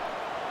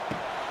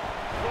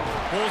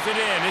 Pulls it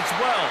in. It's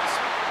Wells.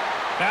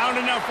 Found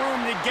enough room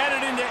to get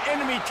it into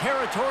enemy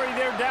territory.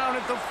 They're down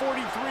at the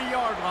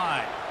 43-yard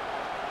line.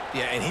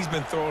 Yeah, and he's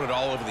been throwing it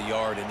all over the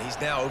yard, and he's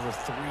now over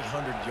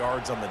 300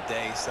 yards on the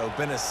day, so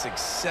been a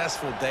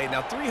successful day.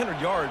 Now, 300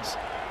 yards,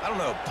 I don't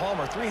know,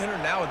 Palmer, 300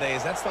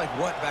 nowadays, that's like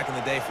what back in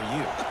the day for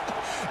you?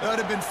 That would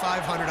have been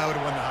 500. I would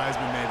have won the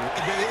Heisman, maybe.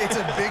 It's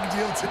a big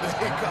deal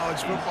today in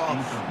college football,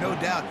 no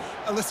doubt.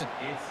 Listen,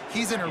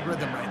 he's in a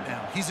rhythm right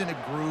now. He's in a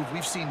groove.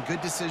 We've seen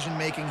good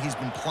decision-making. He's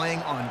been playing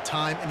on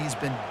time, and he's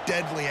been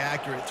deadly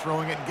accurate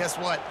throwing it. And guess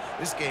what?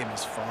 This game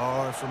is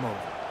far from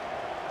over.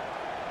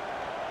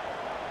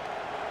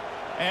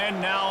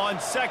 And now on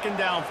second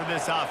down for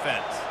this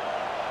offense.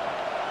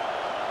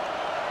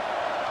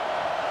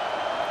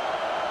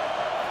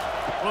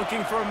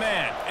 Looking for a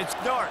man. It's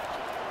Dart.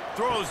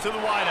 Throws to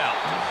the wideout.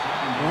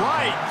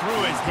 Right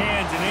through his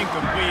hands and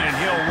incomplete, and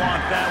he'll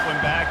want that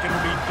one back.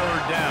 It'll be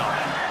third down.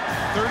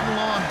 Third and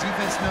long,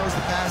 defense knows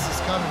the pass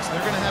is coming, so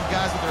they're going to have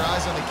guys with their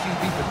eyes on the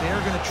QB, but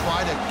they're going to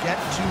try to get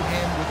to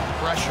him with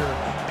pressure,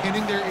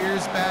 pinning their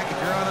ears back. If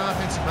you're on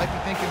offense, you might be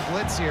thinking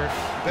blitz here.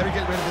 Better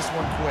get rid of this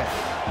one quick.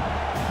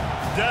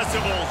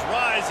 Decibels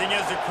rising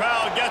as the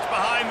crowd gets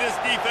behind this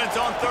defense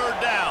on third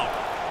down.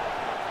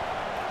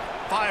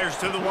 Fires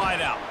to the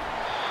wideout.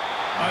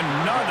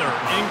 Another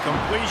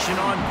incompletion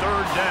on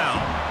third down.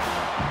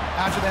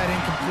 After that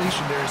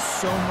incompletion, there is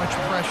so much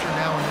pressure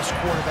now on this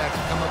quarterback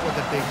to come up with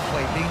a big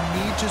play. They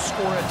need to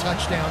score a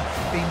touchdown.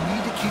 They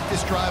need to keep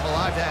this drive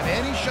alive to have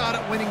any shot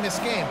at winning this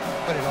game,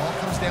 but it all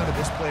comes down to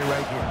this play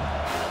right here.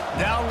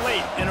 Down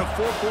late in a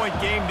 4-point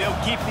game,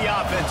 they'll keep the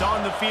offense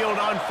on the field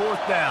on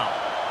fourth down.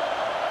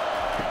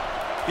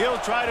 He'll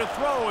try to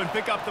throw and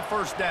pick up the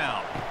first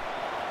down.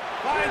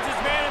 Finds his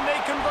man and they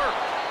convert.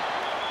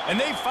 And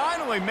they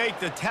finally make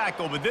the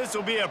tackle, but this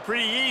will be a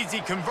pretty easy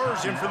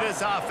conversion for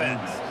this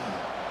offense.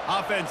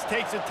 Offense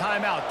takes a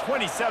timeout,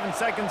 27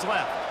 seconds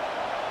left.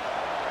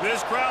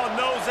 This crowd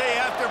knows they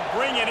have to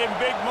bring it in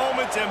big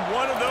moments, and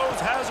one of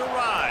those has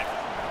arrived.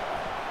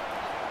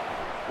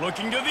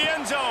 Looking to the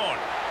end zone.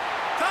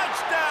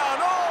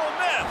 Touchdown, Ole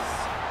Miss!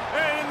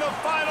 And in the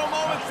final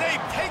moments,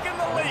 they've taken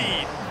the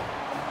lead.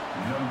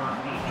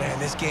 Man,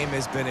 this game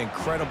has been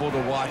incredible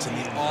to watch, and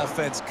the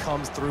offense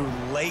comes through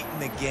late in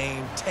the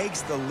game,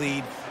 takes the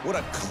lead. What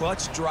a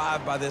clutch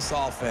drive by this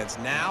offense.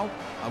 Now,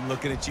 I'm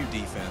looking at you,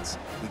 defense.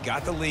 We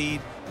got the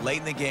lead late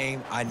in the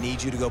game. I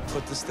need you to go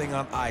put this thing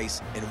on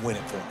ice and win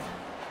it for me.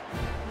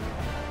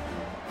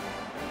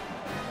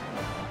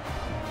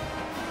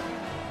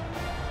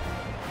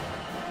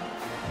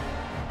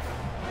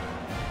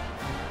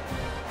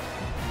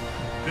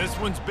 This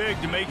one's big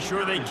to make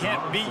sure they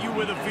can't beat you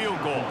with a field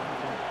goal.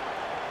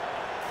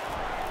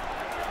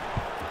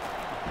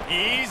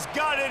 He's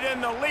got it,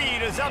 and the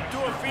lead is up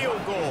to a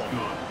field goal.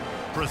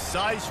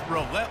 Precise,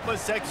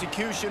 relentless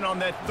execution on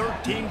that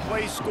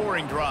 13-play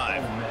scoring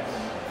drive.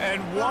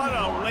 And what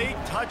a late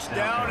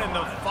touchdown in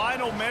the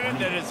final minute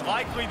that is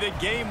likely the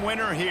game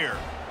winner here.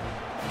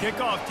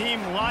 Kickoff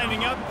team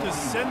lining up to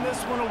send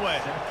this one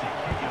away.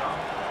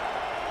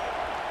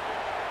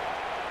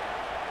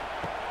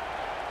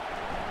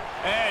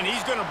 And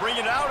he's going to bring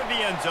it out of the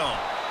end zone.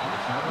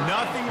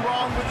 Nothing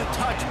wrong with the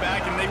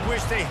touchback, and they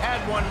wish they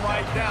had one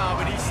right now,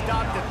 but he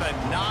stopped at the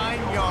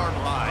 9-yard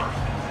line.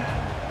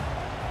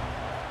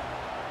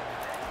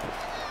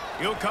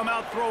 He'll come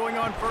out throwing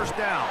on first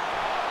down.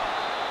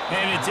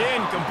 And it's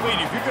incomplete.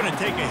 If you're going to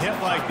take a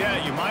hit like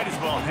that, you might as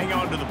well hang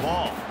on to the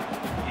ball.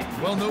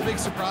 Well, no big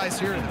surprise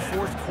here in the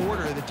fourth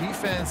quarter. The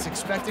defense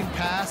expecting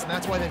pass, and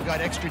that's why they've got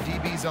extra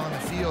DBs on the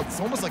field. It's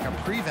almost like a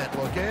prevent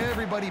look.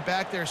 Everybody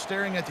back there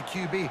staring at the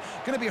QB.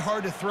 Going to be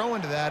hard to throw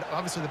into that.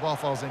 Obviously, the ball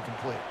falls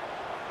incomplete.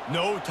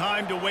 No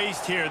time to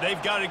waste here.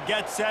 They've got to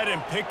get set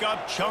and pick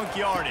up chunk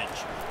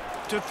yardage.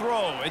 To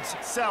throw, it's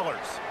Sellers.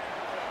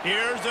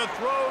 Here's a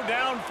throw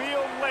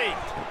downfield late.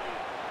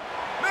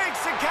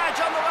 Makes the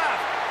catch on the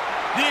left.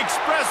 The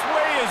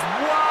expressway is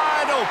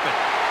wide open.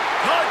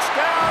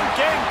 Touchdown,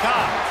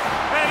 Gamecocks.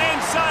 And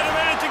inside a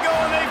minute to go,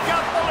 and they've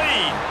got the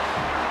lead.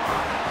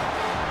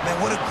 Man,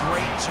 what a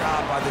great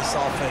job by this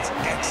offense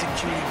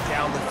executing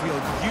down the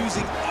field,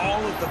 using all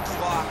of the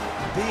clock,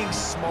 being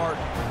smart,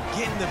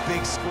 getting the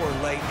big score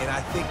late, and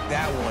I think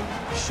that one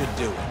should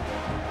do it.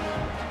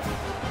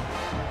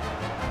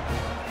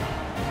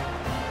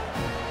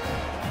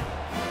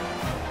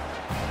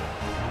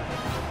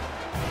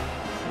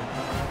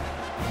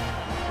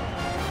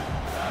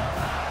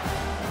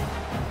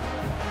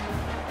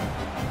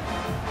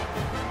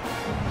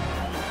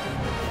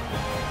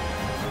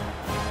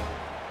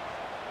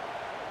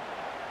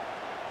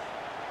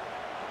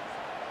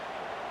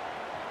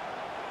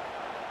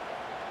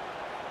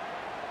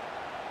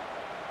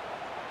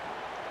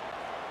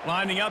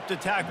 Lining up to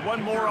tack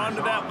one more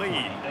onto that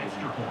lead.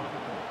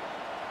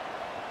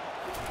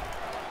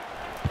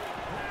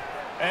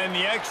 And the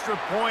extra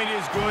point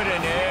is good,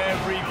 and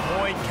every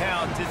point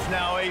counts. It's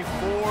now a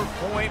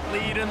 4-point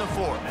lead in the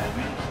fourth.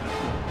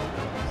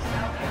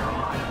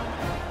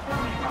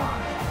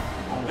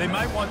 They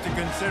might want to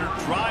consider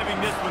driving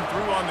this one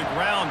through on the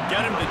ground,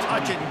 get him to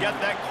touch it and get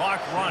that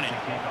clock running.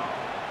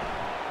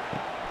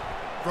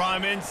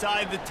 From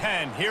inside the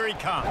 10, here he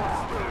comes.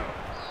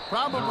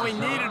 Probably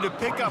needed to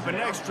pick up an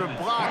extra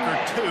block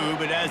or two,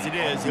 but as it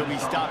is, he'll be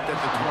stopped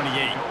at the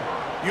 28.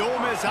 The Ole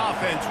Miss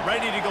offense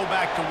ready to go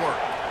back to work.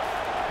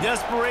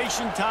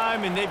 Desperation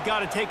time, and they've got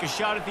to take a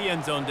shot at the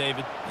end zone,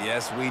 David.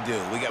 Yes, we do.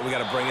 We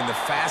got to bring in the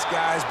fast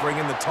guys, bring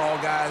in the tall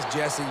guys,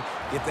 Jesse.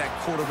 Get that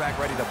quarterback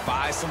ready to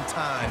buy some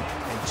time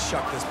and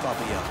chuck this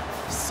puppy up.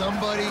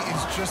 Somebody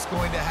is just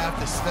going to have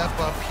to step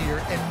up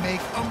here and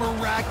make a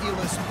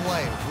miraculous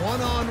play.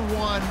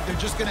 One-on-one, they're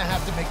just going to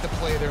have to make the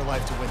play of their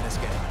life to win this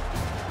game.